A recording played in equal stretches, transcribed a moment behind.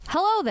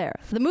Hello there.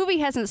 The movie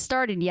hasn't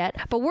started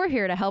yet, but we're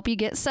here to help you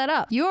get set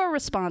up. You are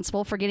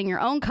responsible for getting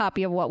your own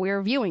copy of what we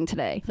are viewing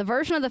today. The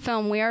version of the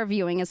film we are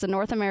viewing is the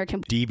North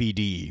American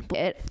DVD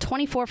at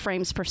 24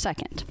 frames per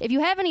second. If you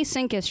have any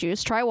sync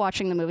issues, try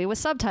watching the movie with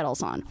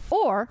subtitles on,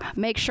 or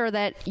make sure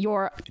that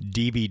your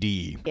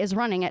DVD is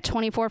running at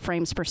 24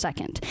 frames per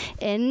second.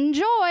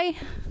 Enjoy.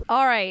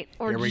 All right,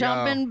 we're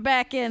jumping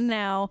back in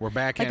now. We're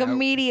back like in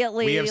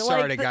immediately. We have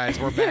started, guys.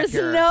 We're back there's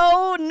here.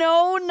 No,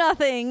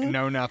 nothing.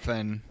 No,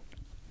 nothing.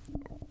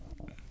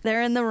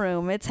 They're in the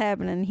room. It's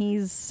happening.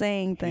 He's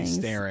saying things. He's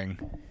staring.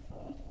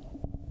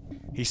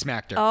 He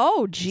smacked her.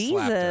 Oh,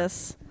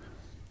 Jesus.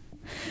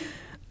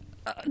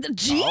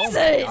 Jesus. Oh,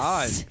 my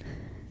God.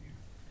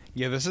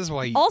 Yeah, this is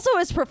why... Also,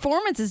 his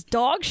performance is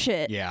dog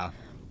shit. Yeah.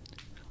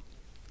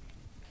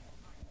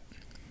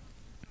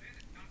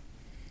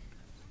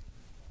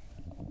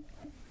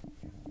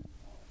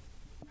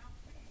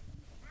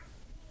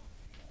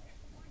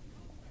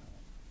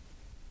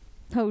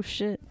 Oh,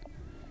 shit.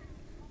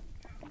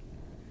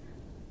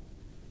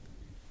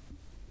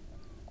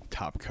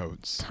 Top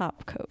coats.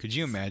 Top coats. Could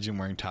you imagine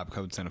wearing top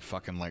coats and a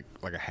fucking like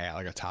a hat,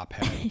 like a top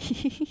hat?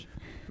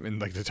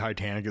 And like the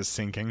Titanic is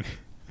sinking.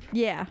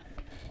 Yeah.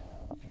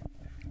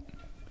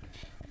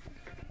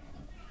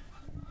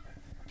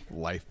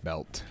 Life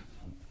belt.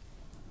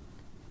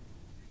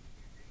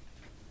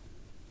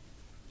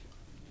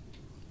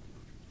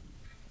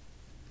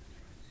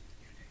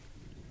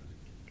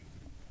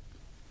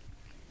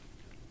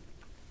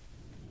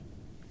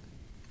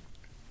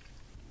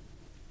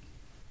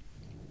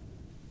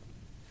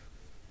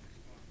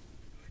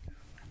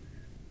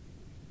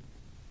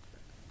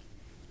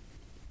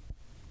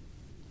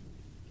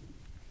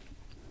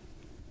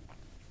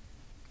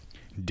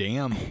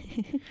 Damn.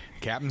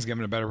 Captain's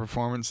giving a better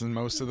performance than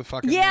most of the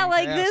fucking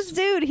like cast. this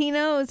dude, he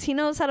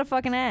knows how to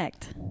fucking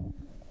act.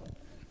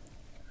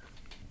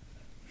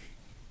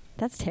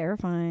 That's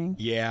terrifying.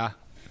 Yeah.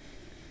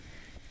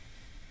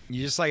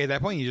 You just like at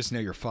that point you just know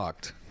you're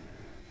fucked.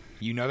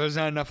 You know there's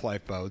not enough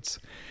lifeboats.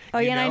 Oh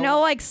yeah, and I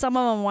know like some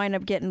of them wind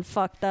up getting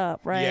fucked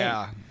up, right?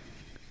 Yeah.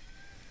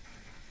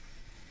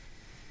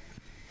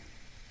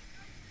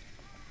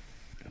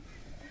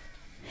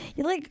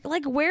 You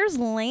like where's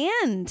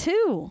land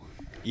too?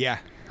 Yeah.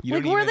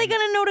 Like where are they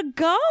gonna know to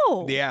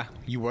go? Yeah,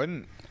 you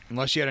wouldn't.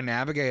 Unless you had a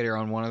navigator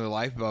on one of the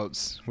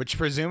lifeboats, which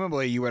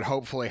presumably you would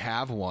hopefully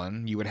have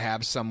one. You would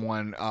have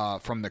someone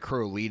from the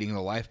crew leading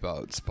the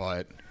lifeboats,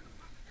 but...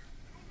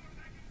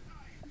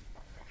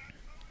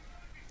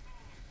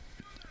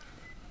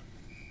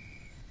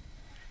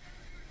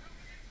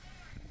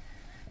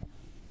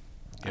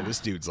 Yeah, this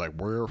dude's like,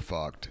 we're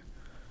fucked.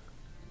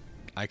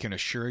 I can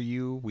assure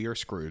you we are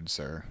screwed,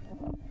 sir.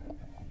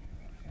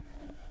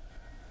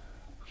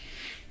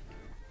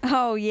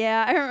 Oh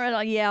yeah, I remember.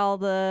 Like,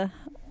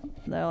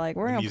 they're like,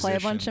 we're gonna play a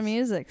bunch of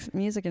music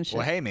and shit.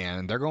 Well, hey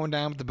man, they're going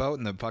down with the boat,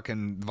 and the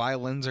fucking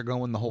violins are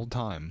going the whole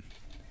time.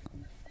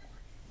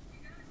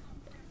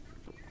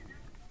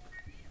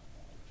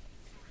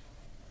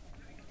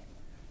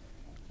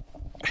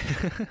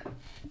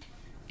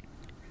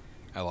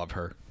 I love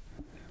her.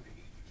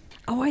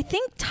 Oh, I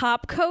think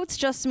top coats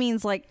just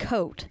means like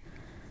coat.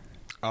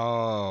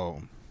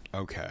 Oh,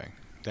 okay,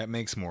 that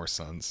makes more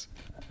sense.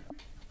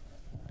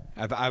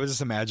 I was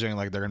just imagining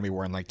like they're gonna be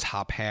wearing like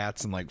top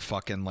hats and like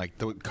fucking like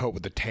the coat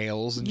with the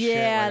tails and shit.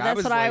 Yeah, Like,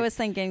 that's what I was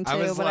thinking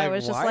too. But I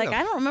was just like,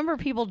 I don't remember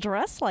people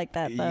dressed like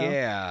that though.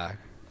 Yeah.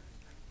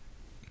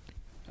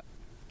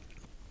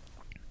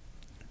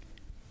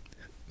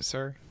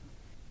 Sir,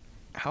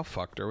 how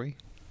fucked are we?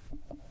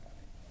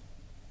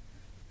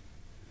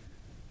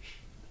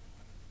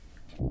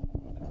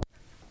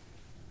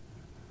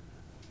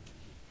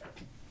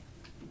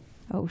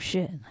 Oh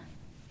shit.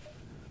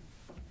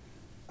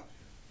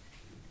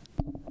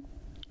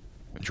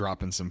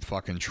 Dropping some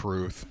fucking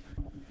truth.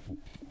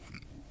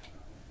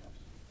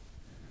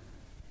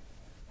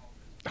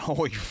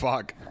 Holy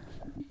fuck.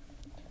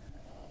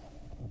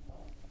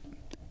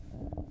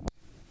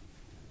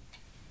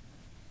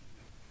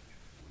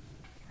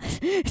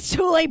 It's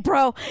too late,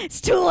 bro. It's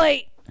too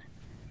late.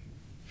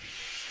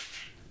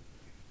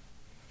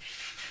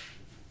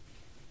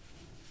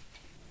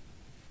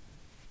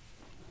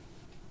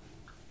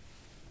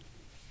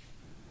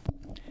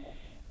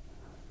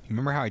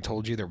 Remember how I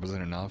told you there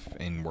wasn't enough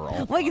and we're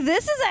all like,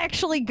 this is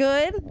actually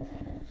good.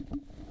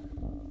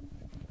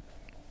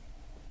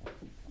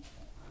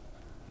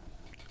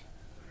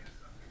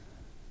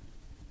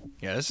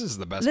 Yeah, this is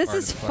the best This part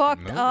is of the fucking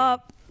fucked movie.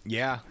 up.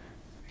 Yeah.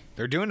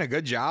 They're doing a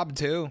good job,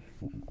 too.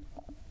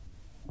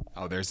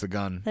 Oh, there's the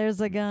gun. There's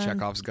the gun.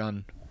 Chekhov's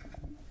gun.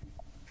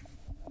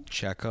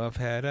 Chekhov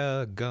had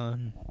a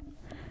gun.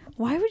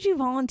 Why would you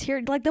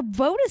volunteer? Like, the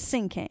boat is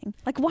sinking.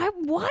 Like, why?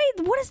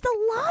 What is the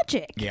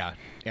logic? Yeah.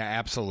 Yeah,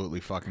 absolutely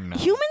fucking not.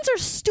 Humans are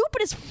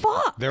stupid as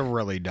fuck. They're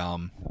really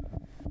dumb.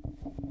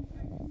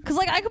 Because,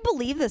 like, I could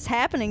believe this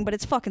happening, but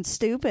it's fucking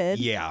stupid.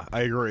 Yeah,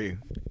 I agree.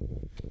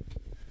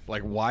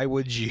 Like, why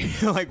would you...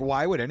 like,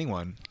 why would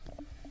anyone?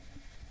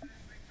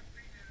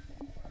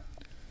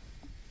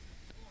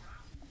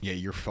 Yeah,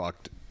 you're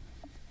fucked.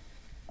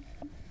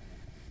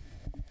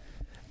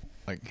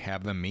 like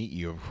have them meet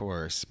you, of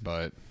course,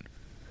 but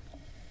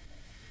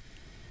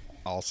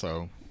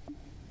also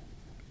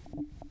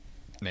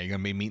now you're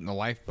gonna be meeting the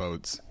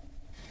lifeboats.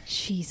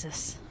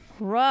 Jesus,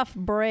 rough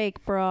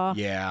break, bro.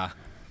 Yeah.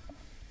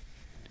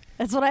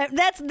 That's what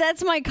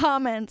that's my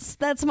comments.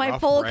 That's my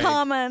Rough full break.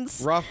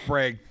 comments. Rough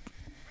break,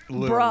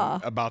 Lou,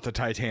 Bruh. about the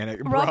Titanic.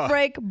 Rough Bruh.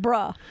 break,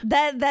 bruh.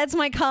 That's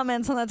my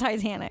comments on the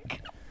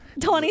Titanic.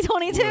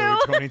 2022. Lou,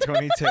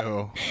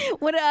 2022.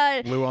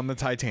 What Lou on the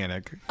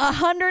Titanic.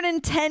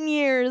 110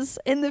 years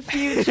in the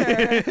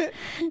future.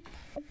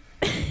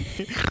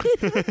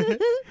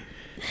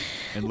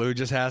 And Lou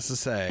just has to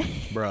say,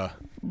 bruh,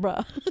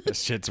 Bruh.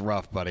 this shit's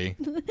rough, buddy.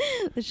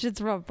 This shit's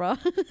rough, bruh.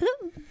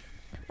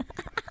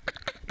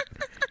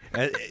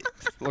 It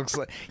looks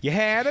like you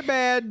had a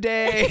bad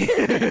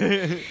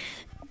day.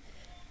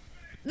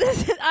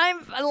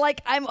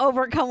 I'm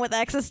overcome with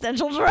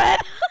existential dread.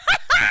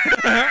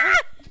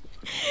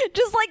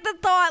 Just like the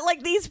thought,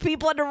 like these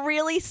people had to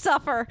really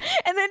suffer.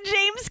 And then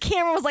James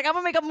Cameron was like, I'm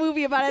going to make a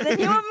movie about it. And then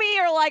you and me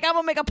are like, I'm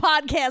going to make a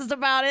podcast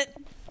about it.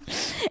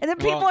 And then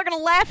people are going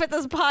to laugh at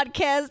this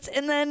podcast.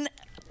 And then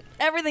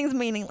everything's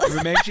meaningless.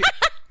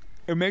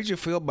 It makes you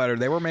feel better.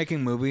 They were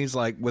making movies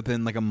like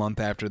within like a month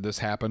after this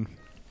happened.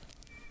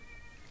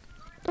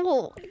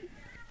 Well,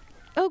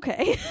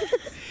 okay.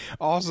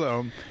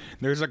 Also,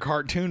 there's a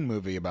cartoon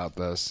movie about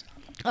this.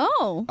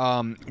 Oh.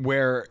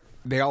 Where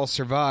they all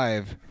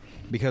survive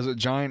because a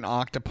giant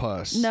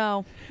octopus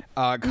No.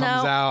 comes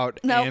out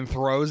and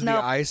throws the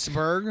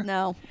iceberg.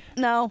 No.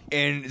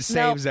 And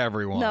saves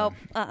everyone. No.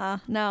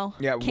 No.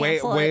 Yeah,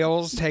 Cancel it.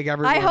 whales take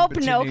everyone. I hope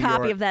to no New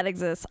copy York. of that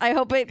exists. I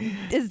hope it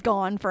is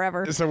gone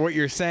forever. So what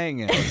you're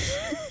saying is,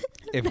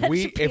 if That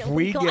we should be if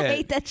we illegal. I get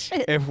hate that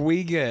shit. if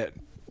we get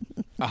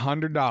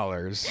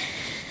 $100,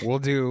 we'll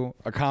do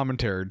a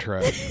commentary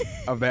track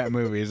of that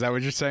movie. Is that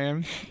what you're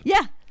saying?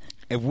 Yeah.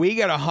 If we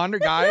get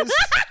 100 guys,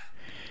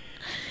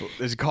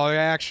 there's a call to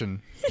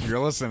action. If you're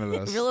listening to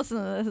this. If you're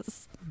listening to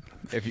this.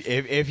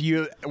 If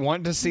you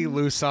want to see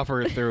Lou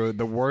suffer through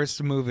the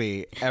worst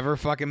movie ever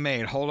fucking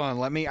made, hold on,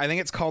 I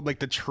think it's called like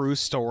The True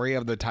Story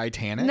of the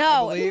Titanic.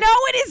 No, it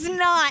is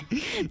not.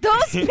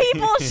 Those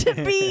people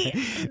should be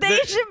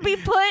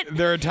put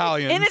They're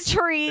Italians. in a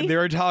tree.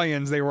 They're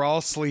Italians. They were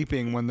all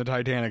sleeping when the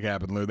Titanic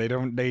happened, Lou.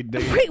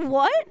 Wait,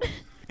 what?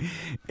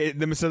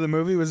 So the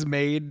movie was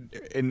made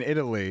in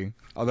Italy,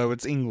 although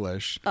it's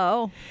English.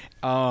 Oh.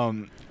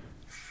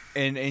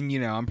 And you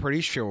know, I'm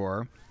pretty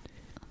sure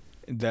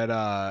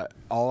that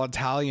all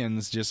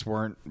Italians just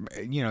weren't,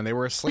 you know, they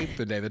were asleep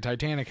the day the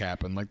Titanic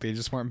happened. Like they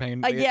just weren't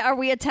paying. Yeah, are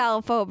we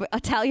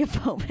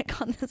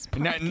Italiophobic on this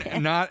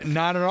podcast?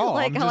 Not at all.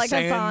 Like I'm just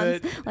saying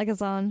Hassan's, that like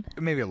Hassan.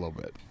 maybe a little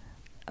bit.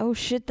 Oh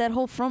shit! That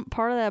whole front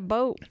part of that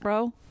boat,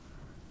 bro.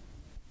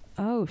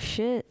 Oh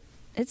shit!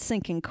 It's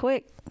sinking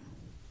quick.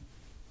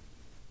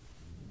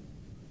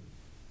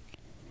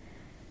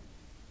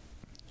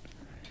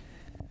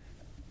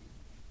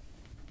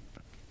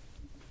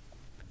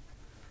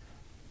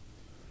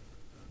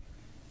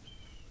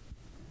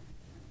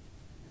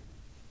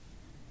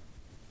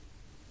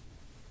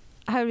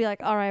 I would be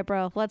like, all right,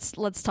 bro, let's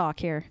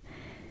talk here.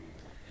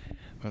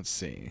 Let's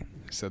see.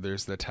 So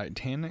there's the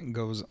Titanic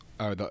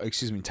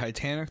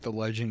Titanic: The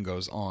Legend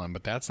Goes On,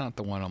 but that's not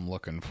the one I'm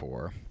looking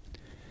for.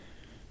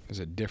 There's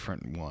a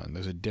different one.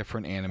 There's a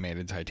different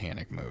animated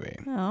Titanic movie.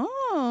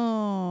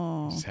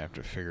 Oh. Just have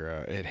to figure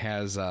out. It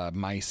has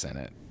mice in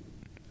it.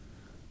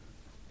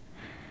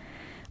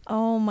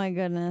 Oh my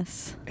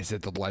goodness. Is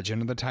it The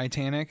Legend of the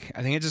Titanic?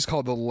 I think it's just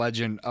called The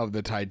Legend of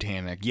the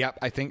Titanic. Yep,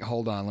 I think.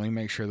 Hold on, let me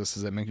make sure this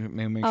is it. Make sure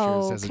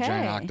it says a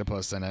giant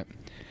octopus in it.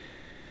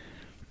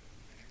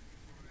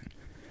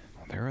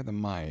 Well, there are the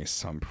mice.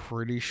 So I'm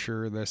pretty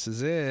sure this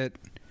is it.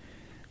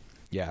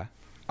 Yeah.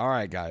 All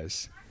right,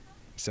 guys.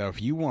 So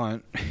if you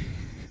want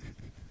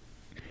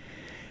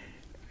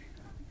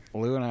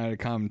Lou and I to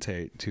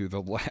commentate to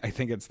I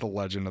think it's The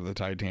Legend of the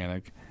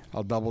Titanic.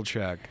 I'll double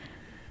check.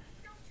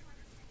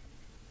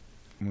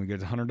 When we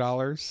get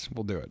 $100,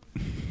 we'll do it.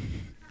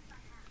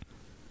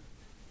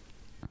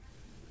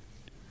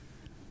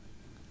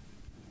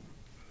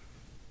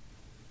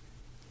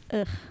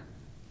 Ugh.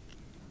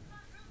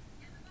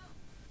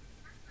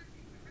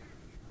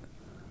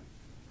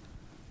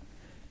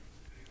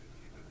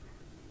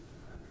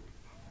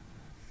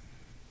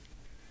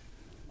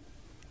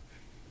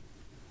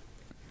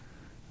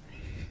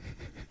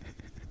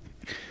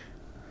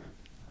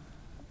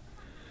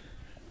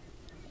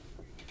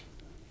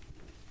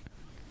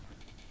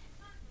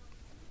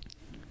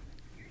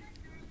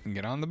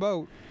 Get on the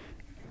boat.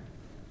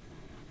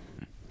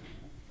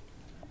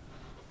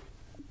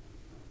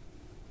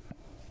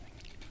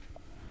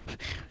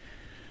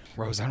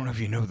 Rose, I don't know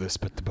if you know this,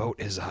 but the boat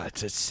is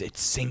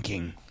it's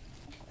sinking.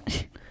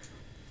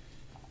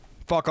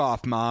 Fuck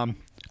off, Mom.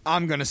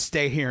 I'm gonna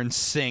stay here and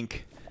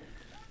sink.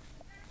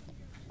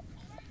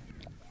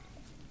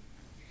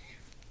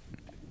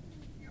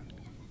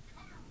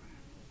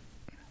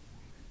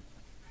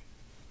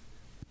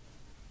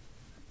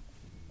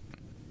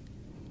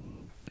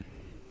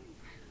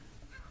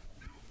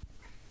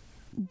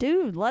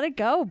 Dude, let it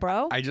go,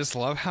 bro. I just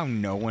love how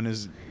no one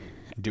is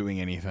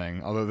doing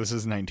anything, although this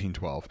is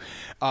 1912.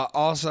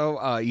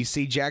 Also, you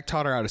see Jack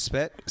taught her how to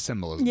spit.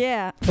 Symbolism.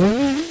 Yeah.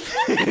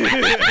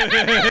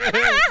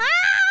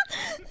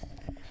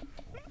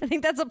 I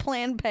think that's a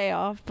planned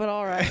payoff, but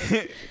all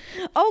right.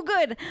 Oh,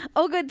 good.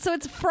 So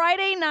it's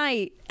Friday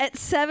night at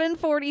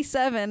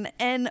 7:47,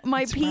 and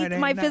my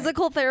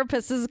physical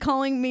therapist is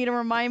calling me to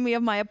remind me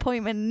of my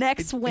appointment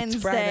next Wednesday.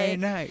 It's Friday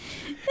night.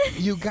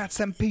 You got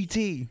some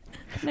PT.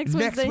 Next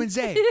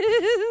Wednesday.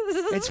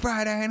 It's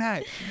Friday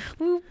night.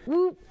 Whoop,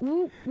 whoop,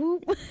 whoop,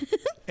 whoop.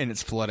 And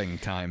it's flooding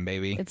time,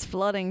 baby. It's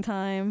flooding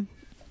time.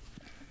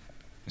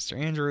 Mr.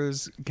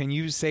 Andrews, can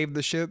you save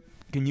the ship?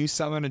 Can you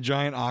summon a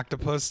giant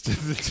octopus to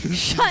the...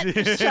 Shut.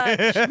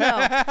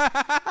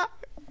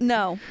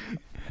 No.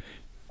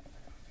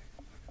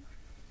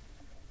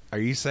 Are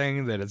you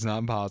saying that it's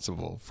not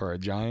possible for a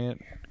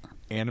giant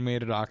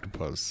animated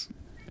octopus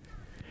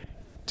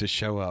to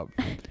show up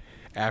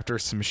after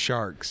some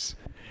sharks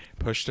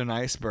pushed an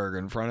iceberg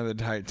in front of the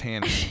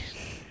Titanic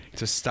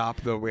to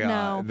stop the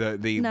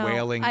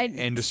whaling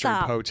industry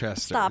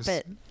protesters? Stop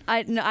it.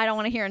 I don't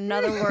want to hear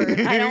another word.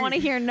 I don't want to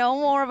hear no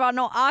more about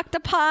no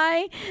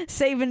octopi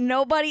saving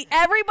nobody.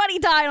 Everybody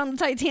died on the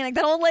Titanic.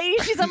 That old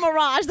lady, she's a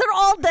mirage. They're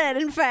all dead,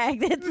 in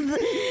fact.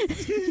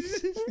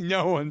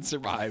 No one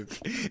survived.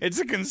 It's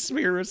a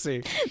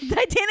conspiracy.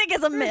 Titanic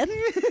is a myth.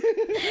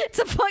 It's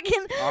a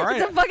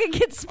fucking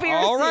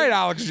conspiracy. All right,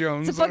 Alex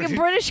Jones. It's a fucking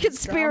British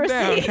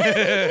conspiracy.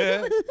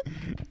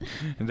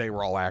 And they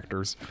were all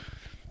actors.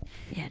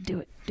 Yeah, do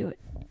it.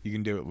 You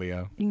can do it,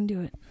 Leo. You can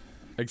do it.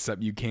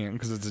 Except you can't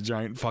because it's a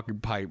giant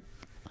fucking pipe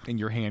and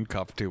you're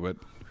handcuffed to it.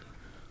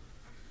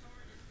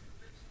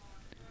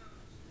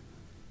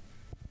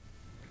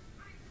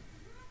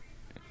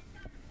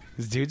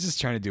 This dude's just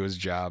trying to do his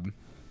job.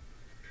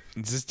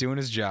 He's just doing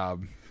his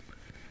job.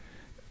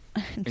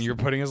 And you're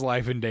putting his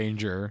life in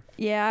danger.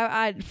 Yeah,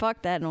 I'd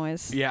fuck that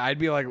noise. Yeah, I'd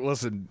be like,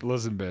 listen,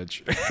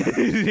 bitch.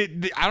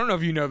 I don't know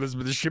if you know this,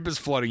 but the ship is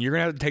flooding. You're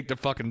going to have to take the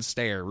fucking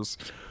stairs.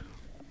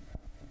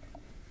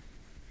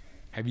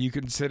 Have you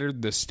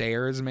considered the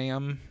stairs,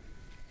 ma'am?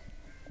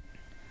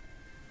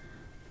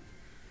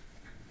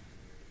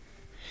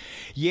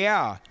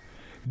 Yeah.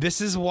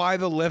 This is why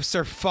the lifts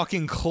are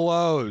fucking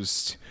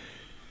closed.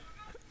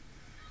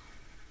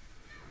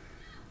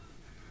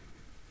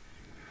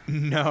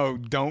 No,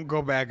 don't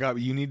go back up.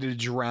 You need to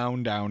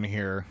drown down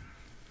here.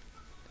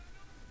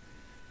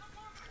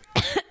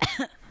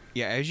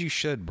 Yeah, as you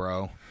should,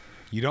 bro.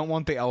 You don't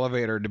want the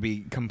elevator to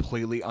be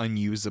completely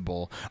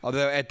unusable.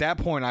 Although, at that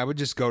point, I would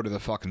just go to the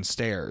fucking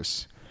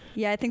stairs.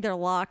 Yeah, I think they're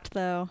locked,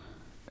 though.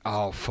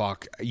 Oh,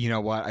 fuck. You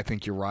know what? I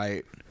think you're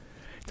right.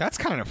 That's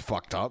kind of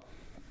fucked up.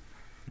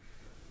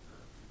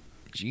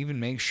 Did you even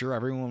make sure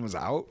everyone was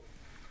out?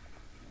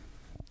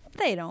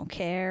 They don't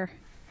care.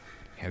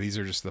 Yeah, these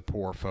are just the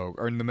poor folk.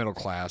 Or in the middle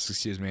class,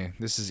 excuse me.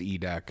 This is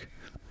E-Deck.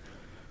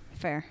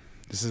 Fair.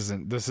 This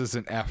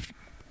isn't F...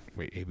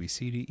 Wait, A, B,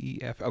 C, D, E,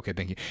 F. Okay,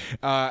 thank you.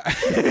 Yes,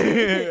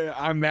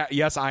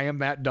 I am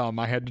that dumb.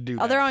 I had to do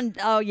that. Oh, they're on...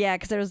 Oh, yeah,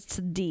 because there's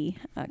D.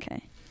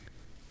 Okay.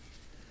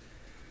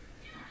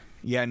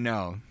 Yeah,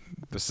 no.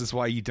 This is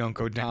why you don't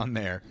go down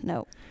there.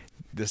 No.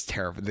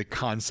 The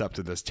concept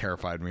of this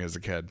terrified me as a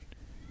kid.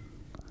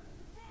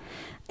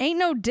 Ain't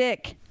no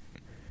dick.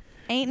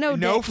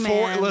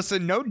 Man.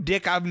 Listen, no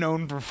dick I've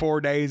known for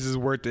 4 days is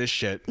worth this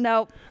shit.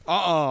 Nope.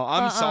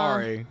 I'm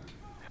sorry.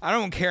 I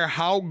don't care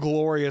how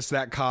glorious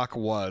that cock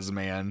was,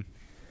 man.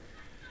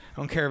 I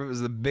don't care if it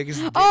was the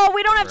biggest dick Oh,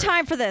 we don't ever. have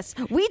time for this.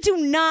 We do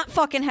not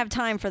fucking have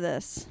time for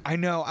this. I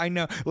know.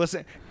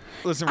 Listen,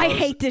 Rose. I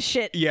hate this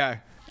shit. Yeah.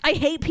 I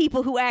hate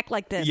people who act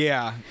like this.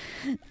 Yeah.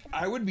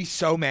 I would be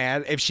so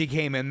mad if she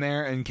came in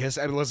there and kissed.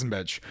 Listen,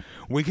 bitch.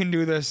 We can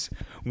do this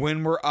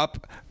when we're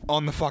up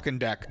on the fucking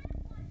deck.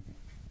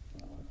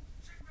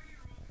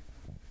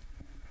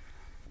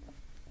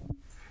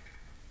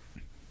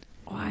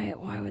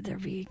 Why would there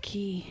be a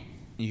key?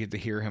 You get to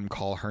hear him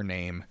call her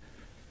name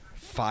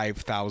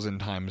 5,000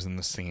 times in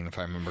the scene, if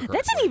I remember correctly.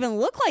 That didn't even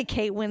look like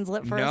Kate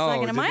Winslet for a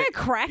second. Am I a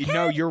crackhead?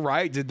 No, you're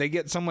right. Did they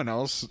get someone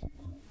else?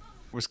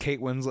 Was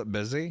Kate Winslet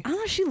busy? I don't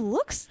know. She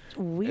looks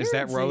weird. Is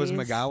that Rose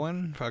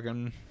McGowan?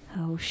 Fucking.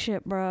 Oh,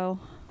 shit, bro.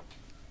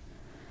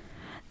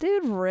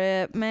 Dude,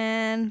 rip,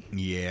 man.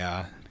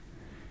 Yeah.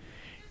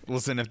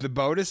 Listen, if the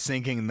boat is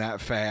sinking that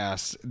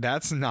fast,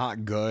 that's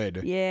not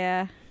good.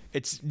 Yeah.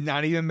 It's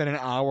not even been an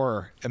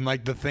hour, and,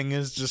 like, the thing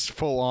is just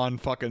full-on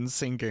fucking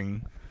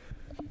sinking.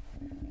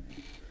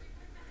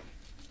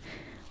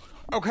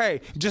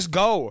 Okay, just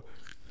go.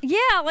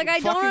 Yeah, like, I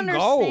don't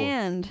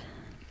understand.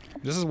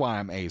 This is why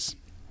I'm ace.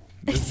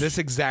 This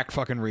exact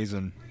fucking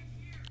reason.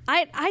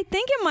 I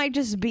think it might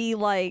just be,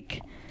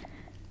 like,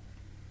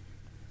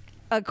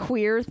 a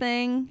queer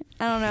thing.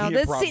 I don't know.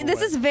 Yeah,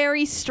 this is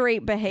very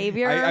straight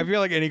behavior. I feel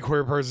like any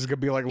queer person could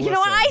be like, listen. You know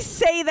what? I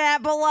say that,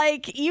 but,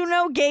 like,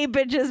 gay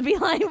bitches be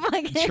like,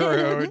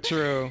 fucking.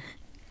 True.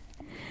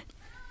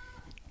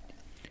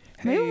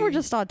 Maybe we're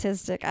just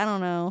autistic. I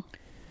don't know.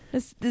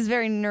 This is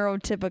very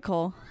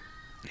neurotypical.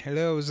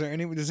 Hello, does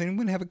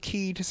anyone have a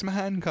key to some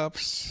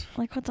handcuffs?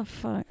 Like, what the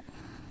fuck?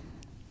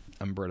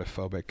 I'm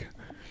Britophobic.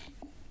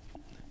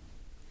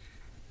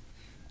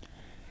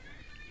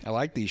 I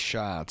like these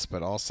shots,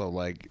 but also,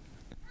 like...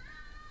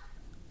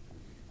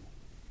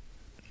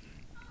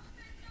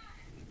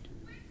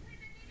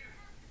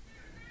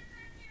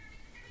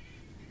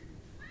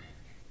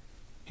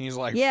 He's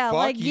like, yeah, fuck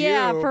like, you.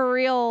 yeah, for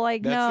real,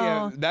 like,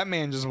 no. That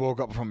man just woke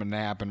up from a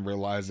nap and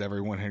realized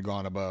everyone had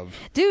gone above.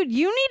 Dude,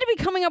 you need to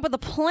be coming up with a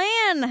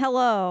plan,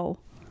 hello.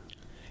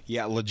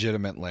 Yeah,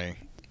 legitimately.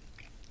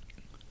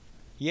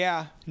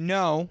 Yeah,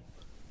 no.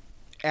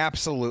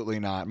 Absolutely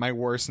not. My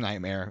worst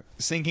nightmare.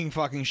 Sinking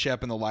fucking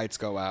ship and the lights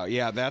go out.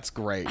 Yeah, that's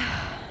great.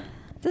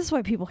 This is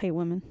why people hate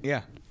women.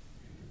 Yeah.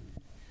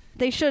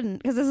 They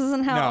shouldn't, because this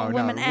isn't how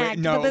women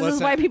act. But this is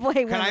why people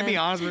hate women. Can I be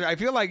honest with you? I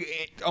feel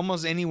like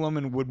almost any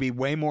woman would be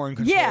way more in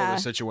control of the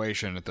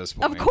situation at this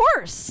point. Of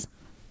course.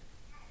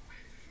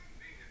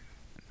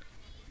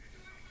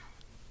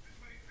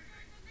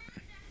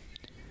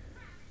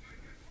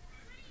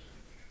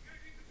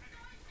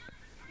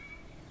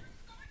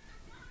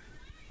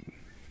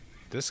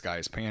 This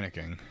guy's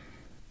panicking.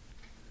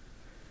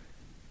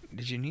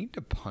 Did you need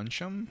to punch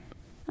him?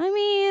 I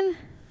mean...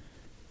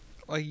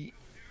 Like...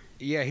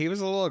 Yeah, he was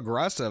a little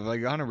aggressive,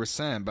 like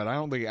 100%, but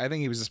I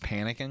think he was just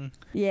panicking.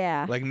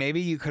 Yeah. Like maybe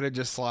you could have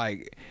just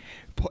like,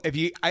 I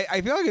feel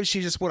like if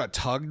she just would have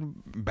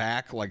tugged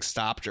back, like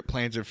stopped,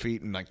 planted her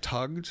feet and like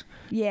tugged.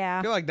 Yeah.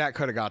 I feel like that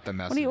could have got the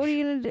message. What are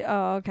you gonna do?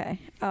 Oh,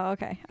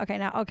 okay. Okay,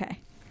 now, okay.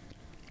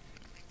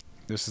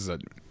 This is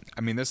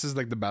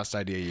like the best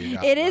idea you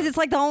got. It is. It's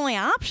like the only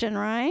option,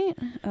 right?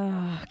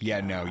 Oh,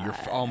 yeah, no,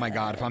 oh my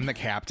God. If I'm the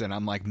captain,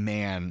 I'm like,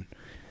 man,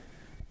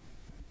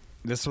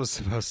 this was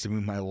supposed to be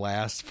my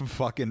last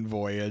fucking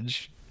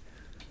voyage.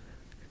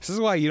 This is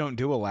why you don't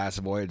do a last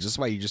voyage. This is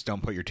why you just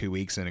don't put your 2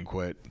 weeks in and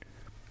quit.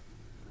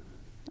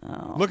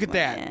 Oh, look at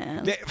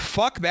man. that.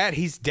 Fuck that.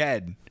 He's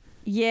dead.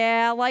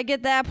 Yeah, like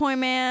at that point,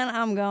 man,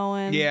 I'm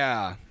going.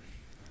 Yeah.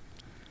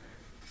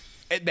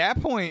 At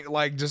that point,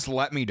 like, just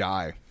let me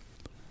die.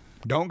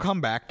 Don't come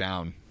back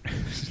down. I'd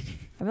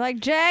be like,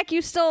 Jack,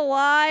 you still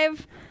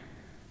alive?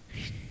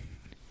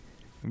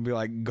 I'd be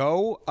like,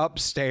 go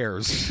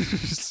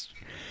upstairs.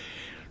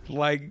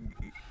 Like,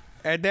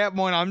 at that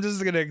point, I'm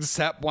just going to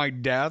accept my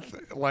death.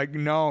 Like,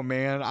 no,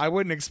 man. I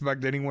wouldn't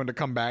expect anyone to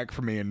come back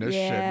for me in this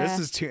shit. This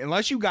is too...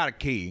 Unless you got a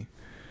key.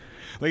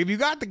 Like, if you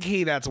got the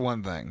key, that's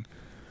one thing.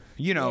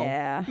 You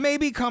know,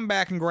 maybe come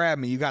back and grab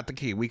me. You got the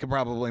key. We could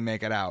probably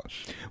make it out.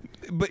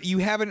 But you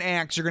have an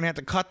axe. You're going to have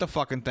to cut the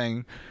fucking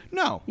thing.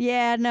 No.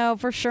 Yeah, no,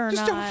 for sure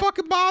just not. Just don't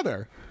fucking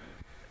bother.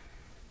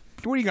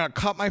 What, are you going to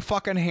cut my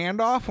fucking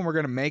hand off and we're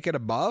going to make it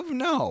above?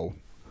 No.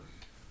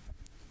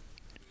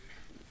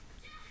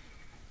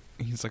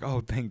 He's like,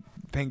 oh,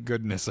 thank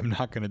goodness I'm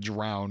not going to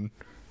drown.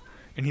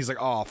 And he's like,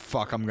 oh,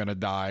 fuck, I'm going to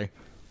die.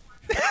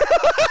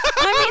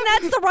 I mean,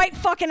 that's the right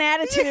fucking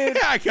attitude.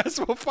 Yeah, I guess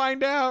we'll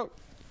find out.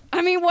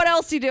 I mean, what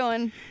else you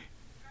doing?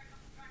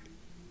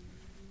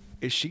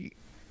 Is she...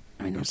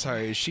 I'm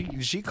sorry,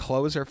 did she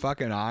close her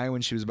fucking eye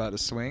when she was about to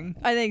swing?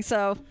 I think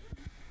so.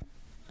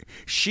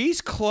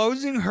 She's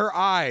closing her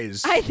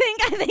eyes. I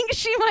think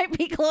she might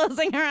be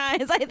closing her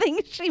eyes. I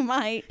think she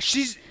might.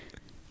 She's...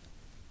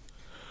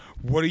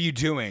 What are you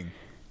doing?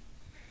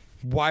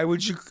 Why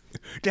would you...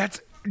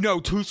 That's... No,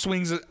 2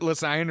 swings...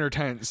 Listen, I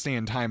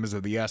understand time is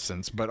of the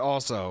essence, but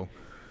also...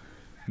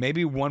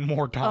 Maybe one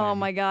more time. Oh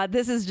my God,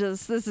 this is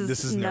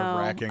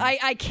nerve-wracking.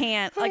 I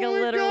can't. Like, I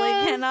literally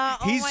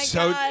cannot. He's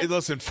God.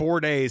 Listen, 4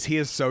 days. He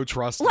is so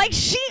trusted. Like,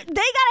 she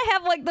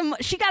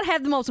gotta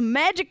have the most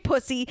magic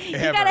pussy. He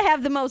gotta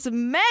have the most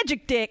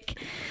magic dick.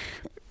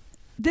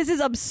 This is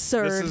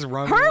absurd. This is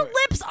her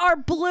lips are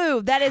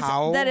blue. That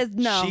is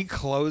no. She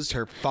closed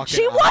her fucking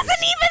She eyes. wasn't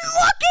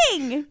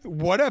even looking.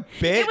 What a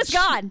bitch. It was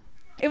God.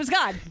 It was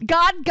God.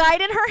 God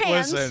guided her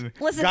hands. Listen,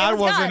 God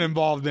wasn't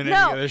involved in any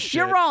of this shit.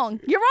 You're wrong.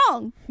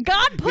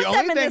 God put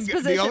them in this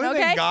position, the only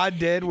thing God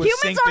did was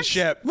sink the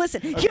ship.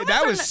 Listen,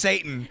 that was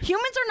Satan.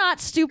 Humans are not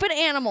stupid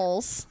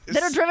animals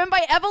that are driven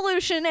by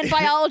evolution and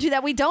biology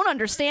that we don't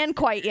understand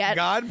quite yet.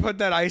 God put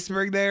that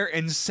iceberg there,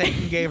 and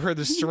Satan gave her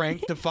the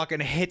strength to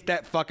fucking hit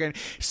that fucking...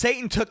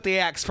 Satan took the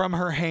axe from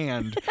her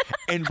hand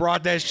and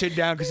brought that shit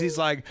down because he's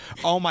like,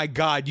 oh my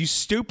God, you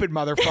stupid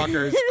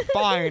motherfuckers.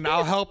 Fine,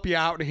 I'll help you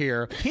out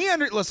here.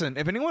 Listen,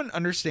 if anyone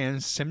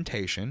understands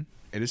temptation,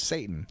 it is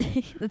Satan.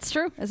 It's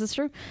true. This is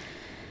true.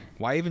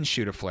 Why even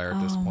shoot a flare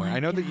at this point? I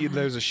know that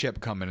there's a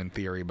ship coming in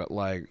theory, but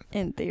like...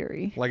 In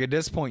theory. Like at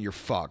this point, you're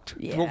fucked.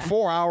 Yeah.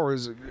 4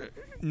 hours,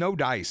 no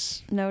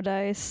dice. No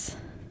dice.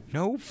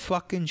 No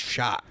fucking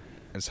shot,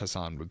 as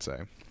Hassan would say.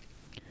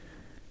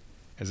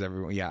 As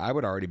everyone... Yeah, I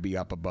would already be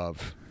up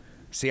above.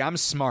 See, I'm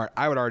smart.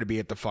 I would already be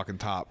at the fucking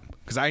top.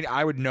 Because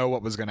I would know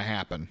what was going to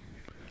happen.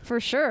 For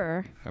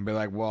sure. I'd be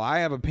like, well, I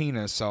have a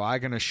penis, so I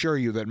can assure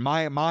you that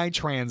my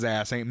trans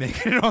ass ain't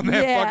making it on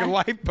that fucking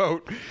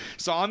lifeboat.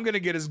 So I'm going to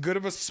get as good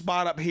of a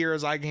spot up here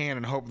as I can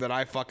and hope that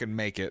I fucking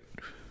make it.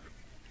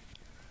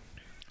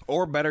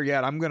 Or better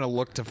yet, I'm going to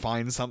look to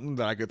find something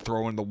that I could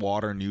throw in the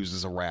water and use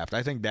as a raft.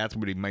 I think that's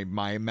what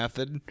my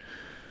method.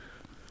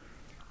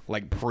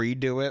 Like,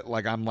 pre-do it.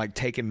 Like, I'm, like,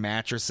 taking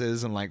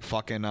mattresses and, like,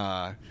 fucking,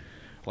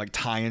 like,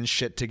 tying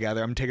shit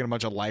together. I'm taking a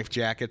bunch of life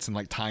jackets and,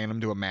 like, tying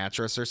them to a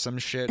mattress or some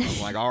shit.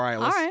 I'm like, all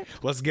right,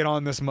 let's get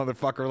on this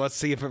motherfucker. Let's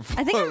see if it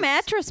floats. I think a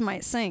mattress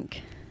might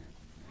sink.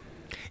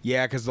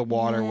 Yeah, because the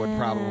water would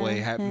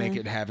probably make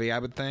it heavy, I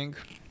would think.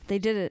 They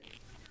did it.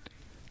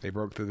 They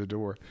broke through the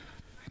door.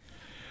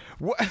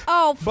 What?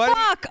 Oh, buddy,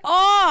 fuck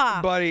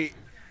off! Buddy.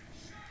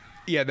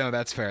 Yeah, no,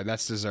 that's fair.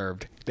 That's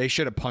deserved. They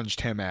should have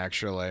punched him,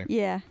 actually.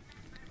 Yeah.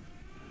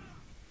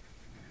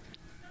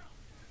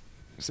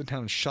 Sit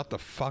down and shut the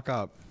fuck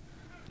up.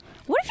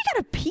 What if you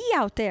gotta pee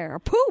out there or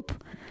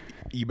poop?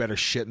 You better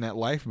shit in that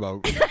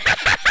lifeboat. You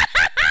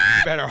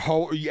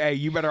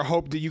better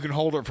hope that you can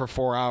hold it for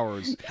 4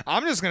 hours.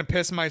 I'm just gonna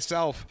piss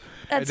myself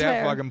That's at that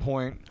fair. fucking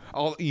point.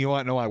 You know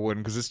what? No, I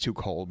wouldn't, because it's too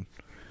cold.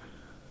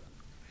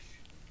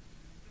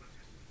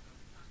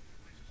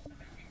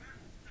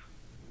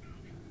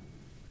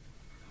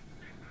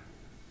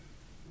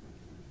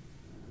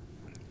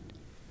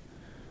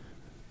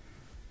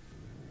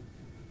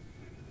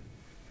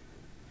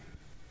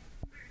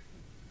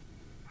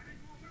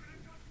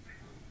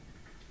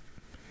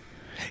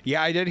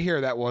 Yeah, I did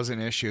hear that was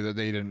an issue, that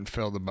they didn't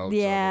fill the boats.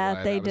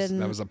 Yeah, they didn't.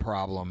 That was a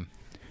problem.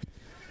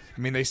 I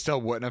mean, they still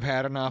wouldn't have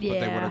had enough, but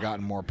they would have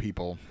gotten more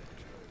people.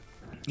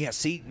 Yeah,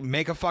 see,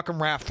 make a fucking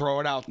raft, throw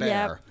it out there.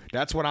 Yep.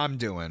 That's what I'm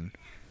doing.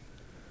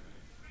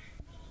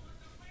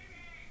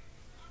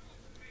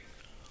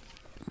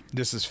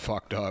 This is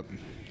fucked up.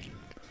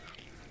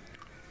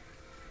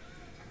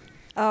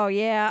 Oh,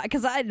 yeah,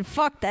 because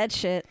fuck that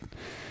shit.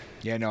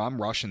 Yeah, no,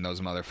 I'm rushing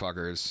those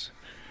motherfuckers.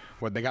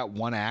 What, they got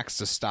one axe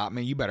to stop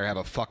me? You better have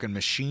a fucking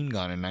machine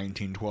gun in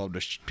 1912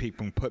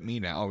 to put me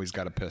down. Oh, he's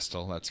got a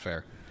pistol. That's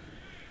fair.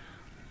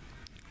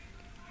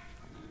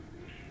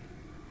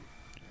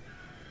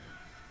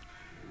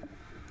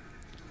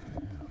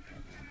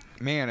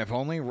 Man, if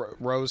only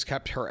Rose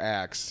kept her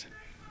axe.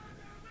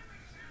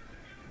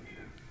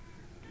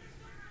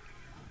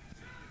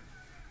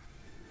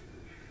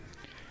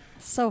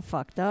 So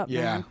fucked up,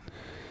 Yeah.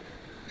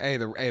 man.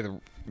 Hey,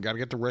 gotta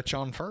get the rich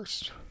on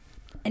first.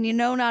 And you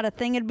know not a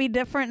thing would be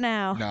different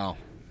now. No.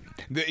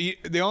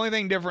 The only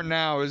thing different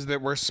now is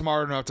that we're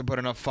smart enough to put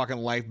enough fucking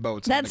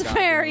lifeboats on That's the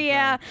fair, goddamn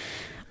yeah.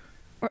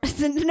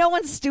 thing. No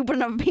one's stupid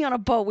enough to be on a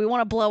boat. We want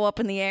to blow up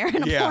in the air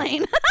in a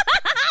plane.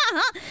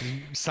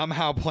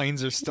 Somehow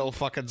planes are still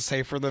fucking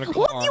safer than a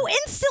car. Well, you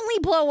instantly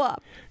blow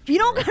up. You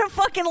don't gotta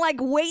fucking like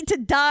wait to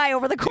die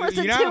over the course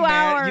of 2 how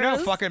hours. You know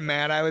how fucking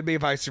mad I would be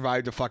if I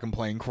survived a fucking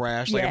plane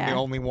crash? Like, I'm the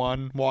only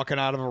one walking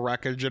out of a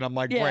wreckage, and I'm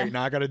like, great,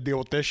 now I gotta deal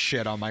with this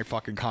shit on my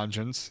fucking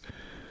conscience.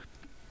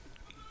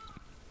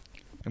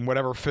 And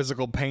whatever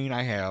physical pain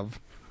I have.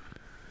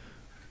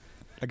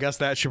 I guess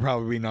that should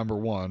probably be number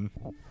one.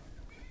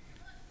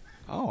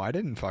 Oh, I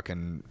didn't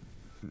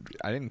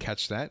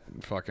catch that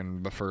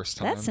fucking the first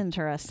time. That's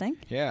interesting.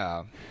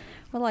 Yeah.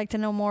 Would like to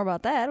know more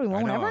about that. We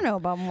won't ever know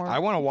about more. I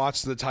want to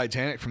watch the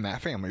Titanic from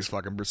that family's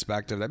fucking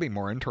perspective. That'd be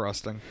more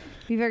interesting.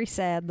 Be very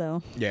sad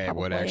though. Yeah, probably.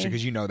 it would actually,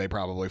 because they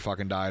probably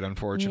fucking died,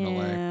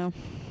 unfortunately. Yeah.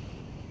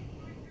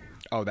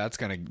 Oh, that's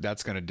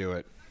gonna do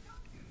it.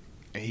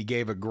 He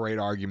gave a great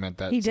argument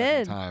that He second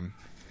did. time.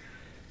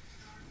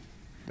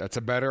 That's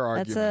a better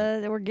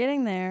argument. We're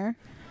getting there.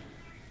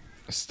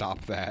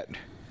 Stop that.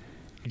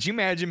 Could you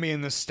imagine me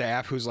in the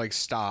staff who's like,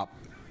 stop.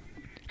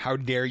 How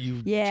dare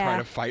you try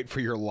to fight for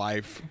your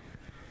life?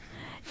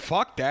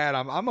 Fuck that.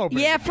 I'm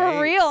opening the for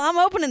gate. real. I'm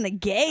opening the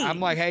gate. I'm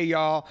like, hey,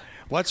 y'all,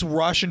 let's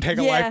rush and take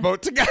a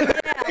lifeboat together.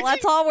 Yeah,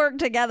 let's all work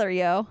together,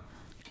 yo.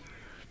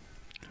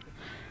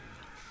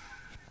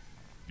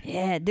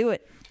 Yeah, do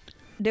it.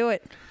 Do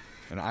it.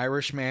 An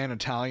Irish man,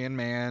 Italian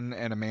man,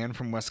 and a man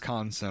from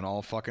Wisconsin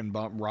all fucking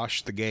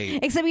rush the gate.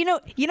 Except, you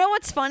know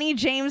what's funny?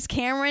 James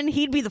Cameron,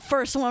 he'd be the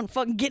first one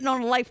fucking getting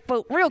on a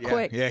lifeboat real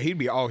quick. Yeah, he'd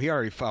be, he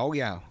would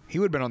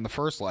have been on the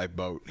first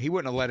lifeboat. He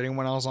wouldn't have let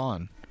anyone else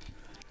on.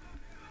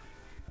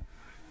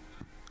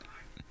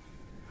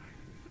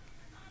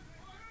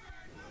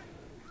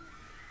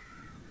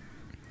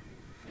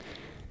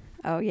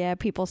 Oh, yeah,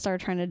 people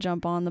start trying to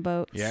jump on the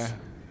boats. Yeah.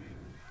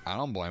 I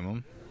don't blame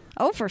them.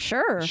 Oh, for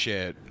sure.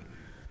 Shit.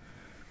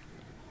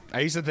 I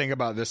used to think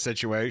about this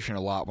situation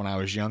a lot when I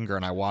was younger,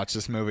 and I watched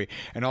this movie,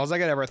 and all I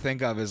could ever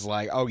think of is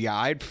like, oh yeah,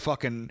 I'd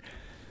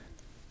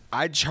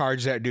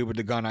charge that dude with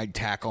the gun, I'd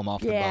tackle him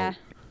off the boat.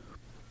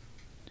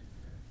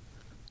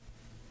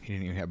 He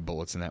didn't even have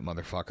bullets in that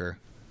motherfucker.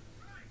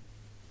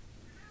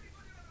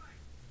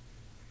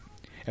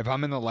 If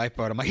I'm in the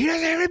lifeboat, I'm like, he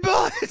doesn't have any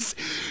bullets!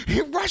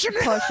 Rush him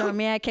now! Push him,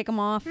 yeah, kick him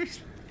off.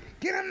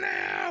 Get him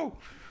now!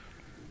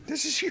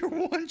 This is your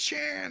one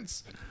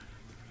chance!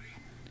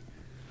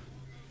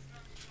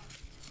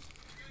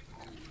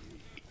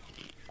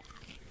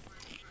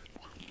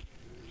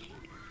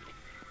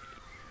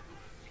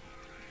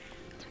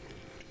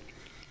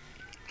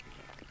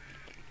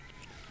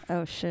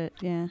 Oh, shit,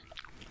 yeah.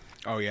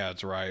 Oh, yeah,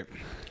 that's right.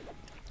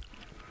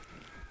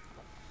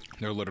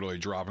 They're literally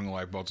dropping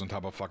lifeboats on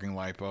top of fucking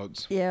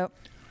lifeboats. Yep.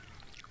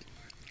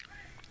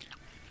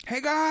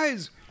 Hey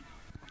guys!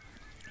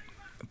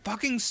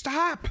 Fucking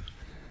stop!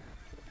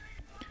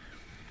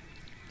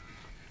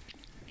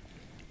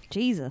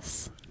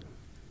 Jesus.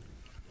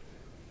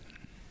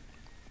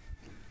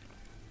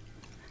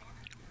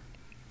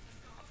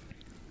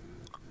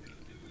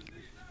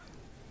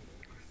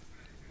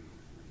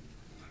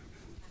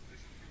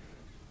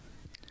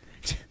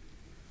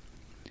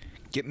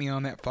 Get me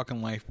on that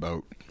fucking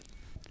lifeboat.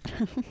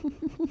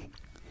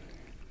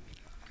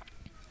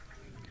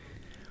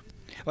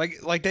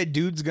 Like that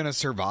dude's gonna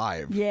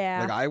survive.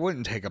 Yeah. Like I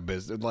wouldn't take a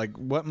business. Like,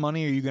 what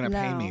money are you gonna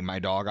pay No. me, my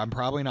dog? I'm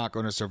probably not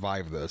gonna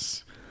survive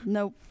this.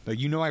 Nope. Like,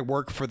 you know I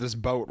work for this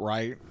boat,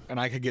 right? And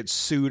I could get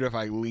sued if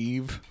I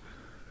leave.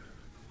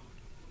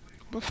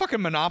 But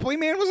fucking Monopoly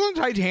Man was on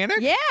Titanic?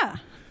 Yeah.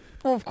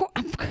 Well, of course.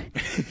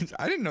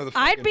 I didn't know the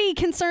fucking... I'd be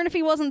concerned if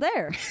he wasn't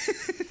there.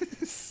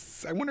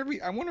 I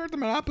wonder if the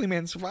Monopoly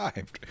Man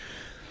survived.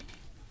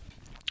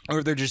 Or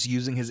if they're just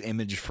using his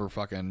image for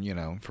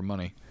fucking, for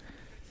money.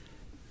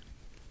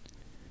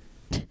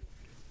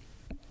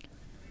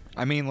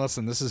 I mean,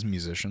 listen, this is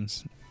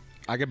musicians.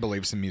 I could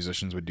believe some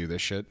musicians would do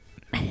this shit.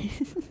 I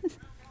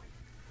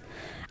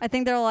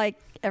think they're like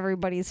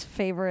everybody's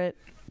favorite,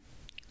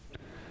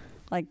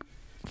 like,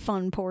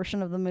 fun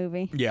portion of the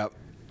movie. Yep.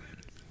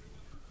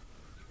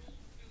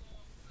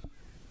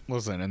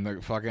 Listen, and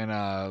the fucking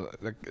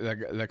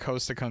the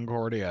Costa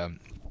Concordia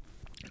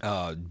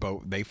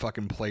boat, they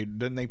fucking played.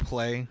 Didn't they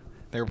play?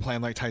 They were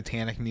playing like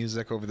Titanic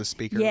music over the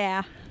speaker.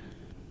 Yeah.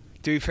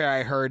 To be fair,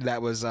 I heard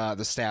that was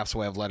the staff's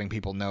way of letting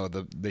people know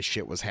the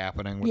shit was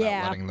happening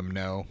without letting them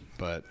know.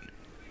 But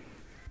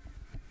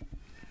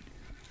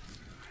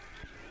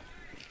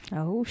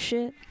oh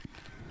shit!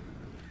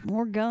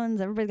 More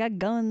guns. Everybody's got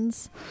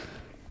guns.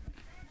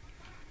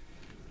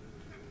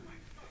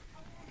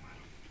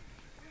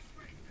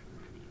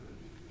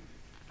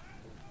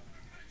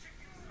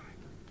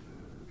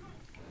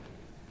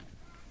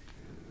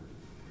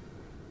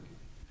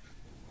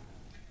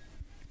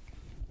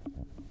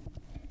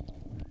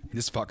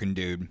 this fucking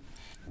dude.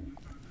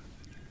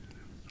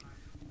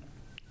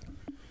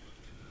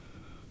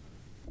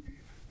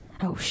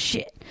 Oh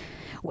shit!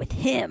 With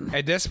him.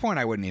 At this point,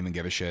 I wouldn't even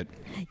give a shit.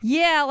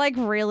 Yeah, like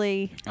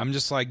really. I'm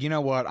just like, you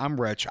know what? I'm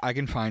rich. I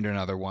can find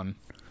another one.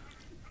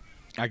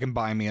 I can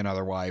buy me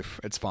another wife.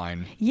 It's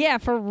fine. Yeah,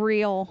 for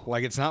real.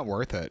 Like, it's not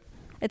worth it.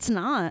 It's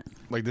not.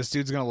 Like, this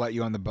dude's gonna let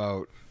you on the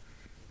boat.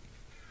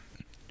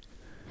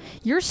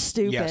 You're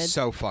stupid. Yeah,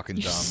 so fucking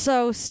You're dumb.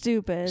 so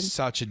stupid.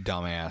 Such a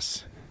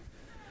dumbass.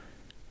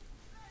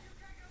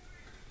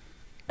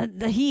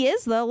 He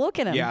is though. Look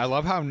at him. Yeah, I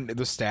love how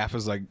the staff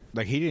is like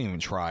he didn't even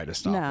try to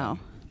stop No. him.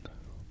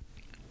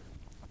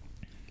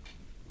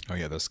 Oh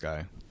yeah, this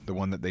guy, the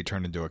one that they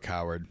turned into a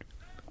coward.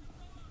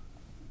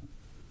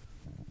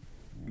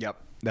 Yep,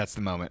 that's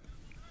the moment.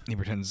 He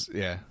pretends,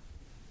 yeah.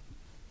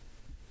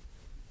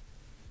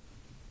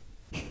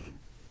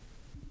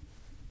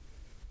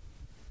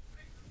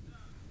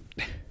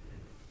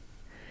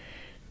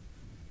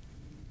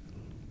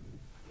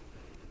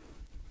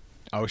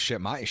 Oh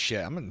shit, my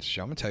shit. I'm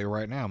gonna tell you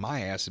right now,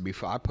 my ass would be.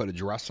 I put a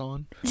dress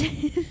on.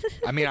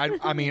 I mean,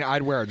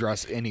 I'd wear a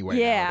dress anyway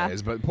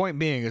nowadays. But the point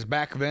being is,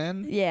 back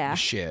then, Yeah.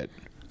 shit.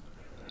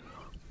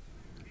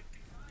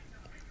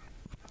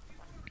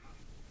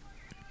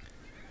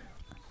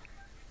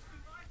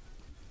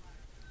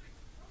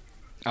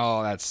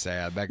 Oh, that's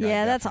sad. That guy.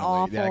 Yeah, that's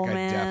awful, That guy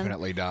man.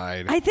 definitely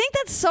died. I think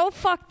that's so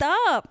fucked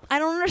up. I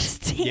don't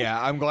understand.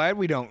 Yeah, I'm glad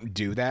we don't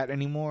do that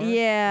anymore.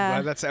 Yeah.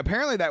 Glad that's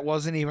apparently that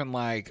wasn't even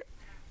like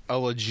a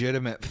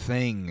legitimate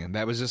thing.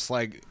 That was just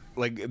like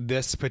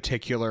this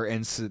particular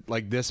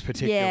like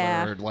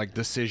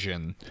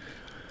decision.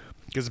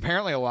 Because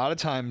apparently a lot of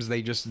times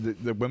they just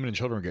the women and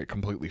children get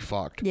completely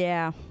fucked.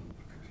 Yeah.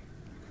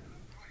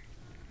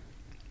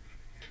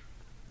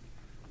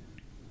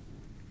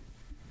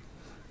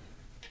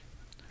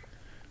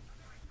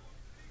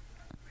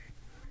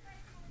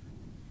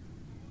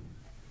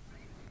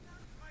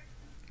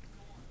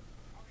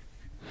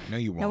 No,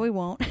 you won't. No, we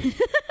won't.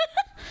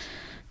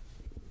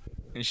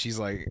 And she's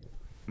like,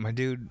 my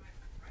dude,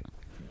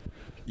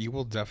 you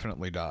will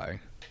definitely die.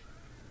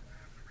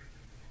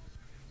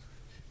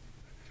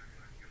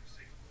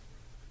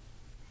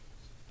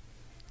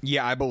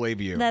 Yeah, I believe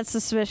you. That's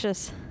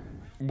suspicious.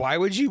 Why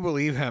would you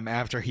believe him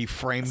after he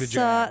framed the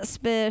giant?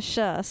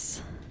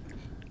 Suspicious.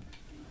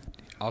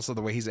 Also,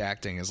 the way he's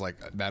acting is like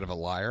that of a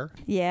liar.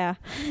 Yeah.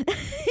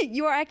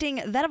 You are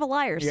acting that of a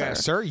liar, sir. Yeah,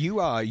 sir,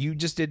 you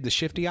just did the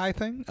shifty eye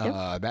thing.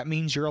 Yep. That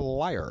means you're a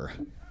liar.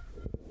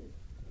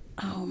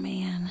 Oh,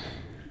 man.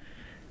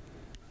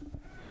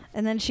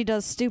 And then she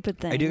does stupid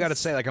things. I do got to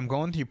say, like, I'm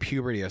going through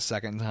puberty a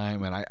second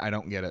time, and I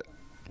don't get it.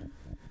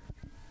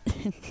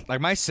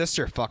 Like, my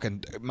sister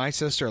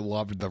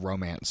loved the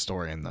romance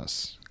story in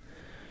this.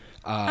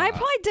 I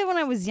probably did when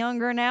I was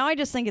younger. Now I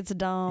just think it's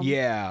dumb.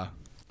 Yeah.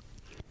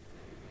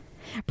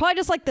 Probably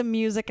just like the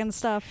music and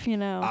stuff, you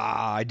know.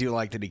 I do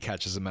like that he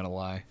catches him in a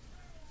lie.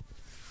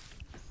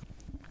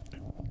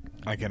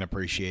 I can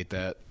appreciate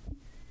that.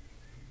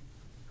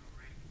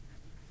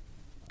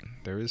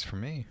 There is for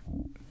me.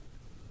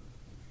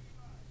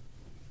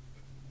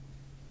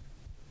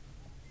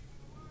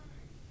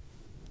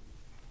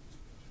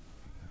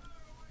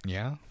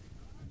 Yeah.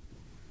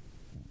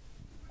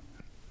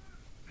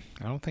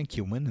 I don't think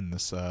you win in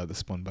this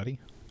one, buddy.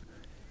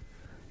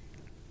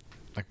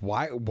 Like,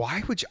 why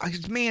would you...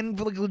 man,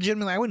 like,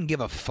 legitimately, I wouldn't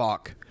give a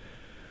fuck.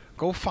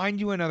 Go find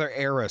you another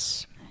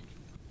heiress.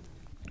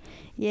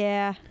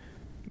 Yeah.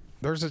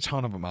 There's a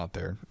ton of them out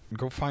there.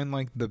 Go find,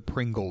 like, the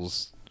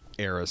Pringles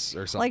heiress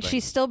or something. Like,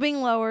 she's still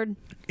being lowered.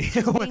 She's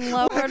being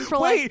lowered for,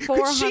 like,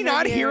 400 could she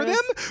not years. hear them?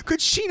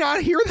 Could she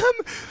not hear them?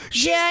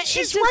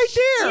 She's right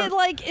there.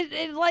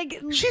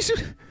 She's...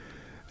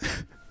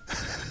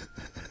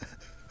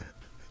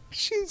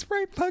 She's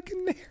right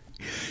fucking there.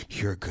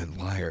 You're a good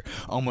liar.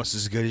 Almost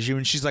as good as you.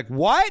 And she's like,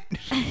 what?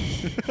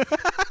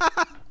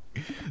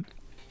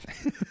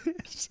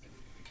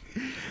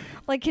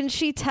 Like, can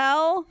she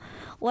tell,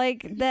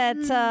 like, that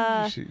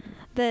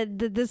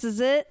that this is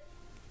it?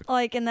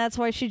 Like, and that's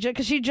why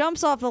because she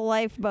jumps off the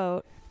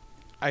lifeboat.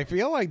 I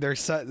feel like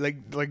there's like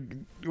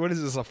what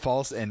is this, a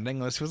false ending?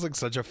 This feels like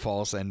such a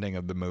false ending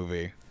of the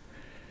movie.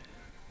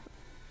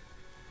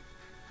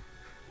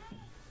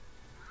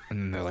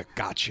 And they're like,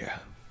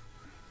 gotcha.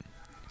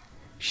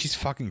 She's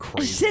fucking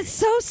crazy. It's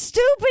so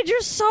stupid.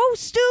 You're so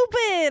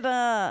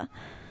stupid.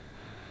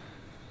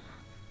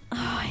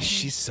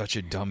 She's such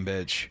a dumb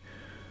bitch.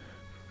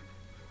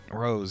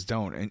 Rose,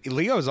 don't. And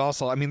Leo's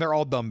also, I mean, they're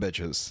all dumb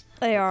bitches.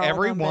 They are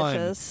everyone, all dumb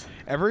bitches.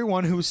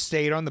 Everyone who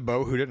stayed on the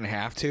boat who didn't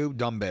have to,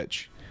 dumb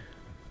bitch.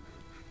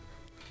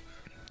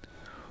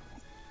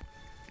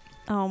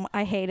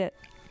 I hate it.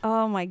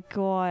 Oh, my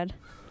God.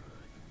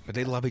 But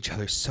they love each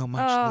other so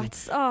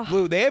much. Oh,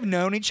 Lou, they have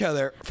known each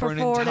other for an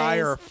 4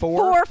 entire days.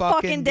 4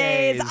 fucking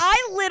days.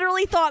 I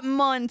literally thought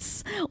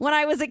months when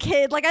I was a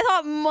kid. Like, I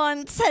thought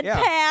months had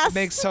passed. It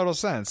makes total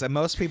sense. And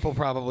most people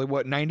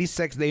probably,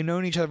 96? They've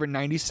known each other for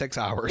 96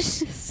 hours.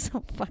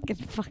 So fucking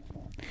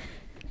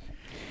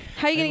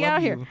How are you gonna get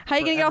out here? How are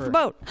you gonna get off the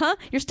boat? Huh?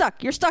 You're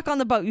stuck. You're stuck on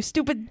the boat. You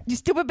stupid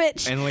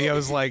bitch. And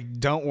Leo's like,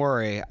 don't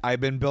worry.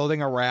 I've been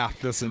building a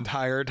raft this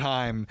entire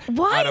time.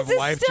 Why out is of this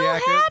life still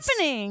jackets.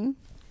 happening?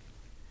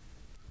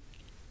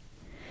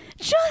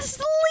 Just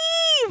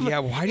leave. Yeah,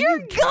 why do You're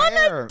you care?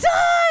 gonna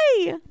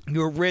die.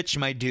 You're rich,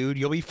 my dude.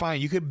 You'll be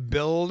fine. You could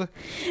build.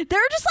 There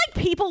are just like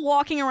people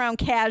walking around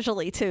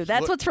casually too.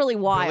 That's what's really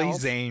wild. Billy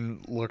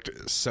Zane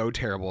looked so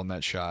terrible in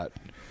that shot.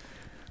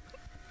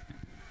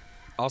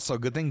 Also,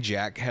 good thing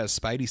Jack has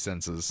spidey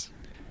senses.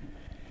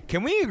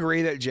 Can we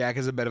agree that Jack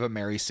is a bit of a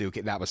Mary Sue?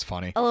 That was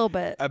funny. A little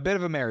bit. A bit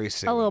of a Mary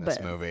Sue a little in this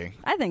bit. movie.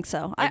 I think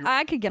so.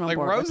 I could get on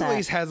board with that.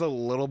 Rosalie's has a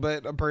little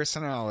bit of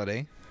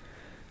personality.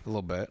 A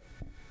little bit.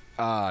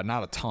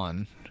 Not a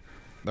ton.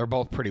 They're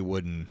both pretty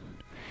wooden.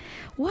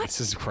 What?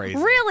 This is crazy.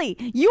 Really?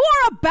 You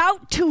are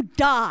about to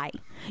die.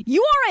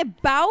 You are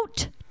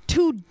about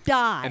to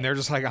die. And they're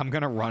just like, I'm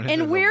going to run into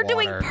the And we're water.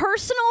 doing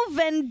personal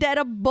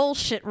vendetta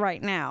bullshit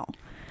right now.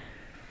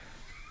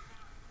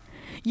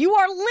 You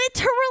are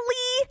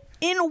literally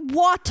in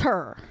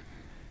water.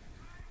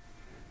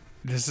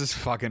 This is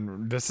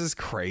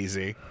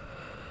crazy.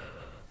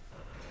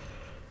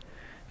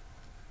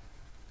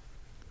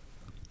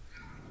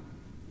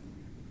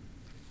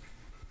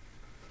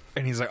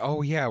 And he's like,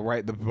 oh, yeah,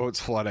 right, the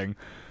boat's flooding.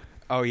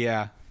 Oh,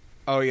 yeah.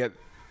 Oh, yeah.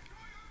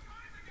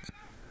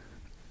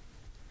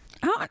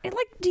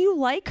 Do you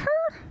like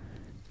her?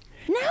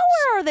 Now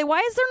where are they? Why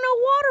is there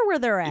no water where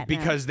they're at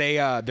Because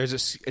there's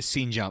a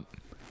scene jump.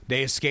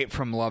 They escaped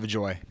from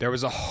Lovejoy. There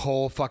was a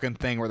whole fucking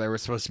thing where they were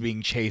supposed to be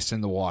being chased in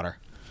the water.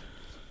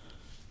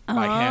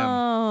 By him.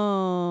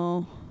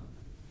 Oh.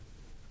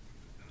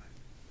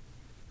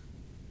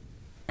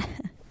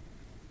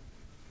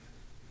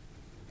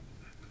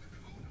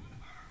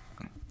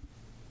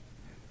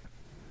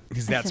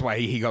 Because that's why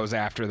he goes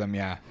after them,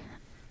 yeah.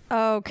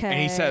 Okay.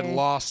 And he said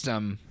lost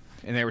him,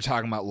 and they were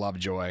talking about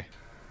Lovejoy.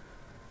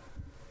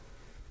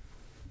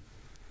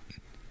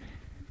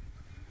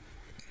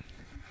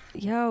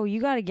 Yo, you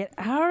gotta get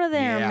out of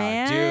there,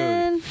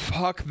 man. Dude,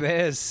 fuck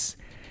this.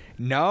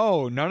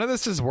 No, none of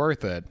this is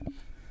worth it.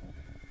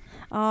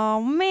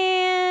 Oh,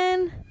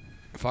 man.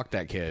 Fuck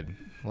that kid.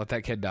 Let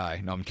that kid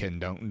die. No, I'm kidding.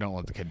 Don't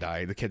let the kid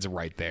die. The kid's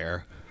right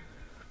there.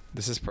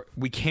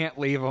 We can't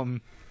leave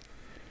him.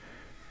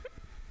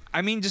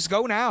 I mean, just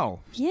go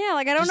now. Yeah,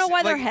 I don't know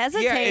why they're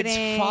hesitating.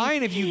 Yeah, it's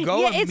fine if you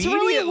go immediately. It's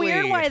really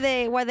weird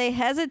why they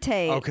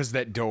hesitate. Oh, because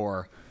that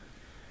door.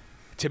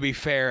 To be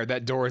fair,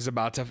 that door is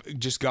about to...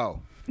 Just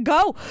go.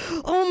 Go.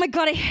 Oh, my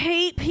God, I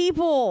hate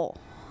people.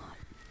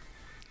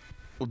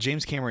 Well,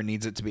 James Cameron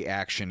needs it to be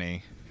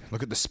action-y.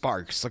 Look at the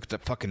sparks. Look at the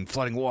fucking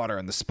flooding water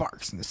and the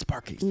sparks and the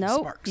sparkies.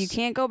 Nope, you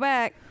can't go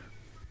back.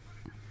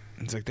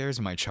 It's like, there's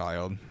my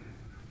child.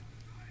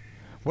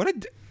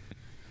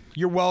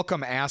 You're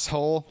welcome,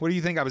 asshole. What do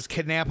you think? I was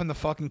kidnapping the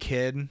fucking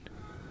kid?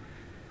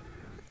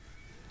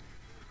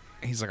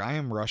 He's like, I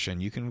am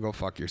Russian. You can go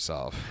fuck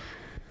yourself.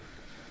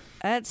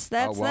 That's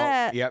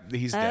that. Yep,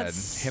 he's dead.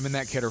 Him and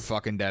that kid are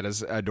fucking dead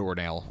as a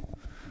doornail.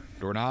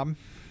 Doorknob?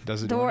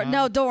 Does it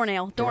No,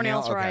 doornail.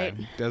 Doornail's okay. right.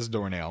 That's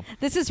doornail.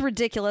 This is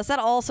ridiculous. That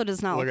also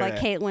does not look like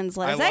Kate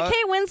Winslet. Is that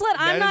Kate Winslet?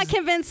 I'm not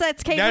convinced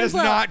that's Kate Winslet. That is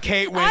not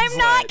Kate Winslet. I'm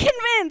not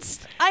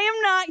convinced. I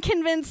am not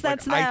convinced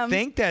that's them. I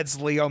think that's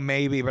Leo,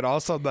 maybe, but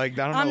also, like, I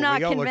don't know. I'm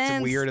not Leo convinced.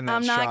 looks weird in that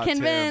I'm shot, not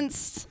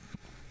convinced. too.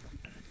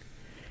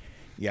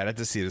 Yeah, I'd have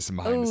to see this in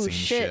behind-the-scenes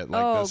shit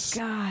like oh, this.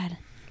 God.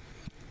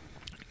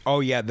 Oh,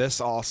 yeah,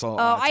 this also. Oh,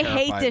 I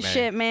hate this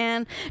shit,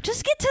 man.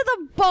 Just get to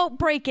the boat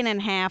breaking in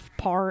half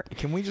part.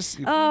 Can we just?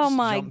 Oh,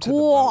 my jump to the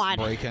God.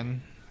 boat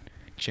breaking?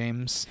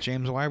 James,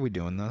 why are we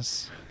doing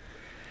this?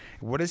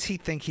 What does he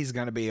think he's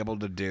going to be able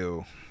to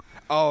do?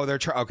 Oh, they're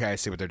trying. Okay, I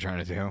see what they're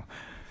trying to do.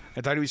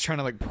 I thought he was trying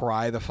to, like,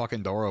 pry the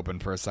fucking door open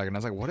for a second. I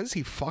was like, what is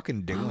he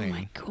fucking doing? Oh,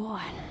 my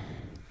God.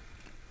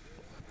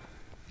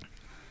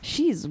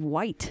 She's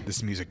white.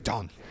 This music,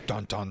 dun,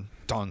 dun, dun,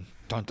 dun,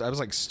 dun. I was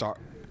like,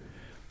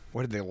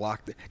 what did they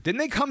lock? Didn't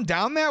they come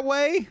down that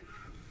way?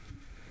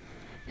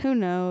 Who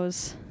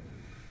knows?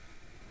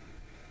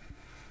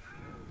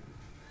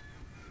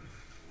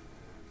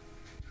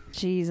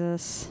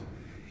 Jesus.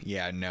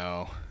 Yeah,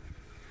 no.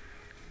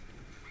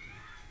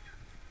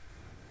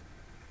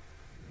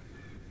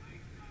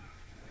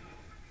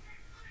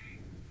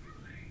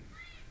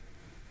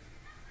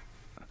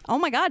 Oh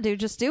my God, dude,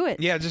 just do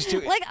it. Yeah, just do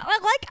it.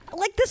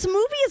 Like this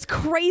movie is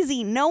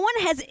crazy. No one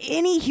has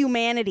any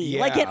humanity,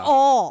 like Yeah. at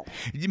all.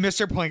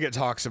 Mr. Plinkett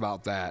talks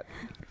about that.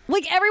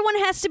 Like everyone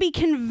has to be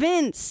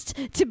convinced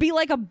to be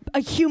like a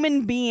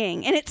human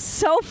being, and it's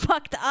so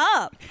fucked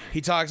up.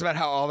 He talks about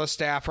how all the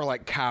staff are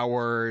like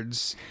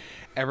cowards.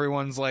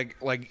 Everyone's like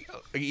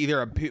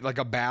either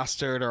a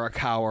bastard or a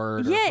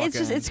coward. Yeah,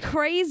 it's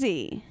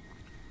crazy.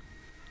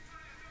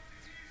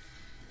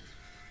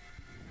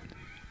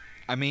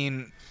 I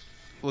mean,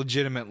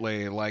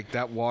 legitimately, like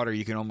that water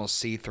you can almost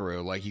see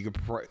through. Like you could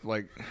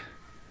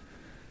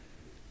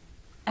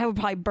I would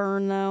probably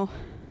burn though.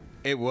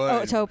 It would.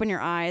 Oh, to open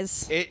your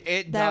eyes.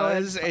 It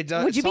does. It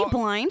does. Would you be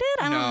blinded?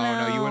 I don't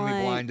know. No, you wouldn't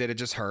be blinded. It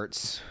just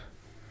hurts.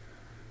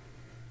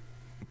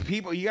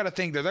 People, you got to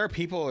think that there are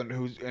people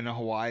in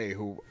Hawaii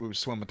who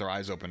swim with their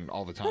eyes open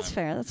all the time. That's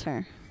fair. That's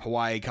fair.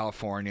 Hawaii,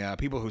 California,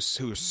 people who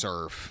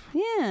surf.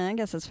 Yeah, I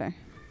guess that's fair.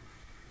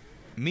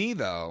 Me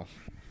though.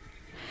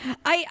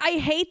 I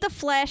hate the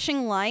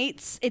flashing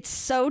lights. It's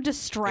so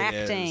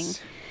distracting. It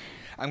is.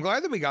 I'm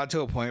glad that we got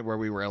to a point where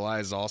we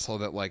realized also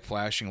that like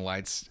flashing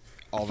lights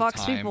all Fucks the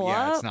time, people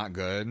yeah, up. it's not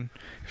good.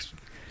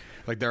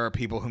 Like there are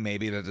people who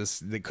maybe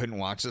they couldn't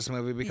watch this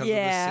movie because of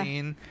the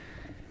scene.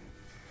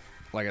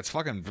 Like it's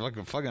fucking.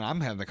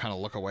 I'm having to kind of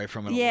look away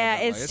from it. Yeah,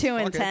 a little bit. it's too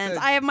intense.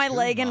 I have my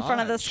leg in front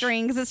of the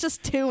screen because it's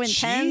just too intense,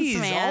 Jeez,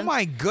 man. Oh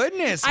my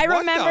goodness! I what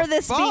remember the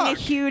this fuck? being a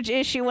huge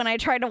issue when I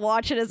tried to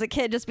watch it as a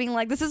kid, just being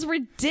like, "This is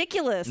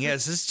ridiculous." Yeah,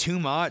 this is too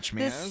much,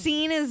 man. This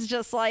scene is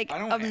just like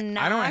obnoxious.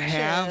 I don't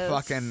have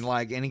fucking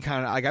like any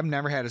kind of like I've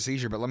never had a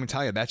seizure, but let me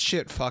tell you, that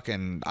shit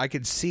fucking I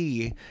could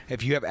see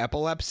if you have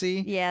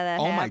epilepsy. Yeah,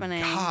 that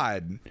happening. Oh my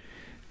god.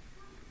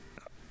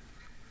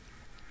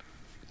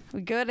 We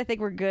good? I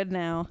think we're good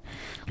now.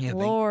 Yeah,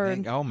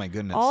 Lord. oh my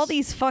goodness. All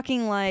these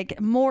fucking like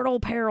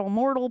mortal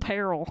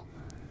peril.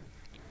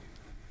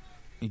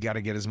 You got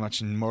to get as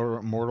much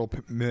mortal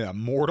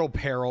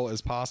peril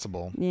as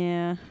possible.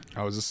 Yeah.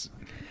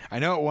 I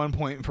know at one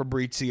point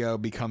Fabrizio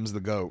becomes the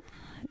goat.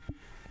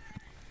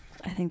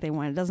 I think they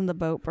won. Doesn't the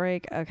boat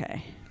break?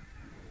 Okay.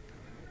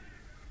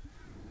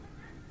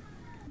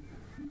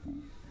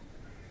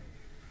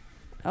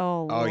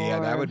 Oh, Lord. Oh yeah,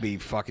 that would be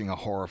fucking a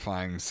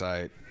horrifying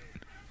sight.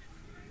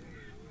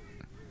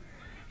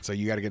 So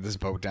you got to get this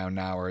boat down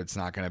now, or it's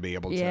not going to be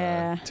able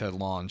to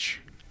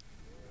launch.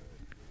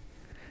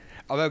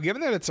 Although,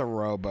 given that it's a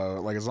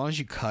rowboat, like as long as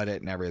you cut it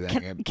and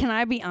everything, can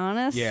I be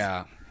honest?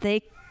 Yeah,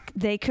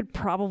 they could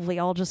probably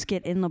all just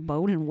get in the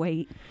boat and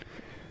wait.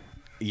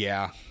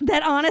 Yeah,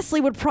 that honestly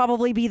would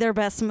probably be their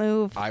best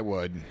move. I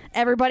would.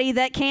 Everybody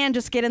that can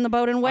just get in the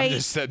boat and wait. I'm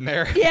just sitting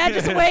there. Yeah,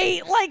 just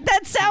wait. Like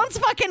that sounds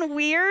fucking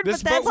weird, but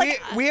that's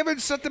we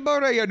haven't set the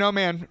boat out yet. No,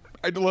 man.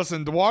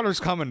 Listen, the water's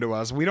coming to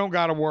us. We don't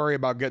got to worry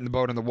about getting the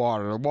boat in the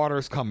water. The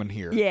water's coming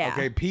here. Yeah.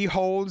 Okay, P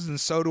holds and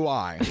so do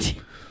I.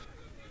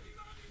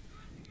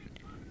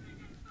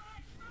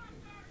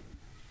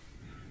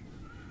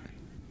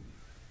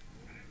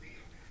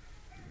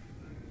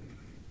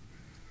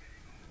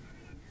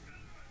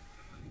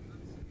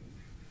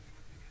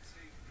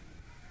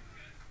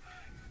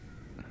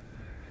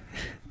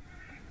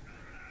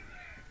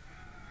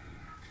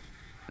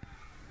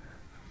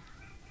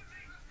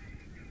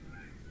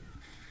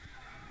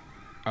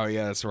 Oh,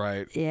 yeah, that's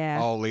right. Yeah.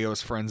 All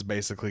Leo's friends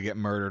basically get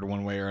murdered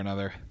one way or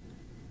another.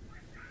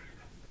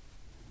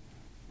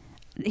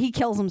 He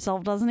kills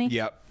himself, doesn't he?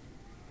 Yep.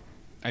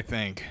 I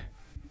think.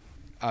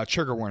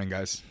 Trigger warning,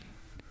 guys.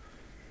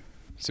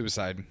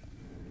 Suicide.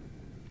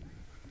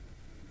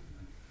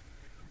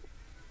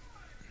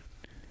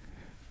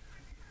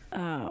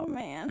 Oh,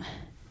 man.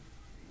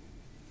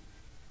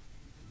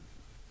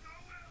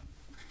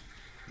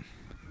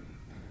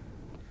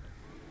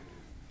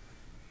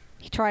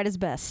 He tried his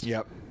best.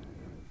 Yep.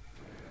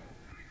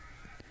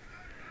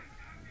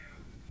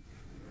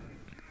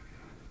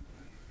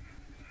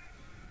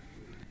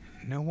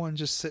 No one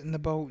just sit in the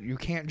boat. You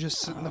can't just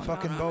sit in the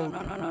fucking boat.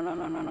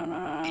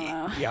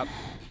 No. Yep.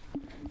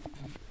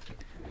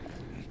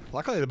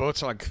 Luckily, the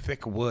boats are like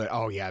thick wood.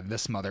 Oh, yeah,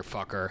 this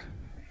motherfucker.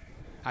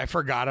 I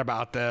forgot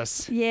about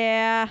this.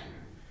 Yeah.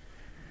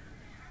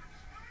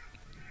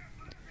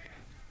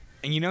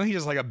 And you know he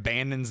just like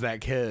abandons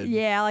that kid.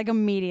 Yeah, like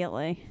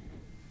immediately.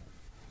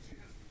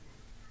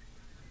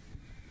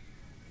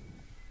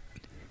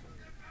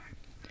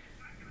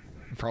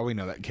 For all we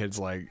know, that kid's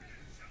like,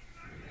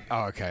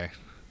 oh, okay.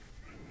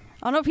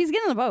 Oh, no, he's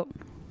getting in the boat.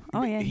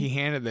 Oh, yeah. He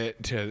handed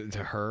it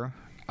to her.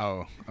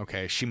 Oh,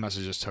 okay. She must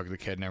have just took the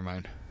kid. Never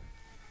mind.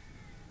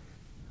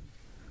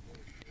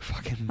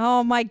 Fucking.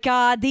 Oh, my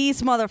God.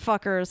 These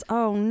motherfuckers.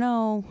 Oh,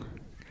 no.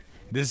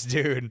 This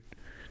dude.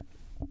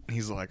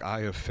 He's like,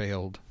 I have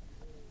failed.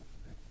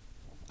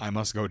 I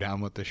must go down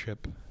with the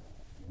ship.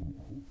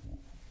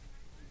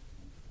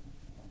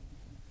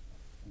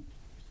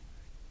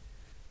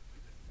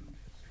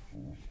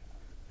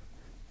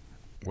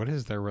 What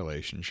is their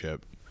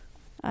relationship?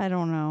 I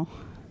don't know.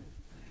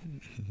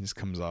 He just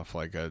comes off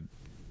like a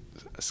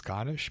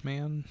Scottish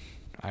man?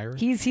 Irish?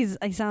 He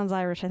sounds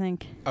Irish, I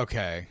think.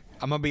 Okay.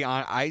 I'm going to be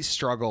honest. I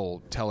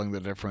struggle telling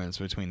the difference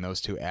between those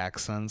two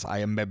accents. I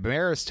am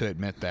embarrassed to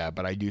admit that,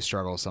 but I do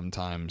struggle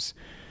sometimes.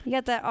 You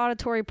got that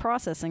auditory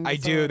processing. I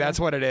do. That's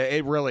what it is.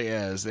 It really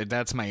is.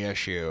 That's my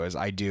issue.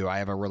 I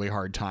have a really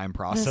hard time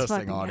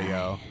processing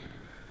audio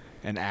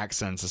and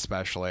accents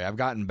especially. I've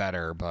gotten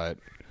better, but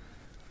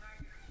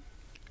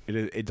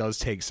it does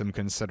take some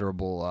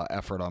considerable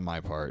effort on my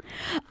part.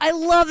 I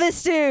love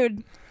this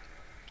dude.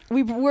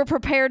 We're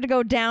prepared to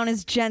go down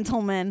as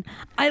gentlemen.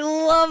 I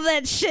love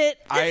that shit.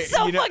 It's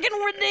so fucking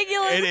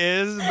ridiculous. It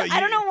is. But I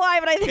don't know why,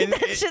 but I think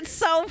that shit's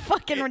so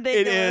fucking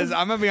ridiculous. It is.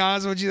 I'm going to be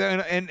honest with you.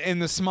 In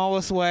the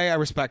smallest way, I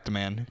respect the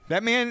man.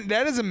 That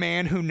is a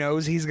man who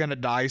knows he's going to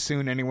die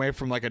soon anyway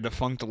from like a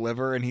defunct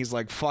liver. And he's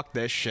like, fuck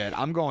this shit.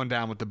 I'm going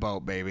down with the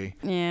boat, baby.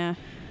 Yeah.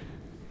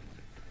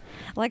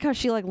 I like how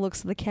she like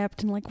looks at the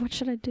captain like, what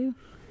should I do?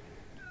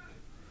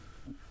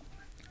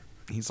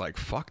 He's like,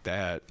 fuck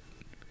that.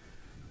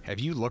 Have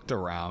you looked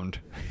around?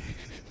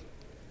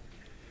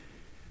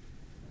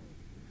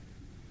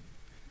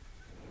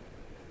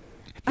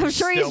 I'm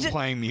sure he's still still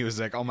playing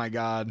music. Oh my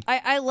god.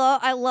 I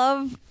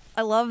love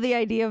the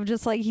idea of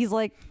just like he's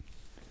like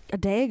a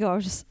day ago I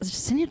was just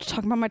sitting here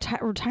talking about my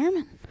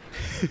retirement.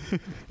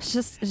 It's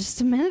just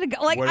a minute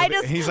ago. Like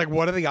he's like,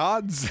 what are the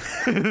odds?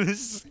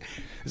 This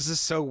is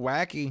so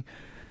wacky.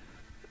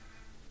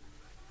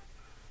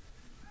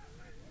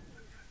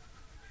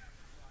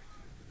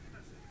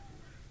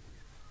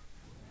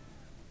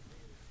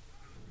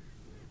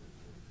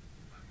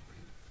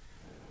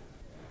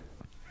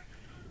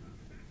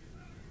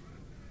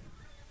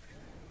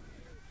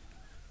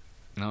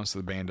 No, so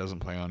the band doesn't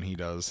play on, he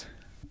does.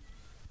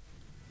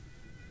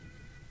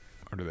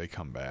 Or do they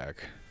come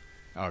back?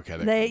 Okay, they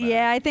come back.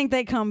 Yeah, I think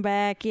they come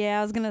back. Yeah,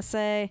 I was going to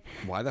say.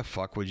 Why the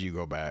fuck would you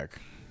go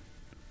back?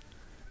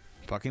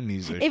 Fucking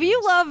musicians. If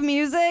you love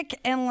music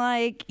and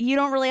like you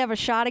don't really have a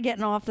shot of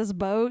getting off this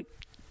boat,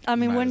 I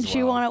mean, wouldn't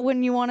you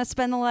want to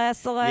spend the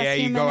last few minutes? Yeah,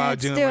 you go out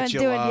doing what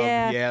you love.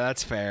 Yeah,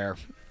 that's fair.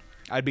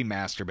 I'd be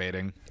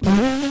masturbating.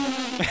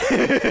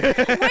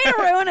 Way to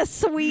ruin a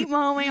sweet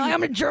moment. Like, I'm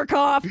gonna jerk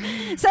off.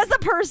 Says the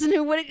person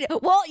who would.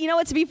 Well, you know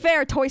what? To be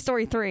fair, Toy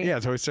Story 3. Yeah,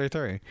 Toy Story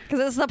 3. Because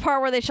this is the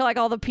part where they show like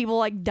all the people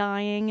like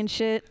dying and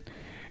shit.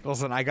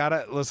 Listen,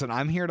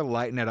 I'm here to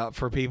lighten it up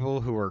for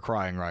people who are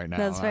crying right now.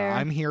 That's fair.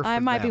 I'm here for I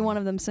might them. be one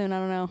of them soon. I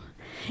don't know.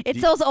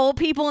 It's those old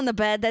people in the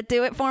bed that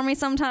do it for me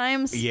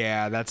sometimes.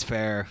 Yeah, that's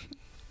fair.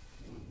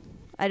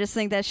 I just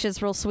think that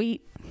shit's real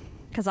sweet.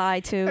 Because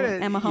I, too,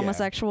 am a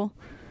homosexual.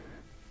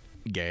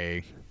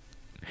 Gay.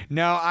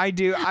 No, I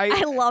do.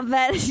 I love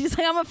that. She's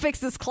like, I'm going to fix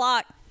this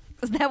clock.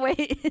 That way,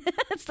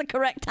 it's the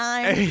correct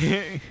time.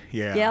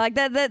 Yeah. Yeah, like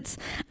that. That's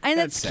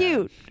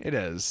cute. It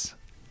is.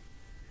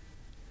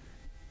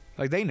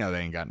 Like, they know they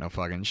ain't got no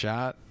fucking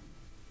shot.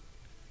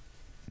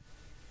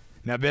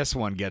 Now, this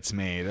one gets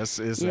me. This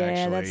is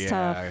actually, that's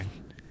tough.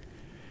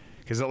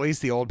 Because at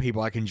least the old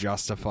people I can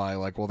justify,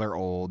 like, well, they're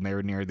old and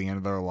they're near the end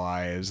of their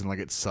lives and, like,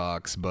 it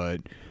sucks,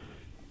 but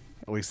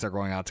at least they're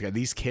going out together.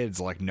 These kids,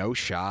 like, no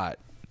shot.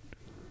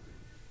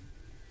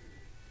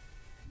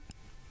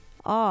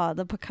 Oh,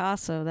 the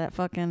Picasso, that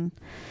fucking...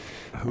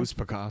 Who's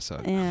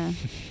Picasso? Yeah.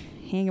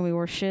 He ain't gonna be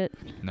worth shit.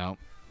 No.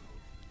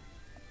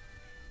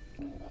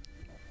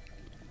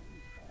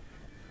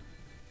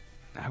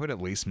 I would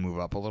at least move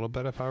up a little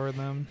bit if I were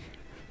them.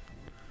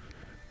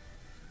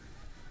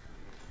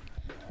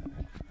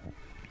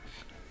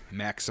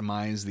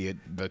 Maximize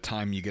the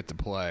time you get to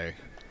play.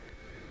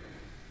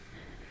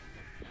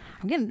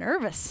 I'm getting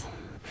nervous.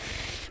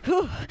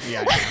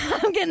 Yeah,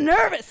 I'm getting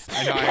nervous.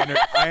 I know.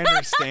 I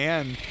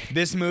understand.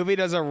 This movie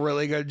does a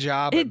really good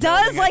job. It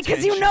does, like,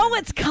 because you know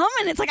what's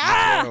coming. It's like,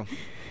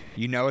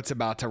 you know it's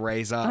about to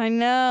raise up. I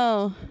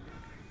know.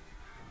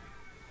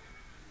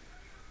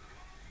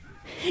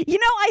 You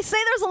know, I say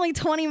there's only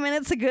 20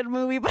 minutes of good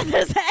movie, but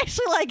there's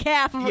actually like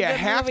half of a good movie. Yeah,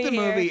 half the here.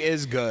 movie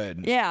is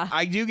good. Yeah.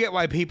 I do get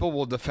why people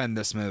will defend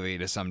this movie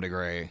to some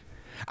degree.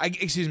 I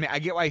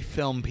get why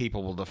film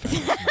people will defend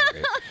this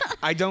movie.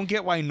 I don't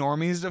get why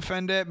normies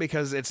defend it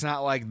because it's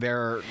not like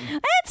they're...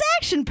 It's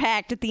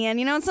action-packed at the end,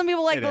 and some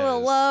people like It the little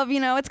is. love,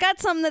 It's got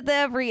something that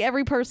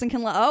every person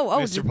can love. Oh,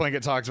 Mr.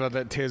 Plinkett talks about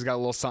that too. It's got a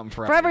little something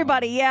for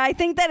everybody. Yeah, I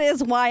think that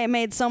is why it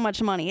made so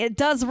much money. It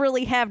does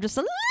really have just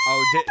a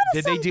little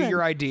did they do something.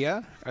 your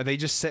idea? Are they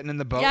just sitting in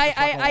the boat? Yeah,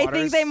 I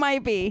think they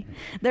might be.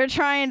 They're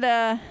trying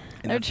to...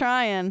 They're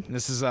trying.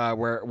 This is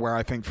where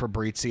I think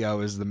Fabrizio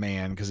is the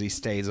man because he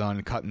stays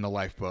on cutting the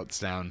lifeboats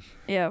down.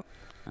 Yep.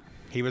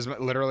 He was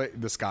literally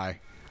this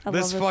guy.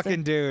 This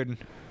fucking dude.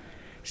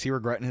 Is he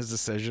regretting his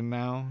decision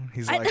now?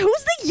 He's like,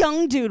 who's the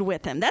young dude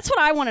with him? That's what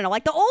I want to know.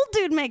 Like, the old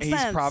dude makes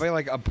sense. He's probably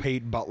like a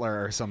paid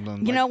butler or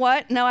something. You know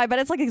what? No, I bet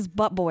it's like his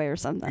butt boy or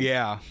something.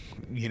 Yeah.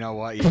 You know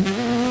what?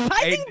 I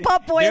think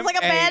butt boy is like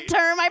a bad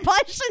term. I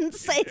probably shouldn't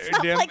say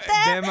stuff like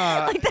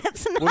that. Like,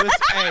 that's not... Well,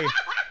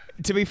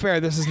 to be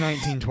fair, this is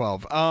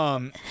 1912.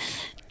 Yeah,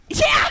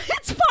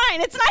 it's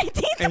fine. It's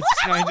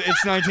 1912.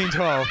 It's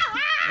 1912.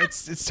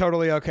 It's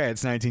totally okay.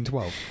 It's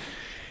 1912.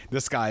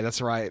 This guy,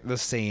 that's right.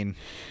 This scene.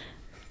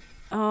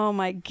 Oh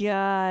my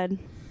God.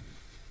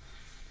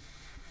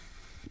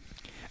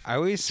 I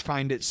always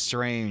find it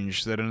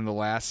strange that in the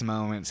last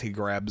moments he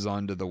grabs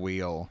onto the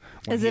wheel.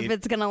 As if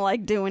it's going to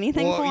like do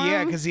anything for him?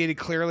 Yeah, because he had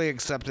clearly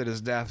accepted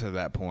his death at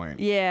that point.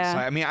 Yeah. So,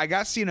 I mean, I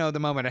guess, the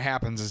moment it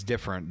happens is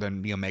different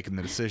than, making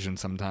the decision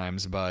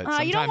sometimes, but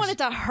sometimes... You don't want it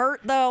to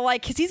hurt, though,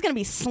 like, because he's going to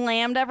be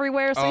slammed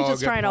everywhere, so he's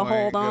just trying to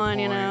hold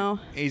on,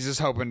 He's just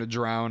hoping to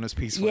drown as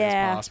peacefully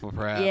as possible,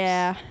 perhaps.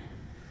 Yeah.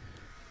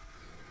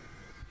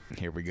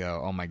 Here we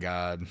go. Oh, my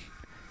God.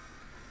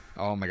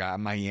 Oh, my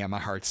God. My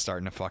heart's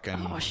starting to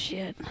fucking... Oh,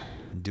 shit.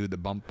 Do the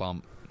bump.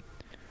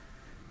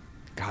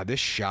 God, this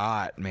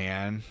shot,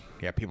 man.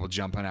 Yeah, people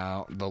jumping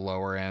out the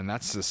lower end.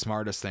 That's the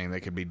smartest thing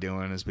they could be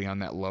doing is be on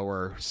that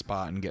lower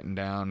spot and getting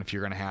down if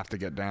you're going to have to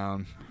get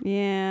down.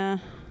 Yeah.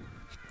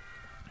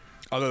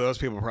 Although those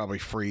people probably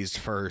freezed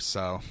first,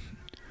 so...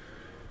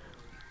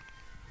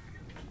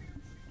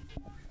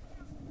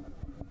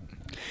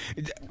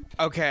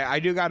 Okay, I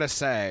do gotta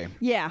say,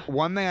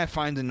 one thing I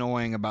find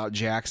annoying about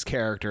Jack's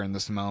character in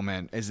this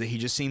moment is that he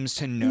just seems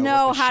to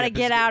know how to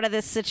get out of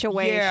this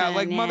situation. Yeah,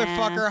 like,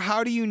 motherfucker,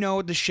 how do you know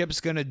what the ship's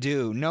gonna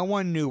do? No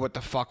one knew what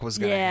the fuck was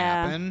gonna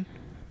happen.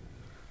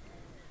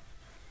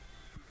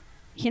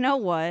 You know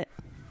what?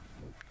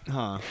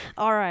 Huh.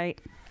 All right.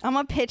 I'm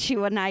gonna pitch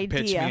you an idea.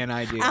 Pitch me an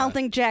idea. I don't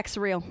think Jack's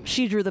real.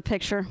 She drew the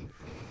picture.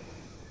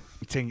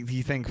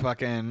 You think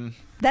fucking...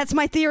 That's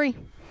my theory.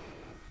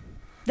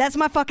 That's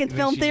my fucking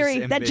film theory,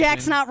 that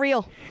Jack's not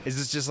real. Is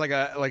this just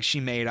like she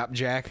made up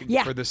Jack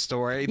for the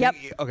story? Yep.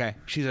 Okay,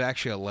 she's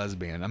actually a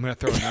lesbian. I'm going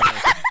to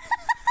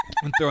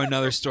throw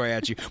another story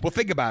at you. Well,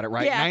 think about it,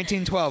 right? Yeah.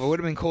 1912, it would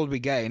have been cool to be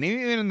gay. And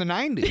even in the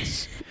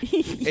 90s,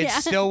 it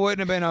still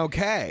wouldn't have been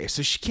okay.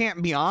 So she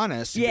can't be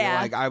honest and be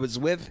like, I was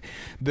with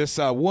this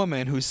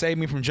woman who saved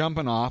me from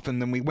jumping off, and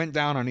then we went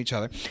down on each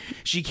other.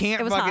 She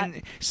can't fucking...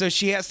 Hot. So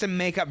she has to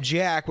make up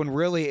Jack when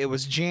really it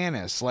was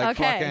Janice. Like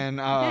fucking...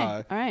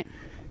 All right.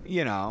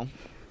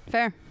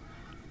 Fair.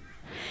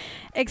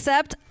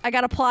 Except I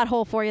got a plot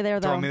hole for you there,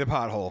 though. Throw me the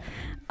pothole.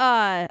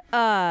 Oh,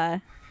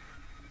 I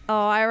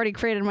already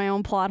created my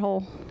own plot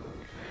hole.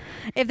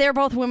 If they're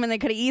both women, they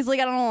could have easily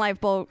got on a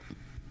lifeboat.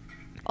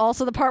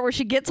 Also, the part where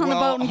she gets on the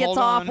boat and gets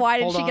off. Why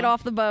did she get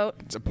off the boat?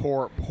 It's a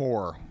poor.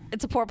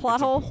 It's a poor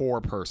plot hole? It's a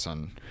poor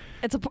person.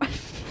 It's a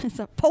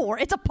poor.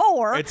 It's a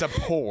poor.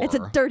 It's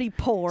a dirty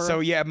poor. So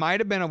yeah, it might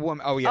have been a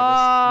woman. Oh yeah,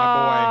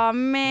 my boy. Oh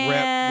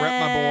man,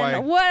 rip my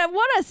boy.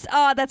 What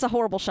a that's a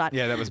horrible shot.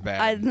 Yeah, that was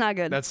bad. It's not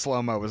good. That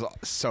slow mo was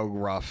so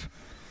rough.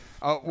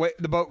 Oh wait,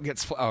 the boat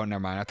gets. Oh,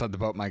 never mind. I thought the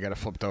boat might get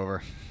flipped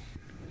over.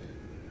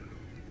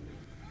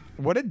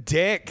 What a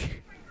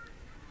dick.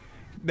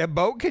 The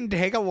boat can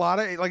take a lot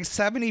of, like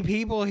 70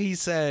 people, he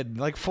said,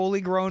 like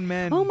fully grown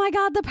men. Oh my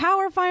God, the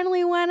power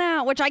finally went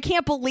out, which I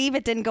can't believe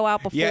it didn't go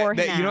out before.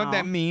 Yeah, you know what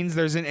that means?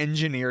 There's an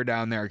engineer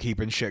down there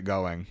keeping shit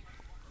going.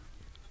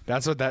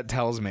 That's what that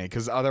tells me,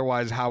 because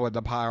otherwise, how would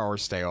the power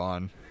stay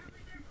on?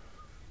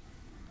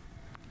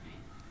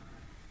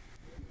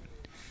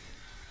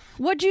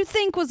 What'd you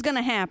think was going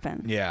to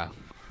happen? Yeah.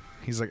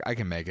 He's like, I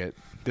can make it.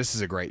 This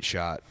is a great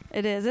shot.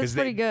 It is. It's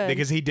pretty good.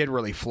 Because he did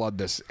really flood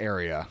this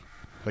area.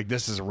 Like,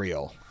 this is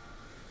real.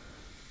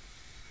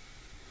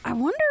 I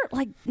wonder,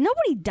 like,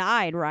 nobody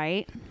died,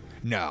 right?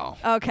 No.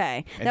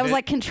 Okay. That was,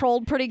 like,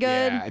 controlled pretty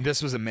good? Yeah, and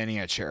this was a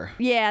miniature.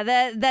 Yeah,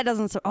 that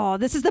doesn't... Oh,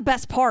 this is the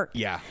best part.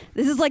 Yeah.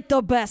 This is, like,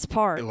 the best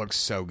part. It looks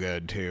so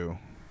good, too.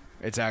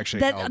 It's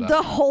actually held up.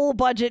 The whole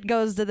budget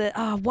goes to the...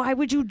 why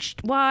would you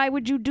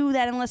do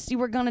that unless you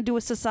were going to do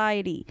a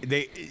society?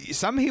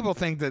 Some people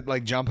think that,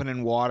 like, jumping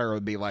in water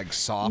would be, like,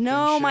 soft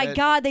No, and shit. my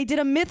God. They did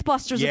a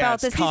Mythbusters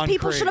about this. Concrete. These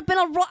people should have been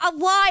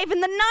alive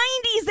in the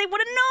 90s. They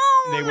would have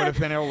known. They would have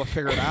been able to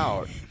figure it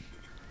out.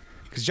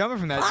 Because jumping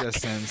from that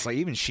distance, like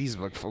even she's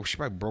like, she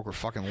probably broke her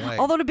fucking leg.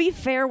 Although to be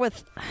fair,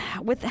 with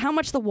how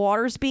much the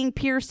water's being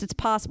pierced, it's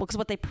possible. Because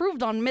what they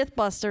proved on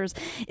MythBusters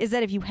is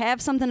that if you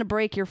have something to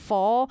break your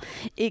fall,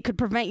 it could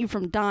prevent you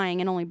from dying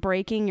and only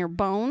breaking your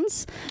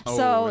bones.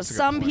 So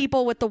some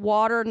people with the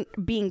water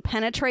being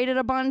penetrated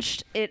a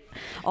bunch,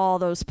 all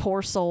those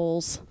poor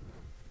souls.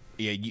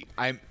 Yeah,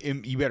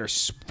 you better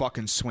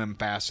fucking swim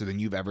faster than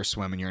you've ever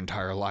swum in your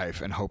entire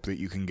life and hope that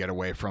you can get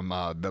away from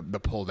the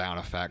pull down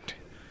effect.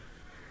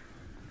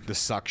 The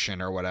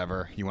suction or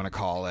whatever you want to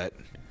call it.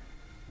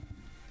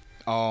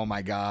 Oh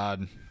my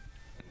God.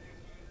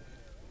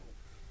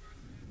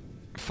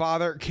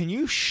 Father, can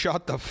you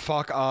shut the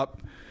fuck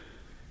up?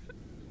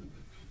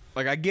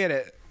 Like, I get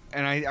it.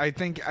 And I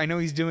think I know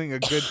he's doing a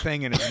good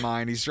thing in his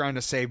mind. He's trying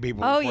to save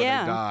people before they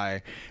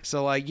die.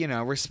 So, like, you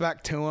know,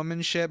 respect to him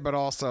and shit, but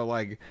also,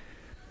 like,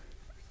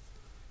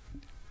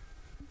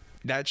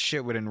 that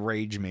shit would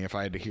enrage me if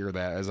I had to hear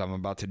that as I'm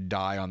about to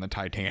die on the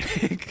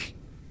Titanic.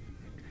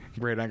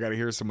 Great, I gotta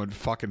hear someone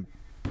fucking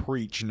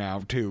preach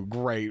now, too.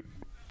 Great.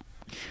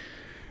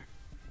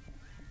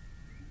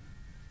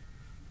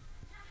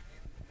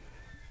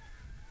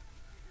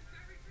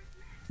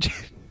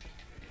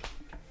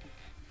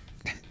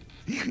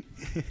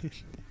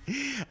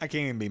 I can't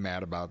even be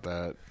mad about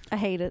that. I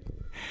hate it.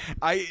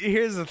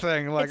 Here's the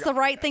thing. Like, it's the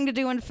right thing to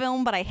do in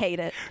film, but I hate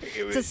it.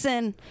 It's a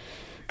sin.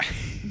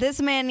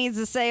 This man needs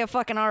to say a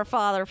fucking Our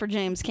Father for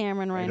James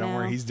Cameron right now. Don't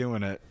worry, he's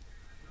doing it.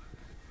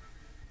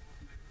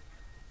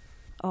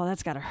 Oh,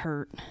 that's gotta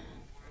hurt.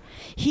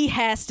 He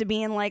has to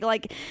be in like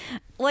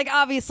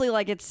obviously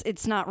like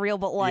it's not real,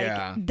 but like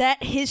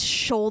that his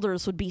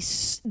shoulders would be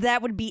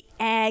that would be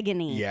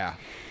agony. Yeah,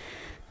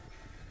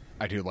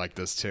 I do like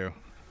this too.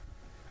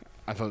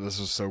 I thought this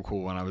was so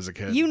cool when I was a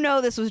kid. You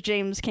know, this was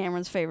James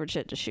Cameron's favorite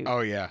shit to shoot.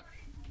 Oh yeah.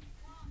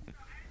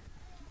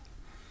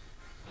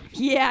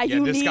 Yeah,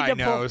 you this need guy to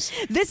knows.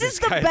 This is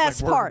the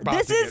best part.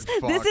 This is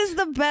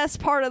the best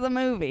part of the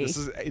movie.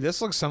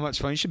 This looks so much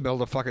fun. You should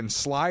build a fucking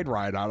slide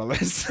ride out of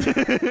this.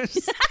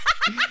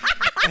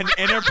 An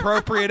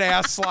inappropriate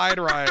ass slide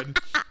ride.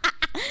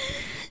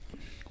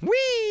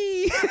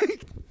 Whee!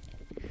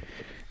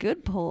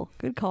 Good pull.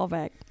 Good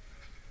callback.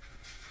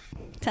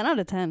 10 out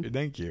of 10.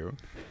 Thank you.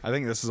 I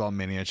think this is all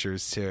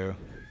miniatures too.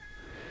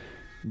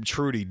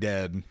 Trudy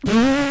dead. What's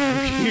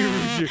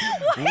her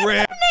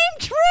name,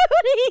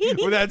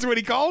 Trudy? Well, that's what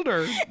he called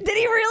her. Did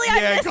he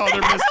really? Yeah, he called her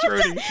Miss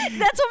Trudy.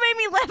 That's what made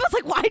me laugh. I was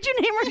like, why'd you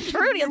name her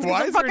Trudy? It's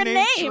why is her fucking name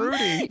name.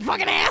 Trudy? You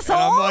fucking asshole.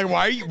 And I'm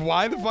like,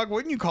 why the fuck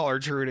wouldn't you call her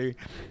Trudy?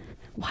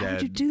 Why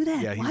would you do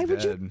that? Yeah, why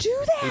would you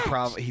do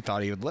that? He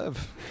thought he would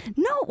live.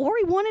 No, or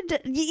he wanted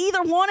to. You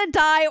either want to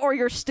die or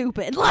you're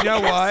stupid. Like, you know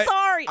what?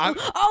 I'm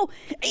sorry.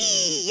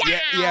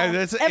 Yeah.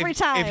 That's every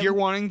time. If you're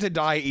wanting to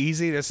die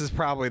easy, this is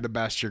probably the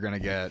best you're gonna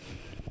get.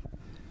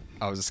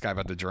 Oh, is this guy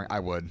about to drink? I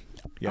would.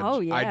 Yeah,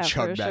 I'd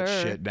chug that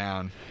shit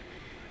down.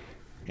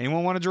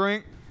 Anyone want a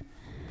drink?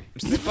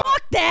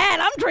 Fuck that!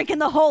 I'm drinking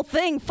the whole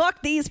thing.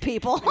 Fuck these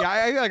people. Yeah,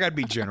 I feel like I'd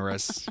be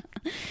generous.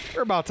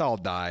 We're about to all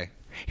die.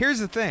 Here's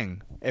the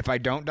thing. If I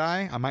don't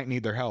die, I might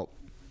need their help.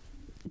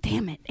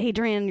 Damn it,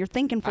 Adrian, you're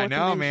thinking fourth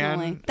dimensionally.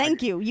 Man.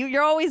 Thank you.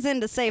 You're always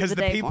in to save the day.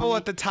 Because the people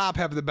at the top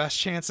have the best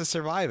chance of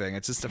surviving.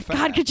 It's just a fact.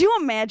 God, could you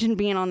imagine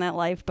being on that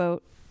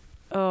lifeboat?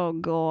 Oh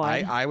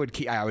God. I would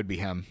be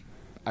him.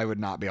 I would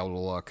not be able to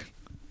look.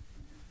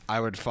 I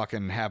would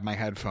fucking have my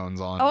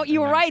headphones on. Oh, you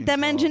were right.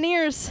 Them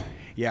engineers.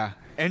 Yeah,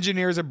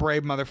 engineers are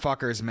brave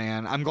motherfuckers,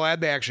 man. I'm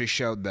glad they actually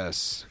showed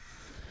this.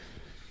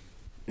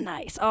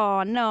 Nice.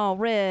 Oh no,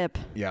 rip.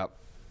 Yep.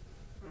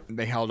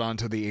 They held on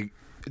to the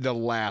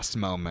last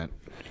moment.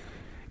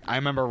 I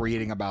remember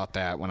reading about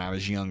that when I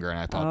was younger, and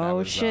I thought that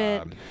was...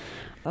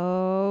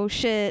 Oh,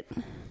 shit.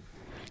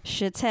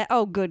 Shit's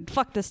oh, good.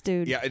 Fuck this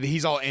dude. Yeah,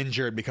 he's all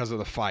injured because of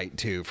the fight,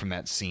 too, from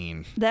that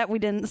scene. That we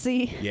didn't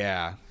see?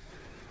 Yeah.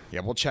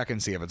 Yeah, we'll check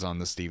and see if it's on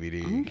this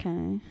DVD.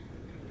 Okay.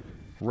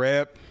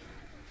 Rip.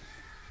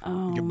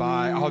 Oh,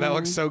 goodbye. man. Oh, that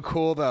looks so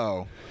cool,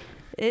 though.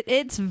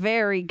 It's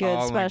very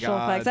good special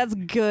effects. That's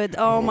good.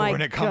 Oh my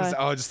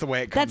god! Just the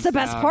way it comes. That's the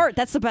best part.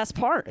 That's the best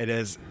part. It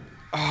is.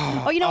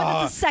 Oh, you know what?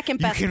 That's the second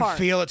best part. You can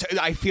feel it.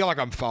 I feel like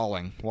I'm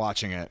falling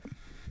watching it.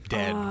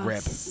 Dead.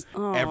 Rip.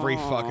 Every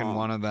fucking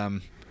one of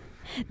them.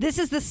 This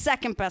is the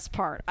second best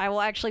part. I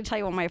will actually tell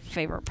you what my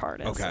favorite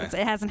part is. Okay.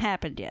 It hasn't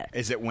happened yet.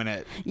 Is it when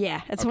it?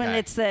 Yeah, it's when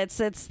it's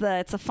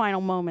the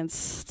final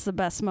moments. It's the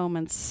best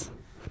moments.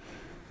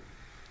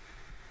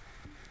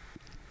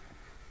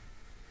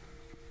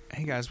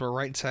 Hey guys, we're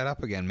right side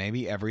up again.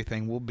 Maybe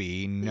everything will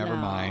be. Never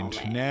mind.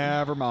 Man.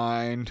 Never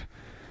mind.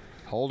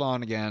 Hold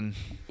on again.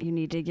 You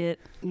need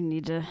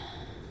to.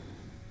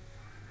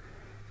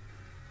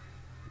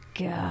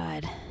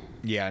 God.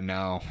 Yeah,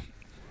 no.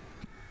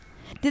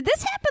 Did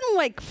this happen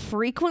like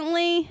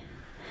frequently?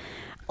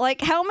 Like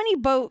how many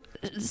boat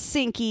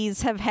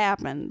sinkies have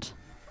happened?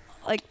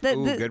 Like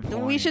good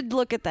point. we should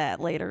look at that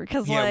later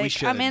because Yeah, we like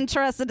should. I'm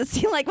interested to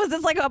see like was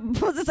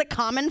this a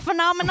common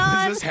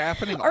phenomenon? Is this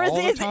happening or all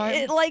the is time?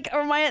 it like or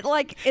am I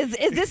like is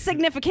this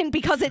significant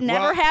because it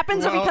never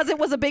happens or because it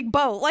was a big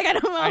boat? Like I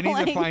don't know. I need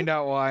like, to find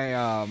out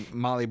why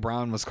Molly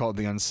Brown was called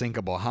the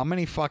Unsinkable. How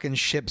many fucking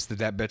ships did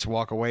that bitch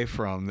walk away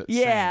from? That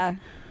sank?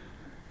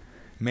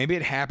 Maybe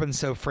it happened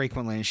so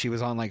frequently and she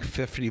was on like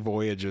 50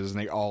 voyages and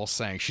they all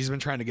sank. She's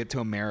been trying to get to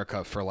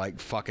America for like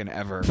fucking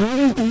ever.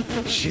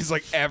 She's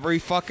like every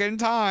fucking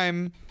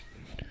time.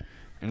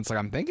 And it's like,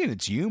 I'm thinking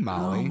it's you,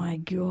 Molly. Oh my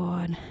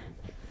God.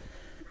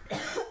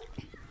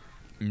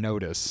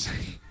 Notice.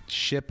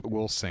 Ship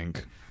will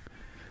sink.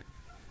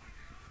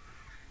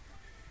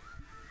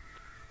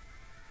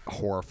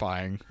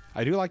 Horrifying.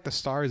 I do like the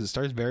stars. The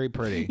stars very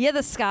pretty. Yeah,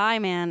 the sky,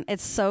 man.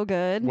 It's so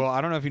good. Well, I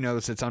don't know if you know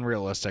this. It's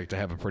unrealistic to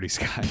have a pretty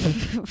sky.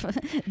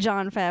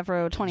 John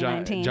Favreau,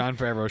 2019. John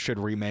Favreau should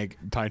remake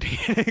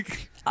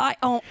Titanic.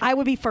 I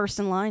would be first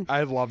in line.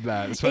 I love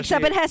that.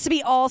 Except it has to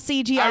be all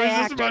CGI I was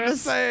actors. just about to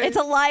say. It's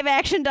a live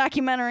action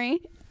documentary.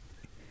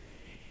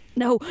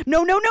 No.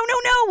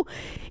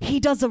 He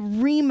does a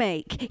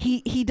remake.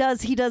 He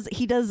does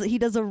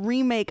a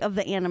remake of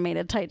the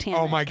animated Titanic.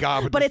 Oh my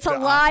God. But it's a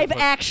live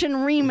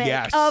action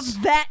remake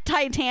of that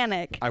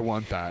Titanic. I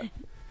want that.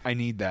 I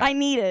need that. I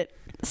need it.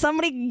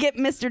 Somebody get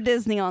Mr.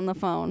 Disney on the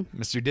phone.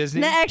 Mr.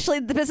 Disney? No,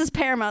 actually, this is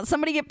Paramount.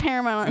 Somebody get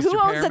Paramount on. Mr. Who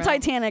owns Paramount? the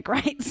Titanic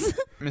rights?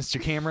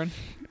 Mr. Cameron,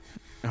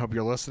 I hope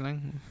you're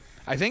listening.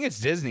 I think it's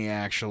Disney,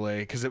 actually,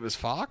 because it was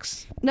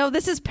Fox. No,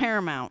 this is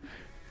Paramount.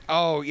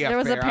 Oh, yeah, There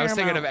was a fair. I was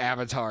thinking Paramount. of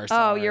Avatar. Oh,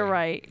 Sorry. you're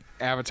right.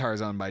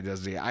 Avatar's owned by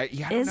Disney. I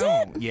don't Is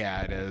know. it?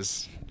 Yeah, it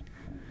is.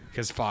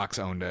 Because Fox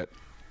owned it.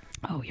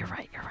 Oh, you're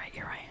right.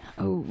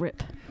 Oh,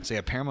 rip. So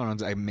yeah,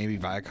 Paramount owns maybe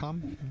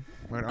Viacom.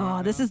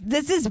 Oh, this is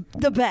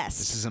the best.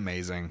 This is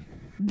amazing.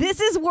 This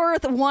is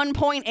worth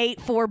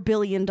 $1.84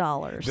 billion.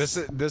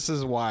 This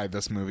is why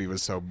this movie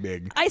was so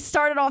big. I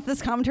started off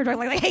this commentary talking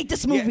like I hate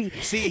this movie.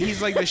 Yeah. See,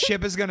 he's like the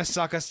ship is gonna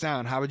suck us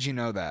down. How would you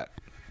know that?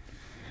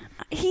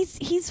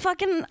 He's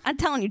fucking. I'm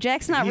telling you,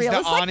 Jack's not He's real. the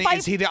It's Ani, like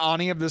is he the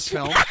Ani of this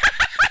film?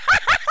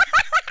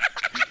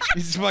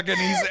 He's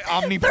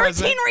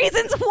omnipresent. 13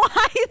 reasons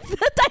why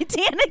the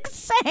Titanic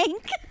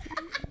sank.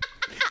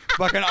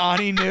 Fucking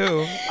Ani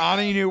knew.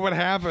 Ani knew what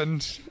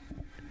happened.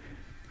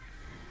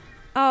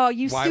 Oh,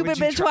 you Why stupid would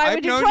bitch! you Why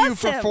would you I've trust known you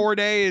for him? 4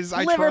 days.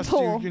 I Liverpool.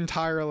 trust you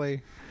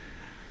entirely.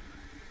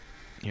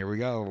 Here we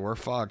go. We're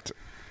fucked.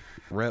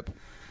 Rip.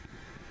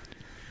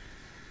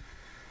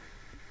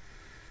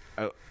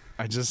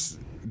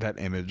 That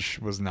image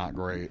was not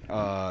great.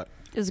 It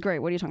was great.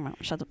 What are you talking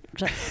about? Shut up.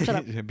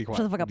 Be quiet.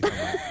 Shut the fuck up. Be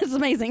quiet. It's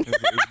amazing.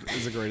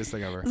 It's the greatest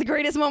thing ever. It's the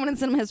greatest moment in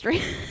cinema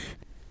history.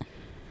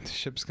 The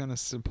ship's gonna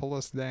pull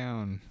us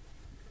down.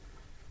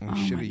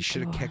 He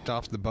should have kicked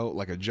off the boat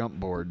like a jump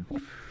board.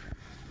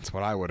 That's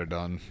what I would have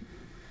done.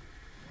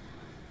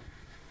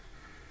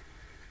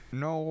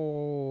 No.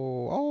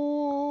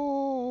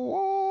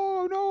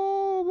 Oh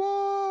no.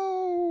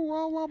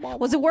 Whoa.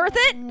 Was it worth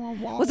it?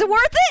 Was it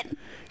worth it?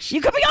 You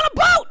could be on a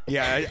boat.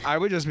 Yeah, I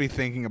would just be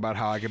thinking about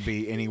how I could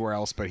be anywhere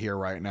else but here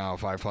right now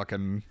if I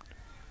fucking...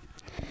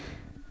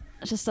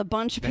 Just a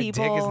bunch of that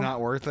people. dick is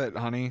not worth it,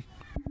 honey.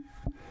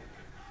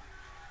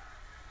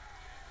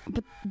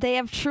 But they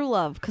have true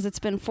love because it's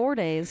been 4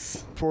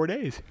 days. 4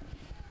 days.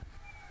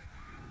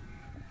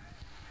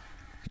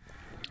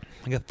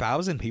 Like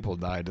 1,000 people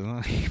died,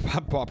 didn't they?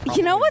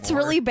 You know what's more.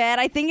 really bad?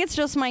 I think it's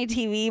just my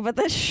TV, but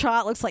this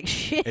shot looks like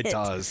shit. It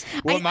does.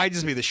 Well, it might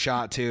just be the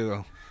shot,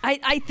 too.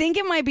 I think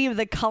it might be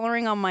the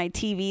coloring on my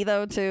TV,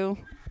 though, too.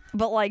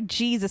 But, like,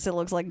 Jesus, it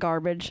looks like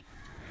garbage.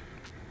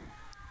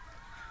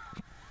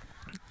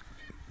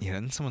 Yeah,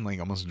 didn't someone, like,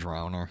 almost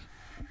drown her?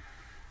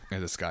 Yeah,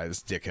 this guy,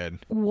 this dickhead.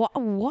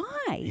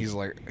 Why? He's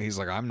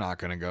like, I'm not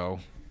going to go.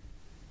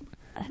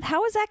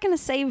 How is that going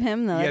to save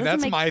him, though? Yeah, That that's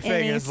doesn't my make thing.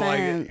 any Is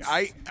sense.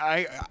 like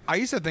I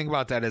used to think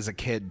about that as a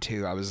kid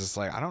too. I was just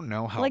like, I don't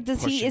know how. Like,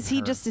 is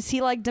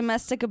he like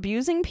domestic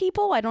abusing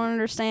people? I don't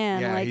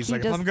understand. Yeah, like, he's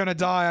like, if I'm gonna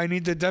die, I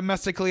need to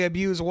domestically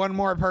abuse one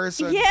more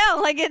person. Yeah,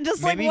 like it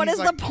just Maybe like what he's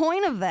is like- the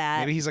point of that?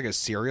 Maybe he's like a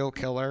serial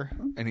killer,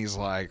 and he's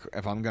like,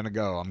 if I'm gonna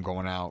go, I'm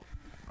going out.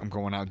 I'm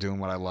going out doing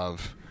what I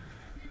love.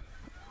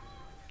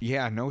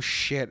 Yeah, no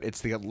shit.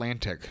 It's the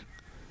Atlantic.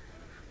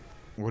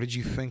 What did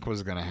you think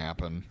was gonna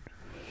happen?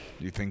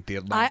 Do you think the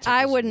Atlantic?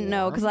 I is wouldn't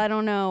know warm? because I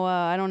don't know.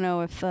 I don't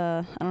know if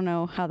I don't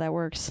know how that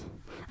works.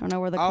 I don't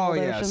know where the cold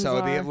oceans so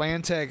are. the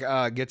Atlantic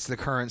gets the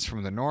currents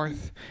from the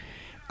north.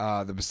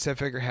 The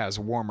Pacific has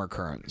warmer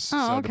currents.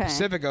 Oh, so okay. the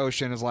Pacific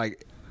Ocean is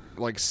like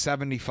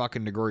 70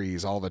 fucking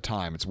degrees all the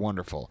time. It's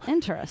wonderful.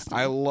 Interesting.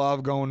 I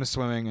love going to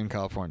swimming in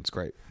California. It's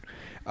great.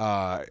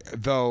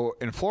 Though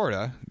in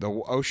Florida, the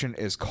ocean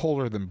is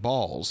colder than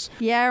balls.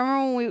 Yeah, I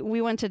remember when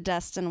we went to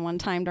Destin one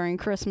time during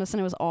Christmas and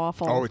it was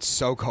awful. Oh, it's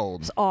so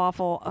cold. It's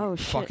awful. Oh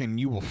shit. Fucking,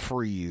 you will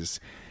freeze.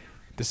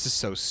 This is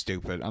so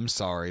stupid. I'm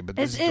sorry, but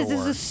this This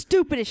is the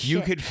stupidest shit. you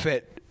could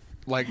fit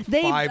Like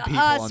 5 people.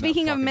 On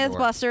speaking that of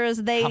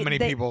MythBusters, how many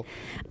people?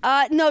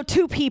 No,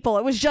 2 people.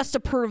 It was just to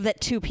prove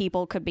that 2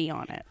 people could be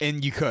on it.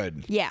 And you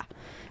could. Yeah,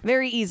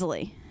 very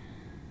easily.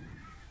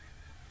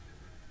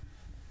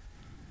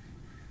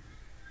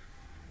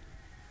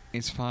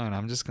 It's fine.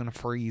 I'm just gonna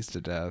freeze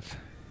to death.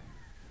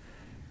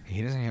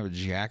 He doesn't have a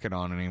jacket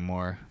on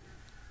anymore.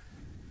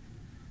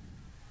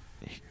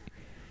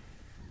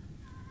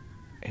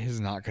 He's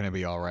not gonna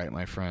be all right,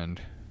 my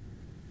friend.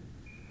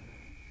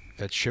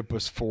 That ship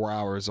was 4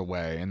 hours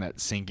away, and that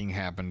sinking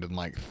happened in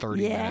like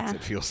 30 minutes,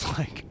 it feels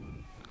like.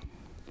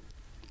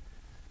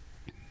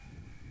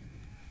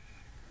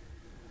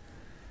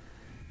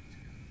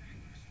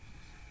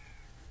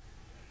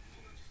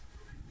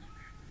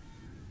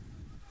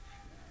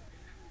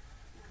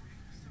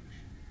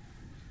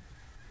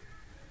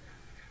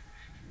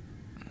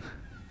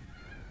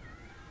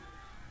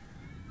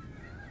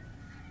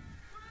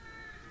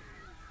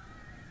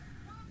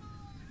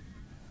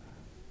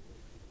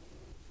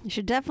 You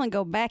should definitely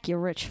go back, you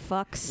rich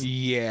fucks.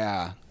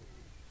 Yeah.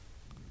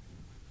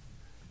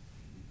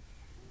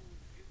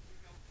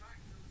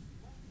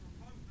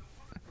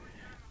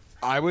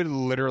 I would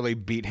literally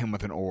beat him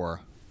with an oar.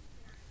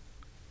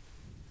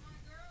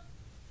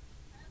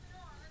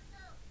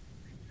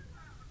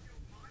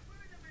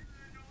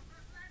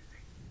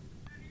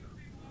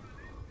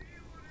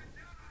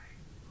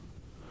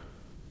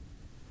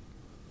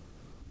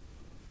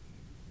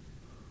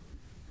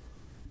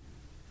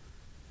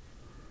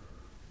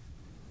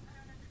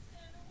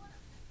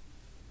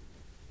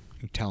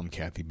 You tell him,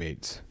 Kathy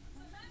Bates.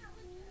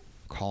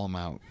 Call him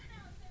out.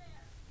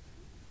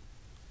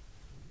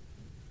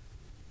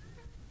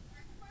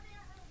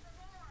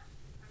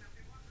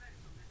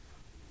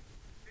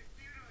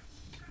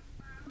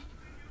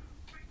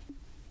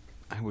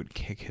 I would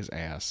kick his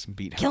ass,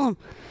 beat him. Kill him.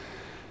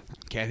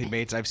 Kathy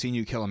Bates, I've seen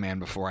you kill a man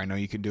before. I know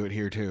you can do it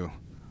here too.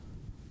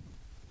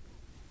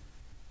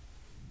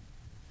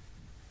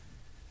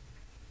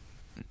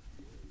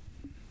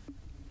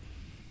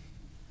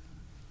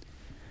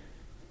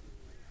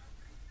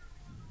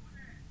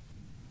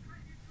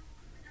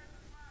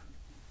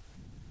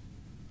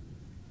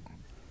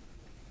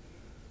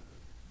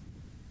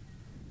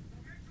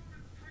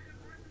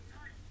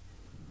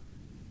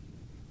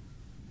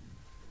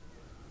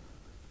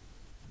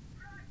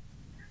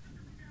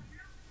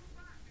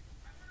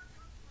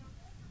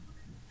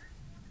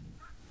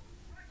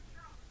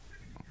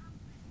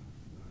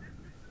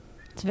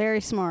 It's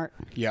very smart.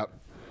 Yep.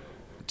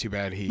 Too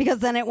bad he... Because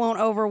then it won't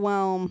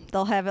overwhelm.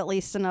 They'll have at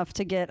least enough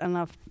to get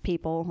enough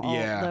people,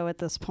 although at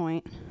this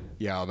point.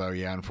 Yeah, although,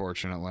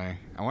 unfortunately.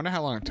 I wonder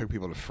how long it took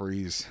people to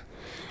freeze.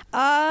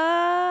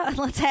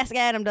 Let's ask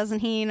Adam. Doesn't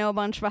he know a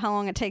bunch about how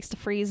long it takes to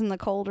freeze in the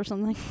cold or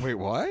something? Wait,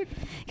 what?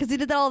 Because he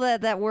did all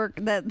that work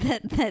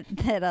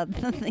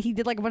that he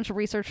did like a bunch of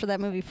research for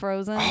that movie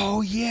Frozen. Oh,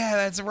 yeah,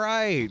 that's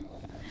right.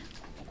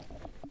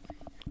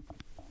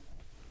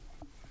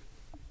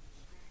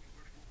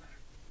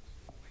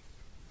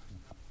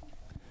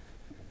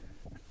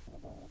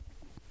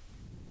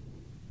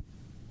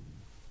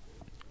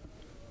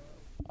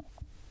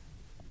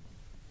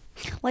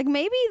 Like,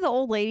 maybe the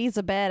old lady's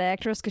a bad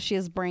actress because she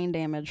has brain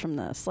damage from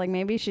this. Like,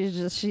 maybe she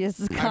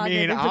has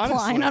cognitive decline.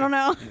 Honestly, I don't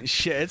know.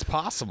 Shit, it's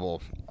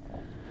possible.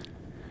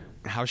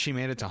 How she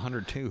made it to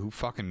 102, who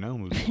fucking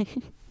knows?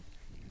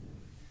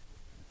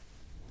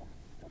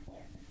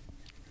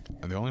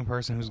 The only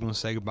person who's going to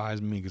say goodbye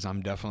is me, because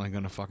I'm definitely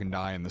going to fucking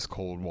die in this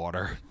cold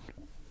water.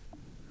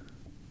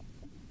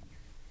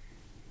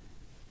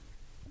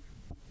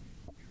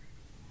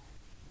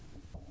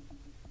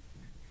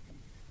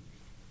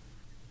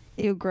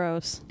 Ew,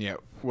 gross. Yeah.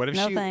 What if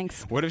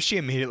thanks. What if she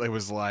immediately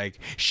was like,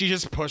 she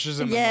just pushes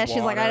him in the water? Yeah,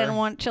 she's like, I didn't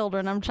want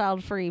children. I'm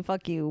child free.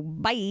 Fuck you.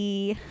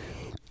 Bye.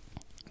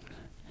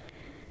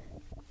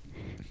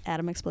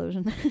 Atom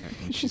explosion.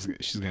 she's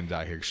gonna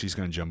die here. She's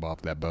gonna jump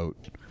off that boat.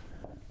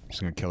 She's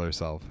gonna kill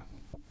herself.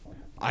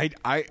 I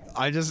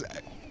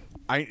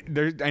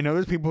know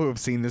there's people who have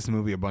seen this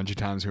movie a bunch of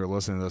times who are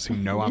listening to this who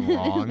know I'm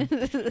wrong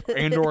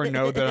and or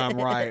know that I'm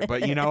right.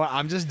 But you know what?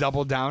 I'm just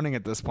double downing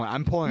at this point.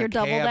 I'm pulling You're a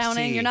double KFC.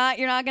 Downing. You're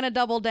not going to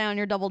double down.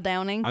 You're double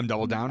downing. I'm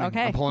double downing.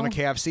 Okay, I'm pulling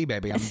cool. a KFC,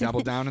 baby. I'm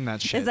double downing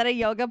that shit. Is that a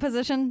yoga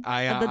position?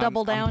 The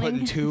double downing? I'm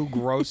putting 2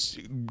 gross,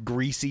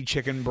 greasy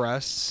chicken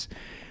breasts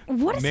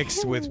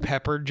mixed with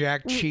pepper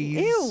jack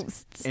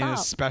cheese stop. and a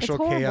special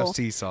It's horrible.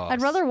 KFC sauce.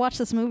 I'd rather watch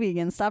this movie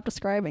again. Stop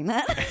describing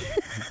that.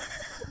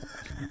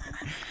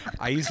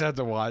 I used to have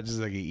to watch as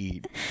I could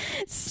eat.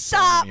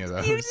 Stop! So many of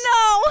those. You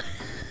know.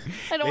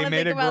 I don't They want to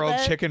made think a about grilled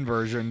that. chicken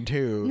version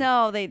too.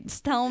 No, they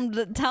tell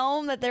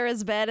them that they're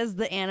as bad as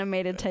the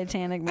animated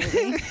Titanic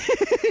movie.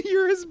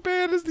 You're as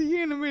bad as the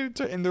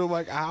animated, and they're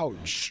like,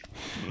 "Ouch!"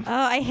 Oh,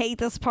 I hate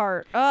this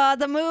part.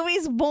 The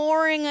movie's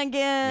boring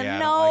again. Yeah,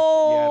 no.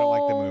 I don't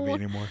like the movie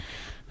anymore.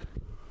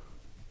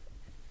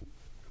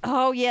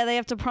 Oh yeah, they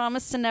have to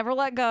promise to never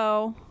let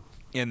go.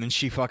 And then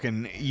she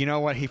fucking, you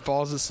know what? He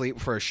falls asleep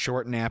for a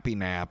short nappy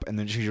nap, and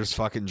then she just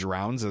fucking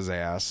drowns his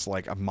ass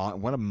like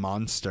what a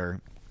monster.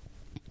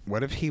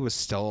 What if he was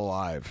still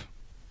alive?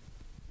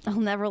 I'll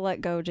never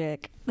let go,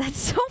 Jake. That's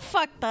so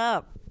fucked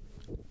up.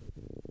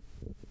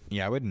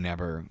 Yeah, I would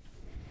never.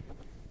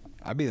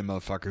 I'd be the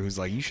motherfucker who's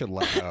like, you should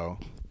let go.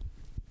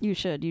 You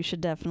should. You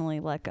should definitely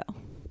let go.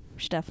 You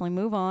should definitely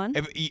move on.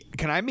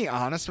 Can I be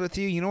honest with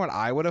you? You know what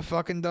I would have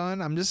fucking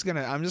done? I'm just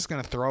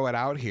gonna throw it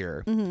out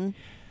here. Mm-hmm.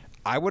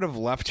 I would have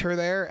left her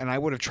there, and I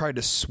would have tried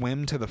to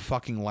swim to the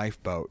fucking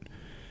lifeboat.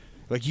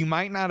 Like, you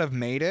might not have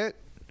made it,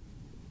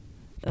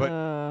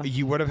 but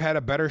you would have had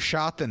a better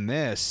shot than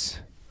this.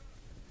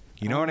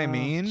 You know what I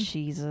mean?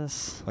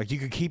 Jesus. Like, you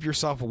could keep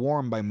yourself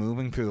warm by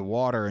moving through the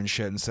water and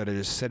shit instead of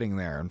just sitting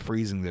there and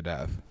freezing to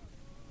death.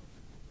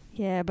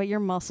 Yeah, but your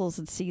muscles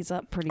would seize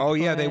up pretty quick. Oh,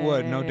 yeah, they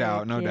would. No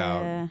doubt. No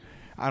doubt.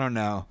 I don't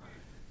know.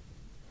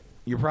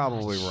 You're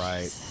probably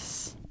right.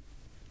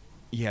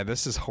 Yeah,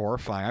 this is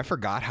horrifying. I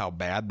forgot how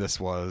bad this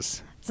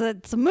was.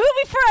 It's a movie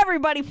for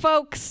everybody,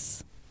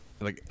 folks.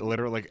 Like,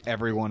 literally, like,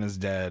 everyone is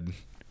dead.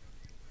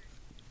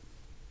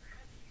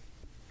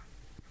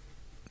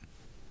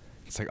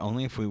 It's like,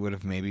 only if we would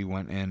have maybe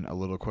went in a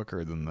little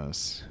quicker than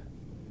this.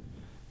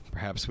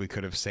 Perhaps we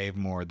could have saved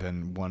more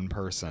than one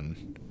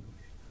person.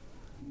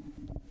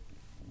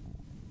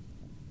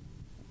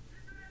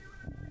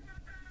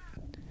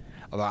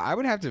 Although I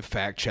would have to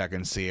fact check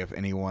and see if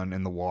anyone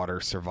in the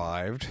water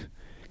survived.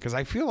 Because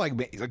I feel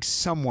like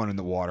someone in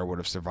the water would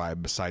have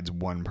survived besides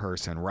one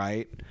person,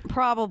 right?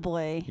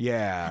 Probably.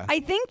 Yeah. I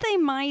think they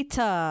might.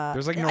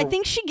 There's like I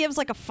think she gives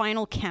like a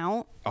final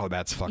count. Oh,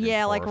 that's fucking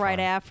Yeah, horrifying. like right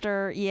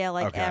after. Yeah,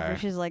 like Okay. after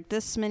she's like,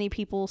 this many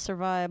people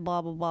survived,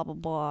 blah, blah, blah, blah,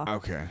 blah.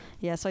 Okay.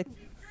 Yeah, so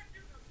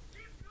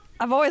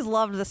I've always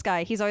loved this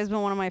guy. He's always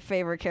been one of my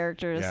favorite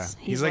characters. Yeah.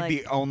 He's like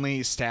the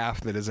only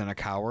staff that isn't a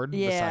coward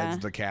besides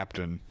the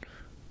captain.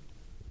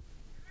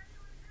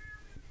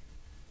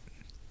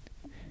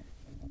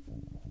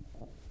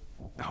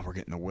 Oh, we're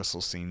getting the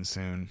whistle scene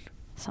soon.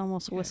 It's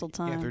almost whistle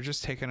time. Yeah, they're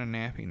just taking a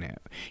nappy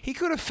nap. He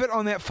could have fit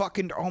on that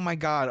fucking... Oh, my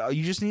God.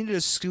 You just needed to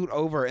scoot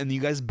over, and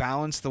you guys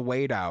balance the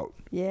weight out.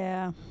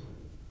 Yeah.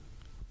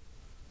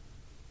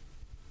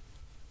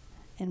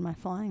 In my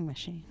flying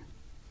machine.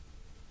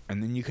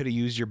 And then you could have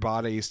used your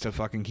bodies to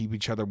fucking keep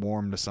each other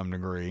warm to some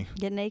degree.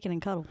 Get naked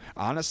and cuddle.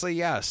 Honestly,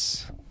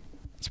 yes.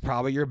 It's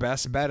probably your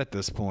best bet at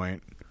this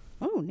point.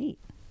 Oh, neat.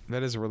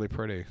 That is really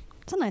pretty.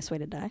 It's a nice way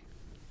to die.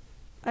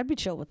 I'd be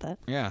chill with that.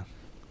 Yeah.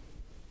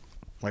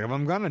 Like, if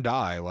I'm gonna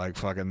die, like,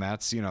 fucking,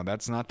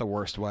 that's not the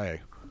worst way.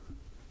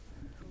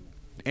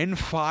 In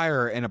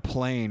fire in a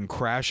plane,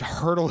 crash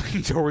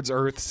hurtling towards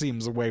Earth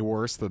seems way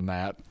worse than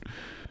that.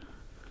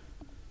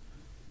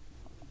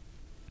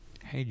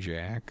 Hey,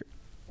 Jack.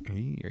 Are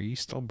you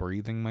still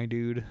breathing, my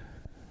dude?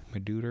 My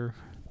duder?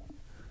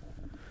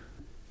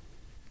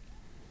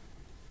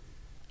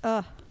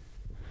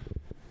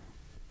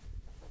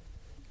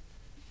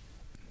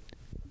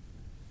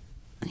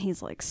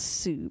 He's like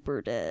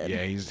super dead.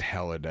 Yeah, he's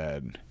hella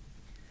dead.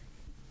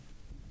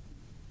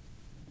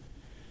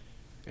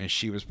 And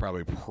she was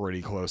probably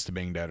pretty close to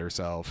being dead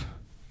herself.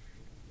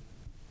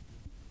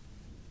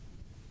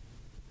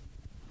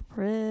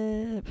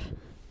 Rip.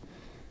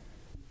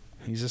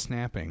 He's just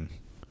napping.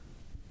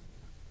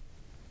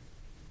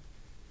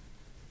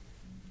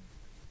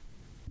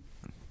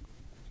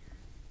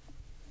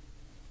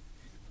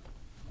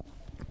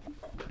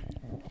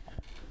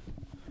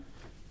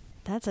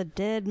 That's a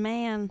dead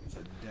man. That's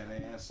a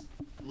dead ass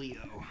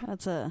Leo.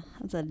 That's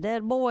a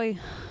dead boy.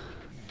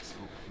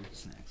 Fruit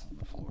snacks on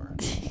the floor.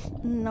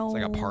 No. It's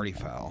like a party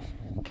foul.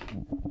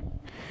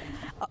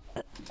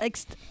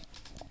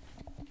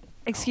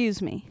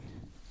 Excuse me.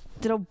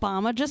 Did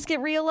Obama just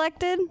get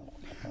reelected?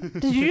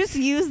 Did you just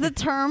use the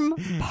term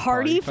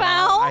party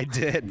foul? I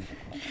did.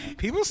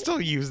 People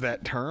still use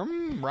that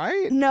term,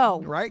 right?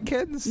 No. Right,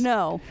 kids?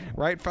 No.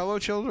 Right, fellow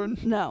children?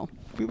 No.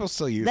 People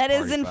still use that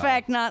party is in foul.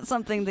 fact not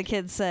something the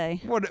kids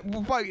say. What?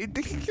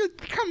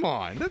 Come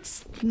on,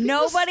 that's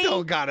Nobody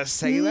still gotta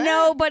say that.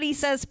 Nobody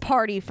says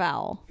party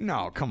foul.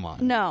 No, come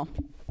on. No.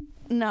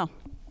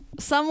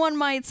 Someone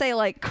might say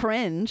like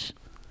cringe.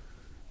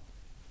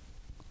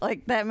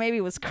 Like that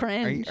maybe was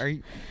cringe.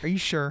 Are you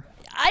sure?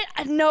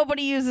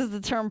 Nobody uses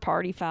the term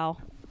party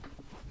foul.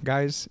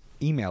 Guys,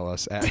 email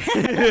us at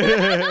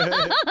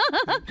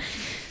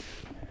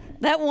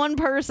that one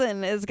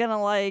person is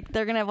gonna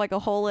they're gonna have like a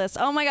whole list.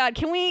 Oh my God,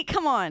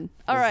 come on.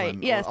 All right,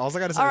 yes. All I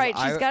gotta say all right,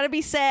 she's gotta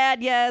be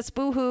sad, yes,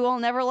 boo-hoo, I'll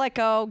never let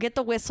go, get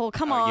the whistle,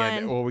 come on.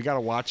 Yeah, well, we gotta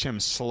watch him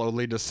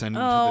slowly descend into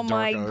the Oh dark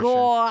my ocean.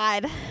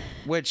 God.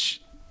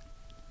 Which,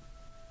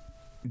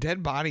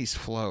 dead bodies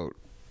float.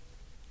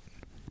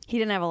 He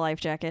didn't have a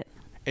life jacket.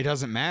 It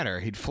doesn't matter,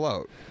 he'd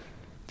float.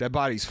 Dead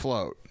bodies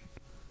float.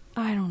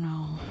 I don't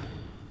know.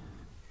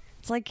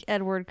 It's like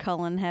Edward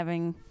Cullen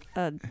having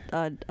a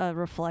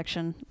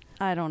reflection.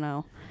 I don't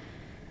know.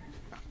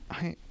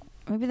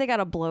 Maybe they got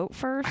to bloat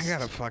first. I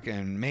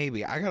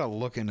gotta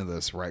look into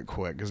this right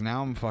quick because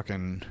now I'm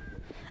fucking.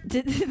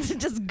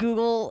 Just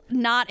Google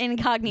 "not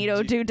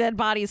incognito do dead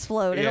bodies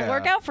float." It'll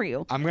work out for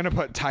you. I'm gonna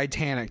put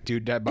Titanic do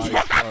dead bodies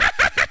float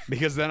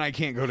because then I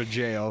can't go to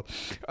jail.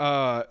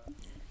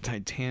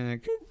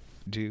 Titanic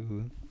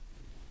do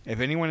If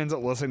anyone ends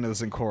up listening to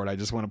this in court, I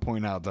just want to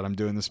point out that I'm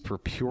doing this for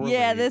purely...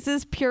 Yeah, this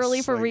is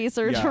purely for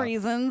research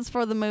reasons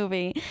for the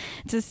movie.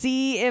 To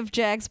see if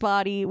Jack's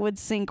body would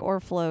sink or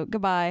float.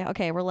 Goodbye.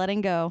 Okay, we're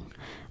letting go.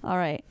 All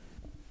right.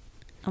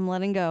 I'm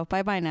letting go.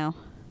 Bye-bye now.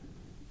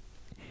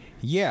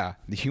 Yeah,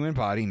 the human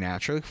body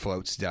naturally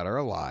floats dead or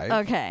alive.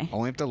 Okay.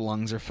 Only if the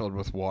lungs are filled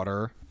with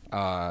water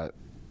or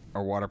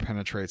water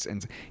penetrates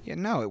into... Yeah,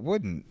 no, it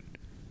wouldn't.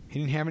 He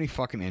didn't have any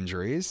fucking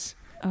injuries.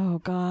 Oh,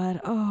 God.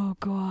 Oh,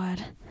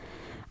 God.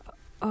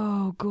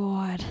 Oh,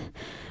 God.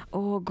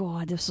 Oh,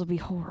 God. This will be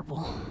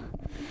horrible.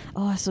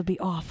 Oh, this will be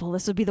awful.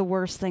 This would be the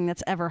worst thing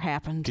that's ever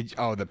happened.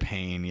 The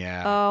pain,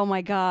 yeah. Oh,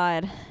 my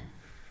God.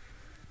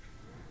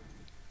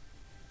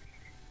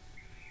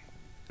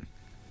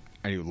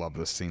 I do love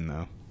this scene,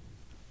 though.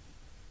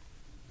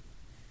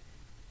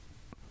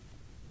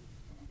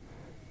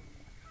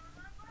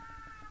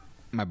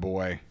 My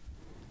boy.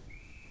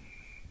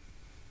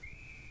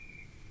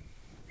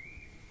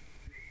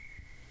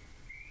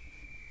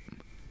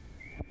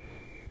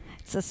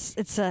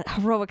 It's a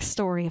heroic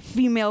story of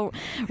female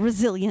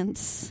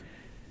resilience.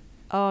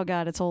 Oh,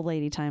 God, it's old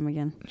lady time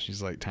again.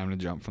 She's like, time to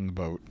jump from the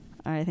boat.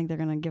 All right, I think they're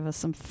going to give us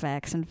some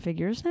facts and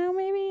figures now,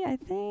 maybe. I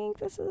think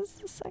this is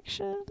the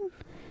section.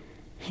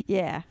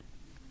 Yeah.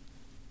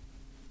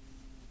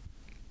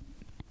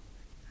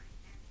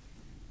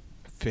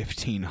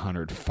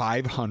 1,500,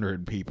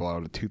 500 people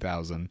out of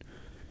 2,000.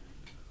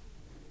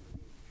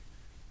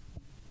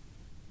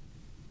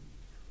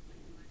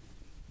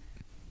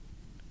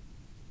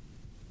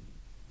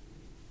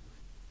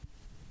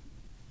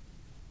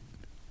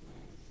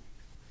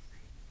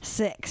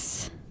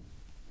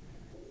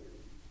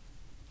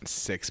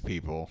 Six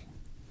people.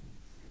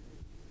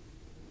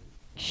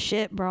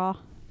 Shit, bro.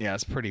 Yeah,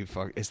 it's pretty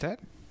Is that...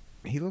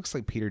 He looks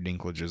like Peter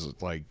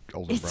Dinklage's like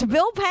older brother. It's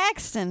Bill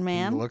Paxton,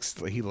 man.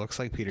 He looks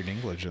like Peter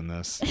Dinklage in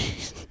this.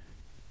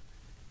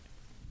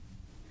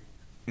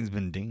 He's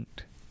been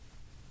dinked.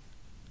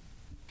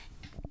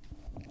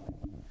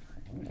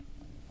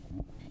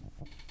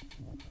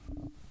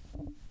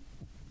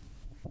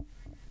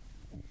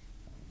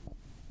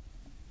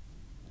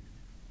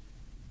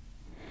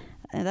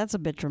 That's a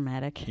bit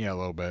dramatic. Yeah, a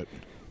little bit.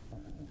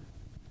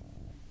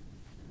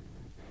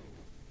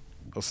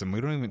 Listen,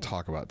 we don't even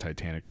talk about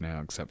Titanic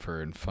now except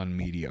for in fun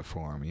media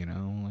form, you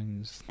know?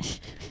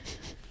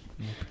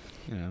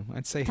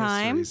 I'd say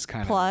time history's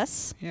kind of...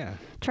 plus yeah.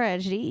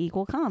 tragedy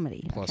equal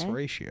comedy. Plus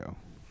ratio.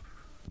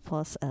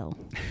 Plus L.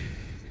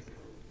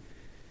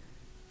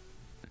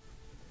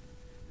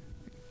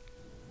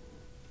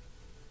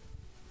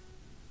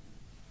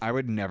 I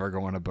would never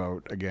go on a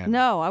boat again.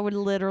 No, I would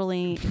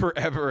literally...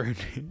 Forever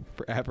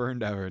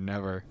and ever,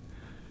 never.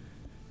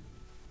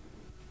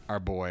 Our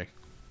boy.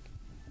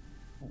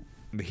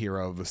 The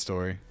hero of the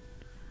story.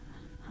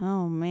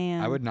 Oh,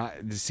 man. I would not...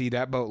 See,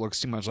 that boat looks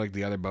too much like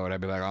the other boat.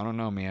 I'd be like, I don't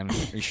know, man.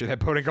 You sure that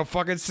boat ain't gonna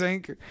fucking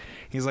sink?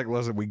 He's like,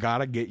 listen, we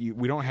gotta get you...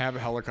 We don't have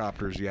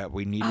helicopters yet.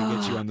 We need to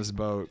get you on this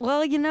boat.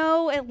 Well,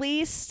 at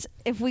least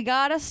if we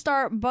gotta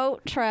start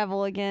boat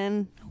travel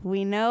again...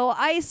 We know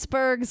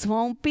icebergs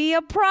won't be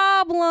a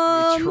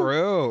problem.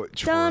 True.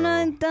 Dun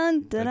dun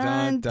dun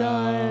dun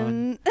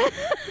dun.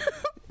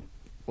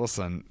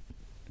 Listen,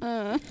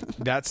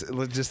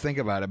 let's just think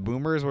about it.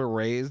 Boomers were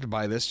raised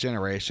by this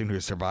generation who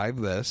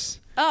survived this.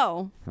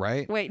 Oh.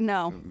 Right? Wait,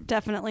 no.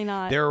 Definitely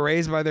not. They were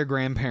raised by their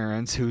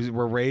grandparents who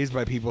were raised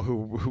by people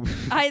who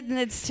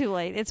It's too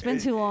late. It's been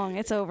too long.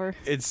 It's over.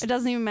 It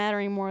doesn't even matter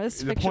anymore. This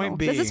is fictional.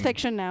 This is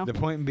fiction now. The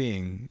point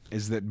being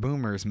is that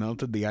boomers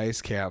melted the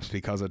ice caps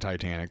because of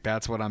Titanic.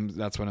 That's what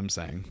I'm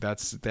saying.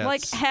 That's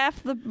like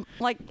half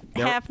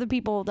the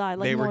people died.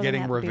 Like they were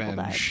getting more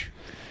revenge.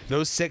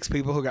 Those 6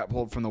 people who got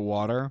pulled from the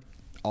water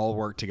all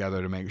worked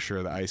together to make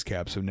sure the ice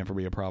caps would never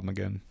be a problem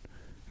again.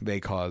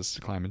 They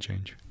caused climate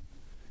change.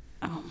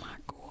 Oh my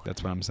God.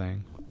 That's what I'm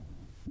saying.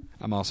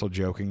 I'm also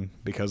joking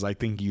because I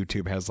think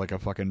YouTube has like a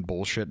fucking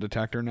bullshit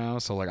detector now.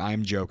 So like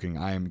I'm joking.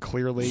 I am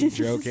clearly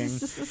joking.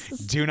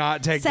 Do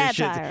not take this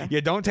shit.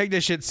 Yeah, don't take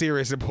this shit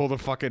serious and pull the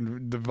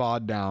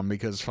VOD down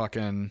because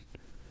fucking...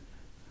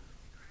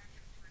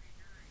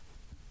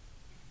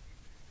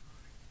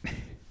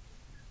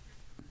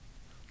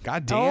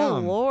 God damn. Oh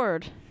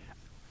Lord.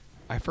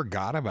 I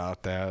forgot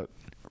about that.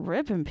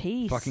 Rip in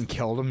peace. Fucking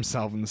killed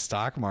himself and the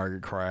stock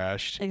market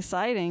crashed.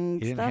 Exciting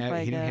stuff, I guess.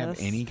 He didn't have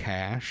any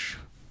cash.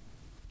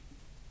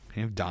 He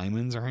didn't have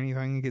diamonds or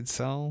anything he could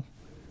sell.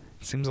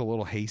 It seems a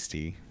little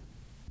hasty.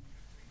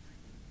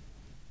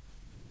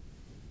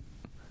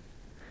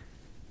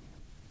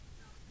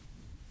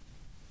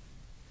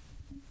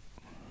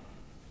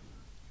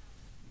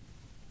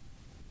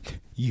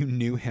 You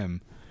knew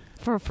him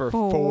for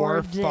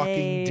 4 days.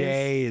 Fucking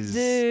days.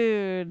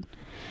 Dude.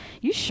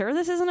 You sure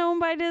this isn't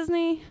owned by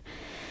Disney?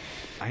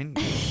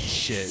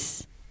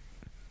 Shit.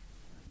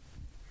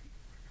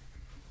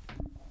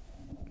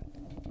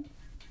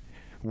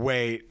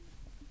 Wait.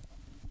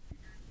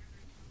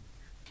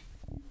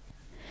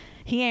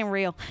 He ain't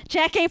real.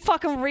 Jack ain't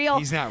fucking real.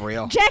 He's not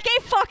real. Jack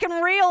ain't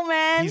fucking real,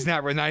 man. He's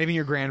not real. Not even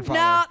your grandfather.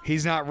 No.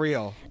 He's not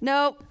real.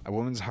 Nope. A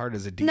woman's heart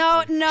is a deep.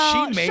 No. She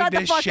made Shut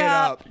this the fuck shit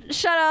up.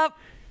 Shut up.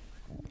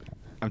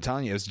 I'm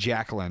telling you, it was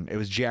Jacqueline. It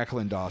was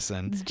Jacqueline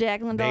Dawson. It's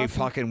Jacqueline Dawson. They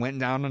fucking went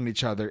down on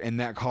each other in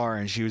that car,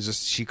 and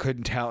she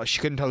couldn't tell the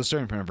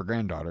story in front of her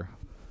granddaughter.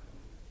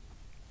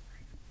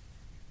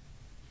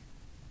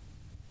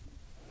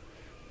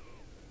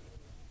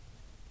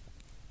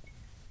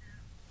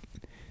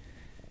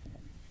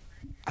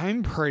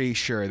 I'm pretty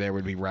sure there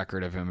would be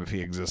record of him if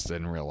he existed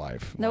in real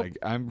life. Nope. Like,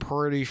 I'm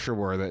pretty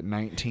sure that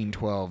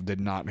 1912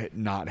 did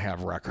not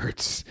have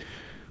records.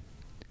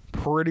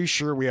 Pretty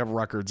sure we have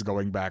records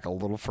going back a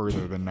little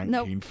further than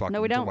 1912.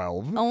 No, we don't.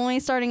 Only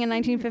starting in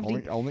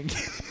 1950. Only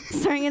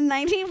Starting in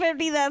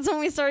 1950, that's when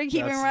we started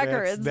keeping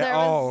records. There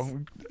was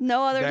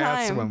no other time.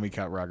 That's when we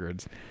cut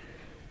records.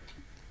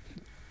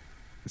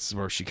 This is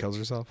where she kills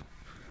herself?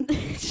 Shut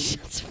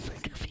the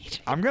fuck up,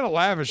 Adrian. I'm going to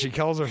laugh if she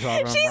kills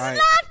herself. She's not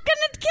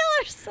going to kill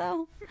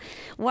herself.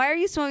 Why are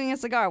you smoking a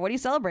cigar? What are you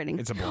celebrating?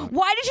 It's a blunt.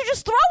 Why did you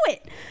just throw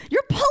it?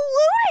 You're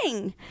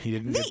polluting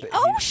the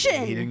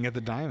ocean. He didn't get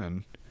the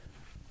diamond.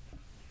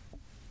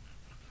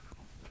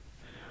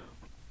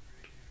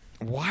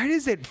 Why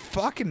does it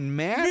fucking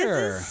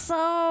matter? This is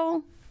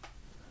so...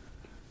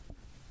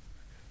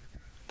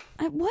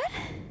 what?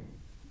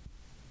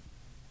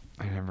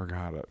 I never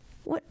got it.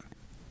 What?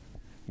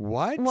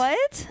 What?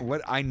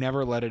 What? I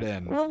never let it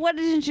in. Well, what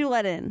didn't you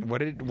let in? What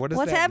does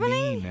What's that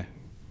happening? mean?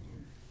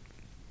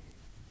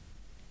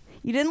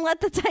 You didn't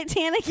let the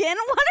Titanic in?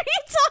 What are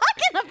you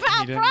talking about,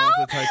 You didn't bro?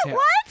 let the Titanic.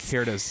 What?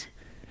 Here it is.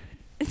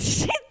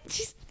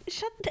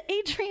 Shut the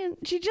Adrian.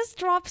 She just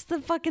drops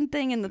the fucking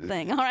thing in the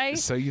thing, all right?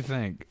 So you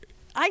think.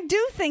 I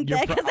do think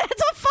that because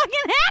that's what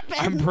fucking happened.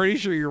 I'm pretty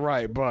sure you're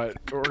right, but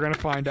we're going to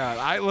find out.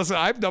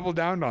 I've doubled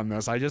down on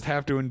this. I just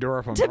have to endure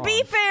if I'm wrong. To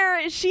be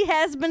fair, she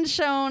has been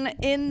shown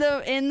in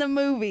the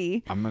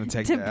movie. I'm going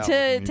to take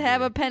to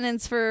have a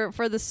penance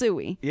for the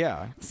Suey.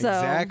 Yeah, so.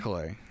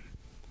 Exactly.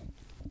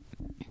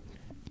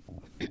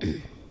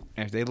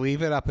 If they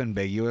leave it up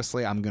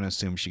ambiguously, I'm going to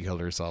assume she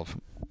killed herself.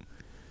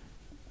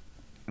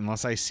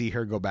 Unless I see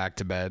her go back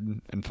to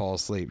bed and fall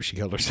asleep, she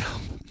killed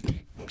herself.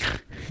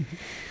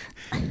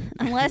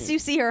 Unless you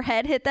see her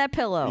head hit that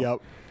pillow. Yep.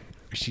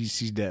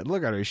 She's dead.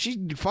 Look at her.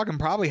 She fucking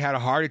probably had a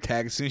heart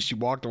attack as soon as she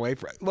walked away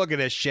from it. Look at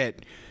this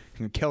shit.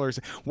 Kill her.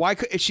 Why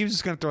could if she was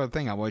just going to throw the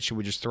thing out? Why she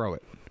would just throw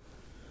it?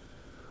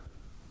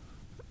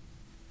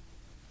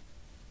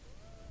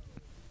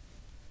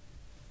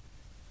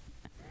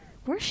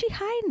 Where's she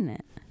hiding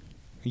it?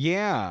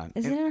 Yeah.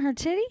 Is it in her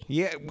titty?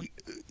 Yeah.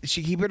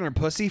 She keep it in her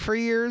pussy for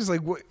years?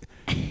 Like, what?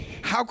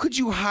 How could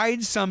you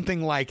hide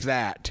something like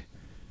that?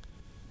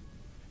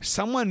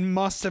 Someone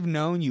must have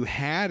known you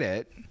had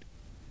it.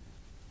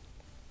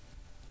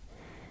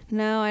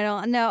 No, I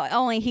don't. No,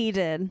 only he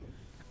did.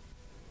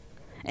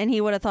 And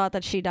he would have thought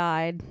that she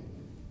died.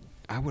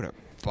 I would have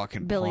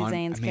fucking Billy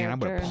Zane's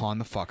character. I would have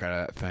pawned the fuck out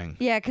of that thing.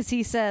 Yeah, because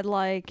he said,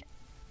 like...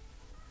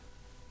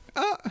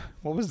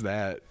 what was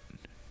that?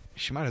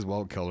 She might as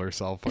well kill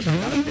herself. Fucking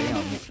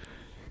goddamn.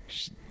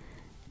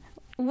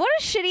 What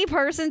a shitty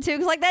person, too.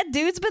 Because, like, that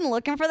dude's been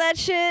looking for that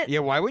shit. Yeah,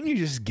 why wouldn't you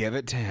just give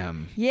it to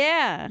him?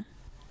 Yeah.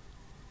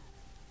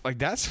 Like,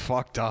 that's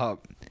fucked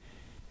up.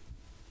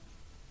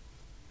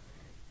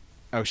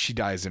 Oh, she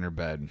dies in her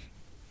bed.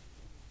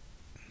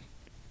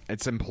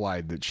 It's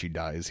implied that she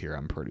dies here,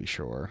 I'm pretty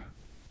sure.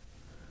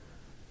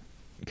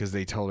 Because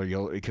they told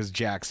her because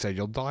Jack said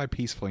you'll die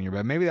peacefully in your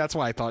bed. Maybe that's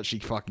why I thought she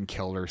fucking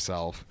killed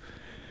herself.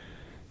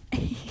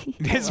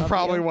 This is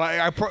probably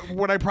why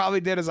what I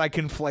probably did is I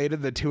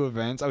conflated the two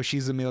events. Oh,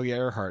 she's Amelia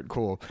Earhart.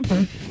 Cool.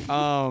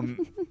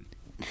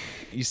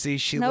 You see,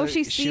 she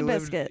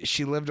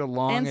lived a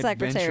long,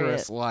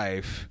 adventurous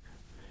life.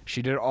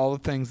 She did all the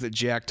things that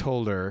Jack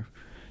told her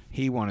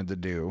he wanted to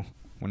do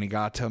when he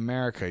got to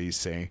America, you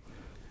see.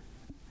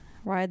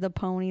 Ride the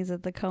ponies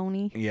at the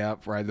Coney.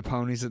 Yep, ride the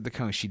ponies at the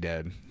Coney. She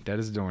dead. Dead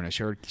as a doornail.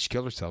 She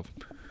killed herself.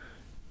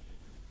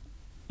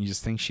 You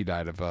just think she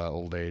died of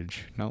old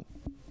age. Nope.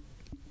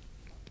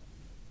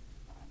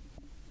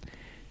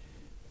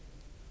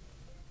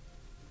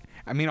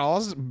 I mean,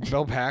 all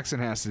Bill Paxton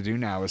has to do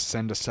now is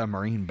send a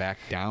submarine back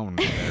down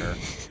there,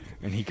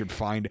 and he could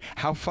find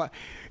how far,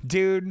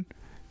 dude.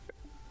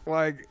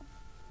 Like,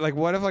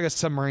 what if like a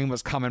submarine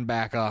was coming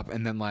back up,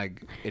 and then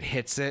like it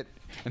hits it,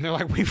 and they're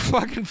like, "We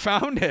fucking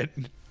found it."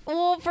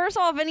 Well, first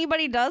of all, if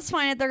anybody does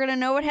find it, they're going to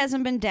know it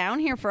hasn't been down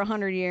here for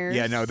 100 years.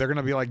 Yeah, no, they're going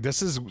to be like,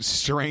 this is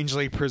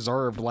strangely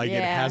preserved, like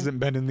it hasn't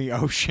been in the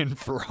ocean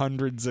for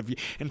hundreds of years.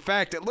 In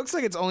fact, it looks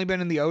like it's only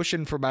been in the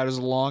ocean for about as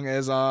long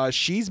as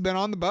she's been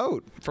on the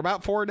boat, for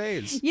about 4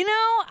 days. You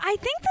know, I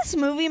think this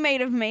movie may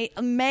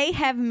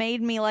have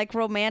made me like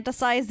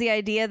romanticize the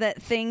idea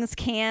that things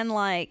can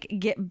like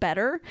get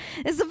better.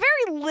 It's a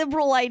very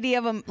liberal idea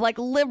of a like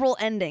liberal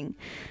ending.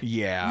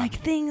 Yeah. Like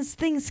things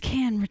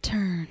can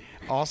return.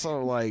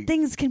 Also, like...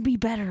 things can be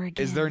better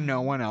again. Is there no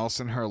one else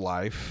in her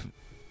life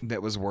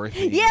that was worth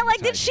it. Yeah,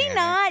 like, did she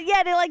not?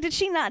 Yeah, did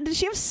she not? Did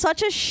she have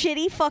such a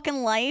shitty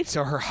fucking life?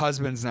 So her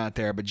husband's not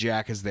there, but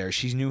Jack is there.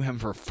 She knew him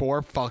for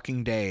 4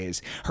 fucking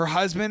days. Her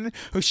husband,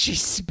 who she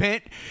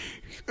spent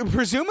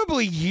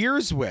presumably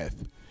years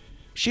with.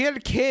 She had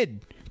a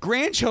kid,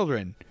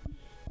 grandchildren.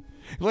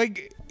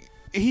 Like,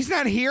 he's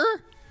not here?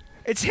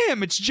 It's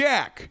him. It's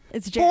Jack.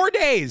 It's Jack. 4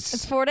 days.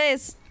 It's 4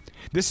 days.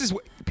 This is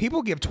what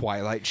people give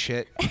Twilight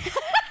shit.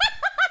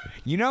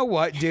 You know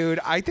what, dude?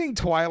 I think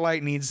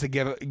Twilight needs to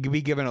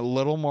be given a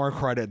little more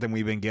credit than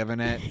we've been giving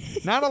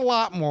it. Not a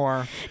lot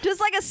more. Just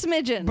like a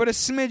smidgen. But a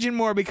smidgen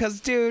more because,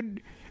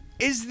 dude,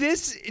 is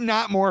this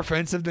not more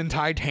offensive than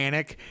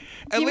Titanic?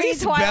 At you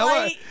least mean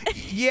Twilight?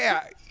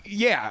 Bella.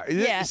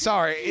 Yeah.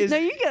 Sorry. No,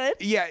 you're good.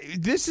 Yeah,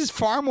 this is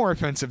far more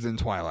offensive than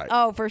Twilight.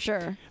 Oh, for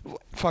sure.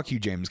 Fuck you,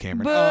 James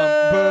Cameron. Boo.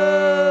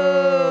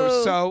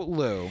 Boo. So,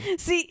 Lou.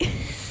 See.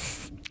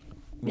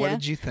 What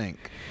did you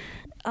think?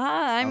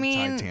 I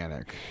mean,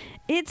 Titanic.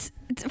 It's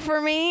for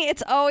me.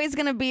 It's always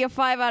going to be a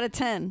 5 out of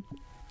 10.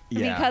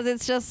 Yeah. Because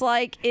it's just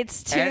like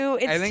it's too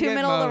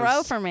middle of the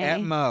road for me.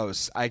 At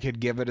most, I could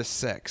give it a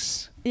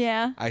 6.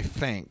 Yeah. I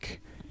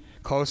think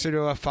closer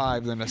to a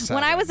 5 than a 7.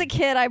 When I was a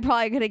kid, I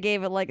probably could have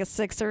gave it like a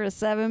 6 or a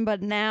 7,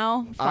 but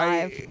now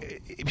 5.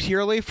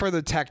 Purely for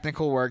the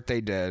technical work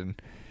they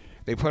did.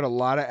 They put a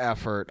lot of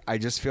effort. I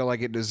just feel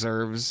like it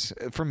deserves,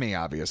 for me,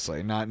 obviously.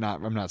 I'm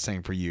not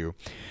saying for you.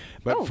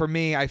 But for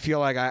me, I feel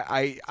like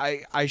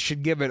I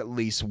should give it at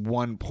least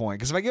 1 point.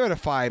 Because if I give it a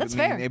 5,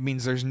 it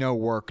means there's no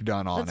work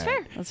done on it.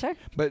 That's fair.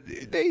 But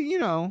they,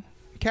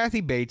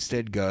 Kathy Bates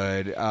did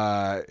good.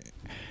 All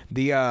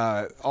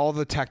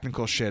the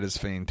technical shit is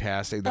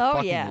fantastic. The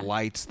fucking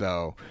lights,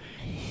 though.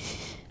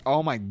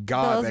 Oh my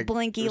god, those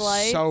blinky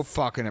lights, so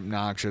fucking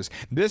obnoxious.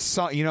 This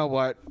song, you know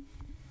what?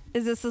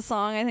 Is this the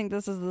song? I think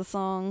this is the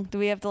song. Do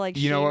we have to like?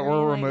 You know what?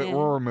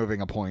 We're removing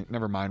a point.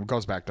 Never mind. It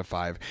goes back to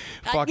 5.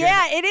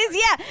 Yeah, it is.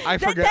 Yeah,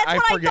 that's what I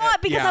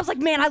thought because I was like,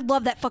 man, I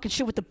love that fucking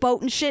shit with the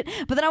boat and shit.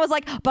 But then I was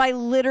like, but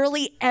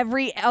literally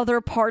every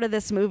other part of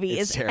this movie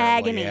is terrible,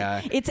 agony.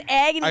 Yeah. It's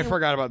agony. I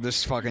forgot about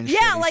this fucking.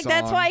 Yeah, like song.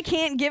 that's why I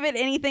can't give it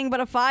anything but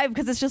a 5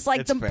 because it's just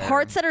like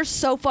parts that are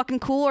so fucking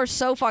cool are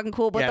so fucking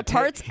cool, but the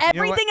parts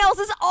everything else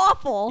is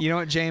awful. You know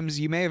what, James?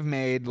 You may have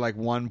made like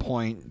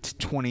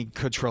 $1.20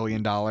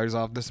 quadrillion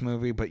off this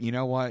movie, but you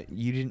know what?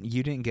 You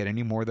didn't get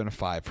any more than a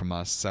 5 from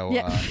us. So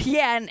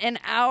and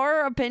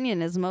our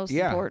opinion is most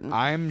important.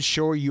 I'm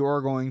sure you're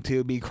going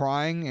to be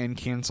crying and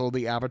cancel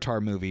the Avatar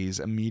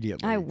movies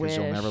immediately. I wish.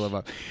 You'll never live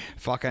up.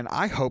 Fucking,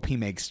 I hope he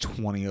makes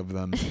 20 of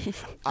them.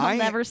 I'll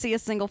never see a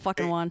single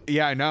fucking one.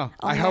 Yeah, I know.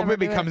 I hope it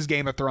becomes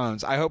Game of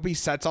Thrones. I hope he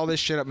sets all this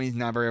shit up and he's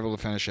never able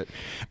to finish it.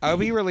 I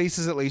hope he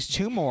releases at least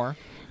 2 more.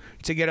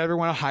 To get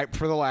everyone hyped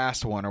for the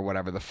last one or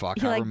whatever the fuck.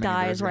 He like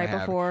dies right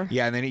before.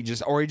 Yeah, and then he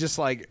just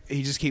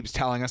keeps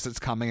telling us it's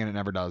coming and it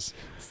never does.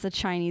 It's the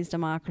Chinese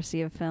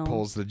democracy of film.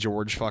 Pulls the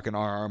George fucking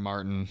R.R.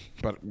 Martin,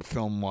 but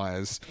film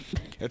wise,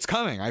 it's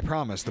coming. I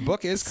promise. The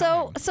book is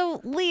coming.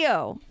 So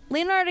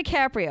Leonardo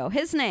DiCaprio,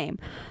 his name.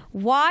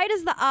 Why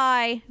does the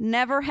I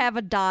never have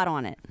a dot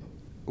on it?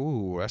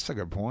 Ooh, that's a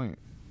good point.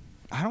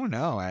 I don't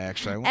know.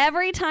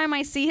 Every time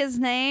I see his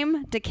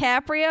name,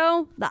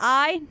 DiCaprio, the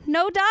I,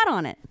 no dot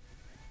on it.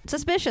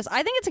 Suspicious.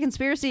 I think it's a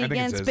conspiracy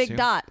against Big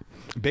Dot.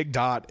 Big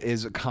Dot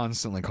is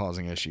constantly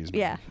causing issues. Man.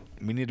 Yeah.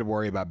 We need to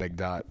worry about Big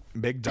Dot.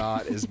 Big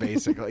Dot is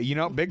basically,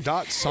 Big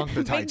Dot sunk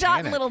the Titanic. Big Dot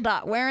and Little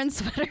Dot wearing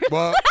sweaters.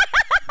 Well,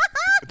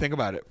 think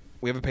about it.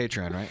 We have a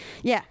Patreon, right?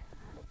 Yeah.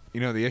 You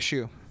know the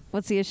issue?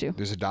 What's the issue?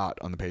 There's a dot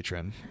on the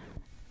Patreon.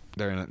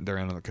 They're in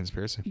on the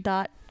conspiracy.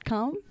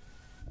 .com?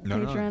 No,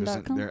 there's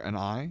an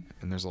I,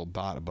 and there's a little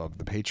dot above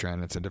the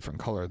Patreon. It's a different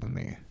color than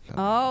the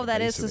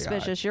that is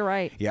suspicious. You're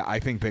right. Yeah, I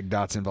think Big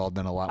Dot's involved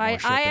in a lot more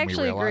shit than we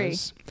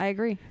realize. I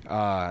agree.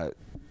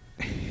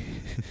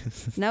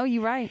 No,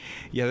 you're right.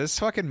 Yeah, this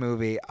fucking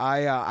movie,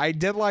 I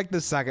did like the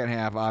second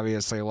half,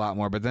 obviously, a lot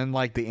more, but then,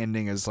 like, the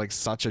ending is, like,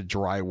 such a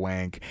dry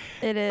wank.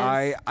 It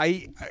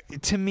is.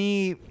 To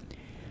me,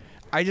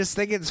 I just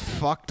think it's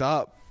fucked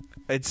up.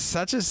 It's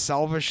such a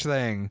selfish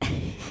thing.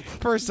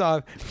 First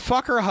off,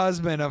 fuck her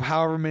husband of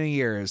however many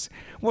years.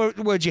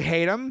 Would you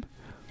hate him?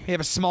 You have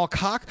a small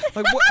cock?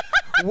 Like, what?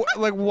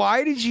 Like,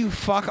 why did you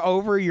fuck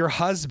over your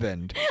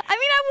husband? I mean,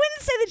 I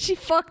wouldn't say that she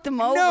fucked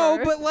him over.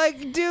 No, but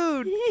like,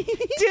 dude,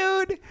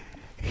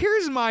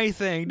 here's my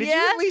thing.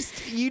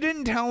 You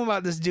didn't tell him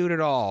about this dude at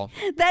all.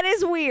 That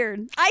is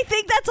weird. I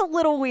think that's a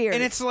little weird.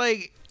 And it's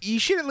like, you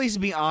should at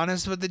least be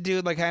honest with the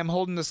dude. Like, I'm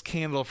holding this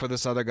candle for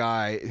this other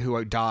guy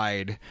who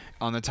died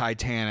on the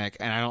Titanic,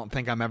 and I don't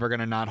think I'm ever going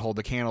to not hold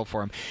the candle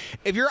for him.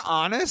 If you're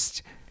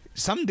honest,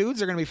 some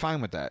dudes are going to be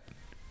fine with that.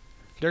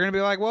 They're going to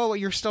be like, well,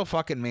 you're still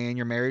fucking me, and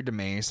you're married to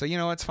me, so,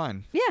 it's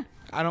fine. Yeah.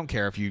 I don't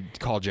care if you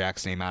call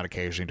Jack's name out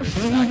occasionally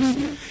during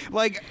sex.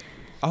 Like...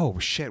 Oh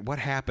shit! What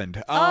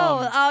happened?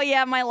 Oh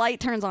yeah, my light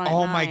turns on.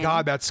 Oh my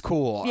god, that's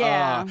cool.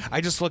 Yeah. I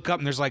just look up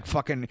and there's like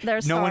fucking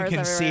there's no one can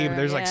everywhere. see, but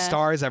there's like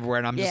stars everywhere,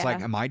 and I'm just like,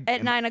 am I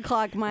at 9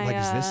 o'clock? Like,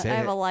 is this I it?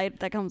 have a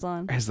light that comes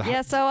on.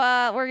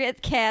 So we're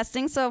at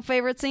casting. So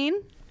favorite scene?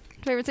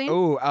 Favorite scene?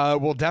 Oh,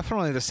 well,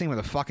 definitely the scene where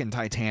the fucking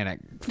Titanic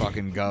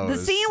fucking goes.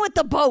 The scene with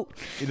the boat.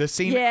 The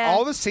scene, Yeah.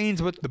 all the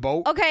scenes with the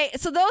boat. Okay,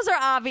 so those are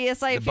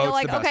obvious. I The feel boat's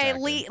like, the best okay,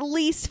 actor.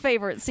 least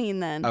favorite scene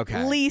then.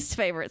 Okay. Least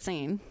favorite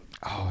scene.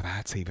 Oh,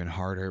 that's even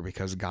harder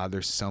because, God,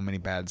 there's so many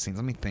bad scenes.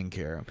 Let me think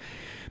here.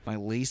 My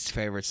least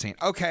favorite scene.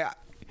 Okay,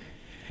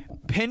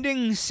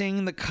 pending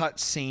seeing the cut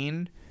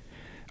scene,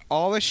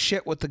 all the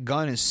shit with the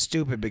gun is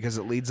stupid because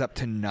it leads up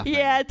to nothing.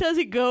 Yeah, it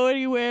doesn't go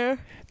anywhere.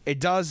 It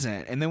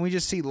doesn't. And then we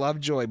just see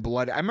Lovejoy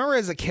bloody. I remember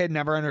as a kid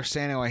never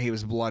understanding why he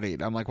was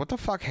bloodied. I'm like, what the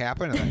fuck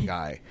happened to that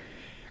guy?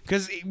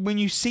 Because when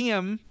you see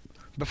him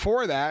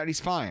before that, he's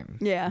fine.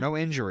 Yeah. No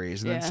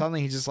injuries. And then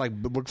suddenly he just like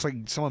looks like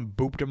someone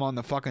booped him on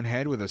the fucking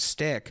head with a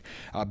stick.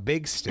 A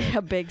big stick.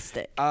 A big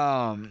stick.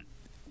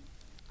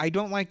 I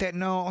don't like that.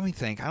 No, let me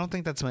think. I don't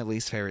think that's my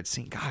least favorite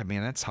scene. God,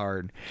 man, that's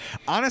hard.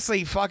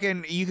 Honestly,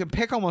 fucking, you can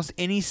pick almost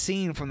any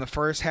scene from the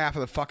first half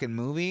of the fucking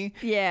movie.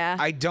 Yeah.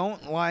 I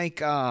don't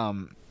like,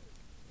 oh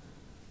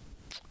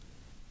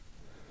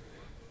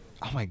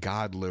my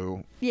God,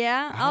 Lou.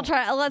 Yeah, I'll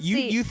try. Let's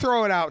see. You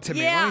throw it out to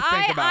me. Yeah, Let me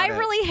think about it. I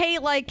really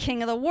hate like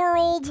King of the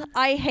World.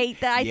 I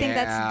hate that. I think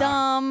that's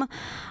dumb.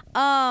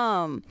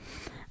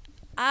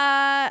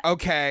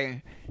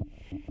 Okay.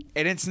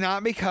 And it's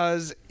not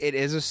because it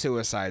is a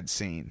suicide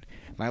scene.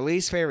 My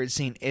least favorite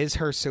scene is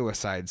her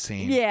suicide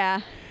scene. Yeah.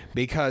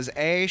 Because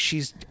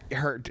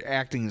her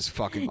acting is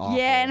fucking awful.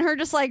 Yeah, and her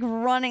just like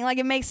running, like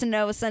it makes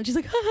no sense. She's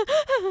like,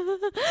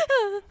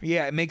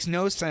 yeah, it makes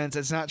no sense.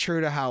 It's not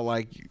true to how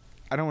like,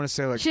 I don't want to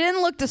say like, she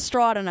didn't look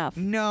distraught enough.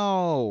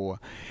 no.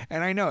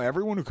 And I know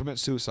everyone who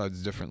commits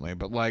suicides differently,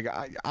 but like,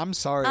 I'm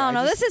sorry. I don't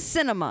know. This is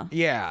cinema.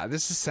 Yeah,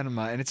 this is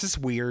cinema, and it's just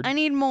weird. I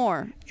need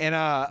more. And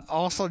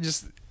also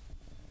just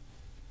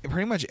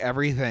pretty much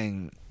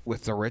everything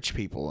with the rich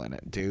people in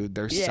it, dude.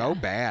 They're so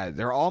bad.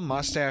 They're all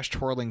mustache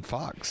twirling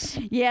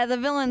fucks. Yeah, the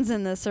villains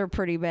in this are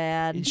pretty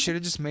bad. You should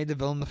have just made the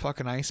villain the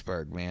fucking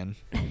iceberg, man.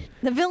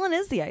 The villain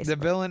is the iceberg.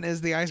 The villain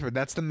is the iceberg.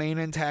 That's the main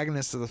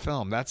antagonist of the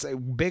film. That's a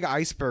big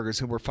iceberg is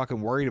who we're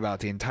fucking worried about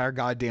the entire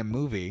goddamn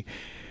movie.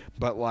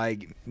 But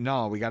like,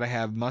 no, we got to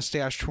have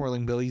mustache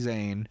twirling Billy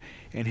Zane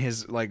and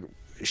his like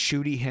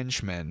shooty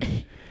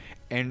henchmen.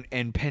 And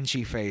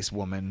pinchy face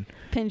woman.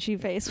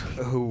 Pinchy face.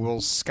 Who will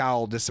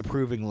scowl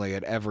disapprovingly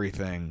at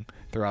everything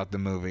throughout the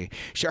movie.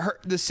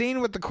 The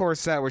scene with the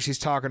corset where she's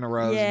talking to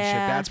Rose and shit,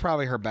 that's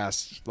probably her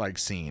best like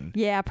scene.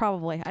 Yeah,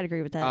 probably. I'd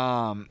agree with that.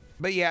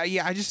 But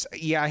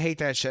I hate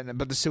that shit.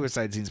 But the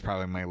suicide scene's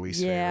probably my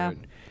least favorite.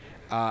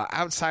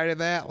 Outside of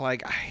that,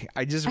 like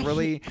I just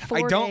really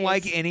I don't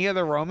like any of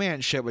the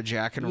romance shit with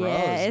Jack and Rose.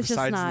 It's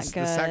besides just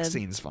not the sex good.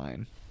 scene's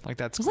fine. Like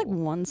that's There's like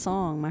one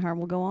song, My Heart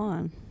Will Go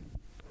On.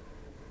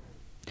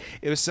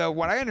 It was so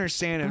what I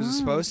understand it was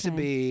supposed to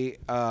be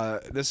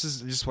this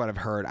is just what I've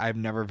heard. I've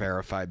never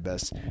verified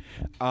this.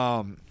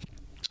 From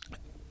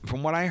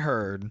what I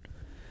heard,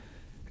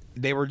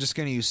 they were just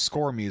going to use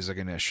score music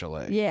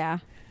initially. Yeah.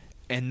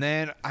 And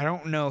then I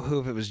don't know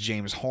if it was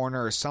James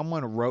Horner or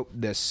someone wrote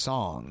this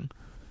song.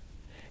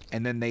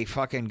 And then they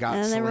fucking got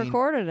And Celine, they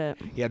recorded it.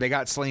 Yeah, they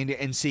got Celine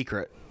in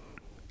secret.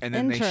 And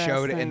then they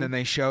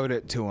showed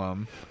it to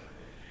him.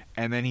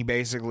 And then he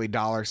basically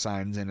dollar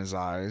signs in his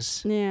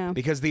eyes. Yeah.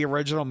 Because the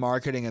original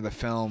marketing of the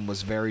film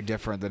was very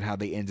different than how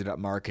they ended up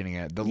marketing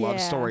it. The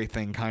love story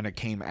thing kind of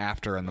came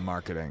after in the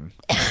marketing.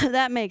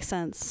 That makes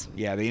sense.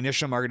 Yeah, the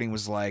initial marketing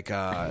was like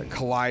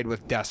collide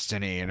with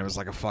destiny, and it was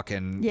like a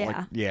fucking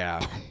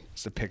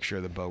it's a picture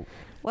of the boat.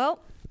 Well,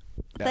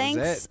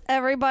 thanks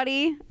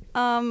everybody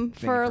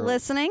for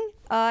listening,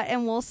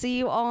 and we'll see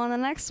you all on the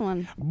next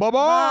one.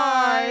 Bye-bye.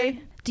 Bye.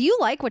 Do you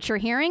like what you're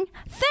hearing?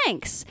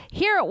 Thanks!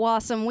 Here at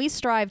WASM, we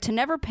strive to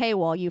never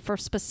paywall you for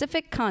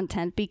specific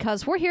content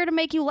because we're here to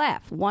make you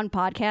laugh, one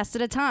podcast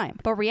at a time.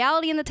 But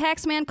reality and the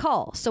taxman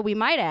call, so we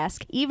might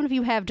ask, even if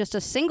you have just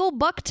a single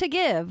buck to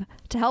give,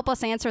 to help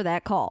us answer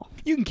that call.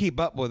 You can keep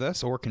up with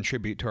us or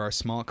contribute to our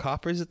small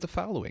coffers at the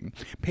following: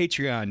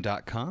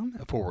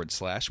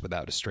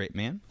 patreon.com/without a straight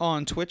man,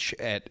 on Twitch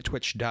at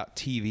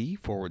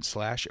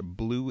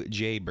twitch.tv/Blue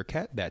Jay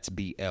Burkett, that's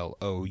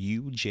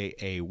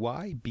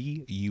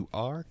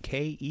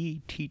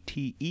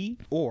BLOUJAYBURKETTE,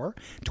 or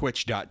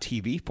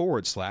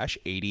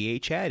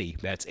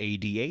twitch.tv/ADHAddy, that's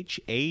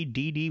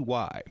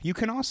ADHADDY. You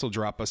can also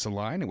drop us a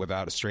line at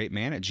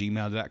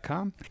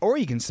withoutastraightman@gmail.com, or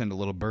you can send a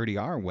little birdie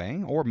our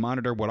way, or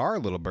monitor what our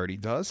little birdie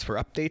does for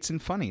updates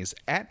and funnies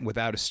at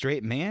Without a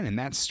Straight Man, and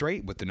that's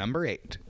straight with the number 8.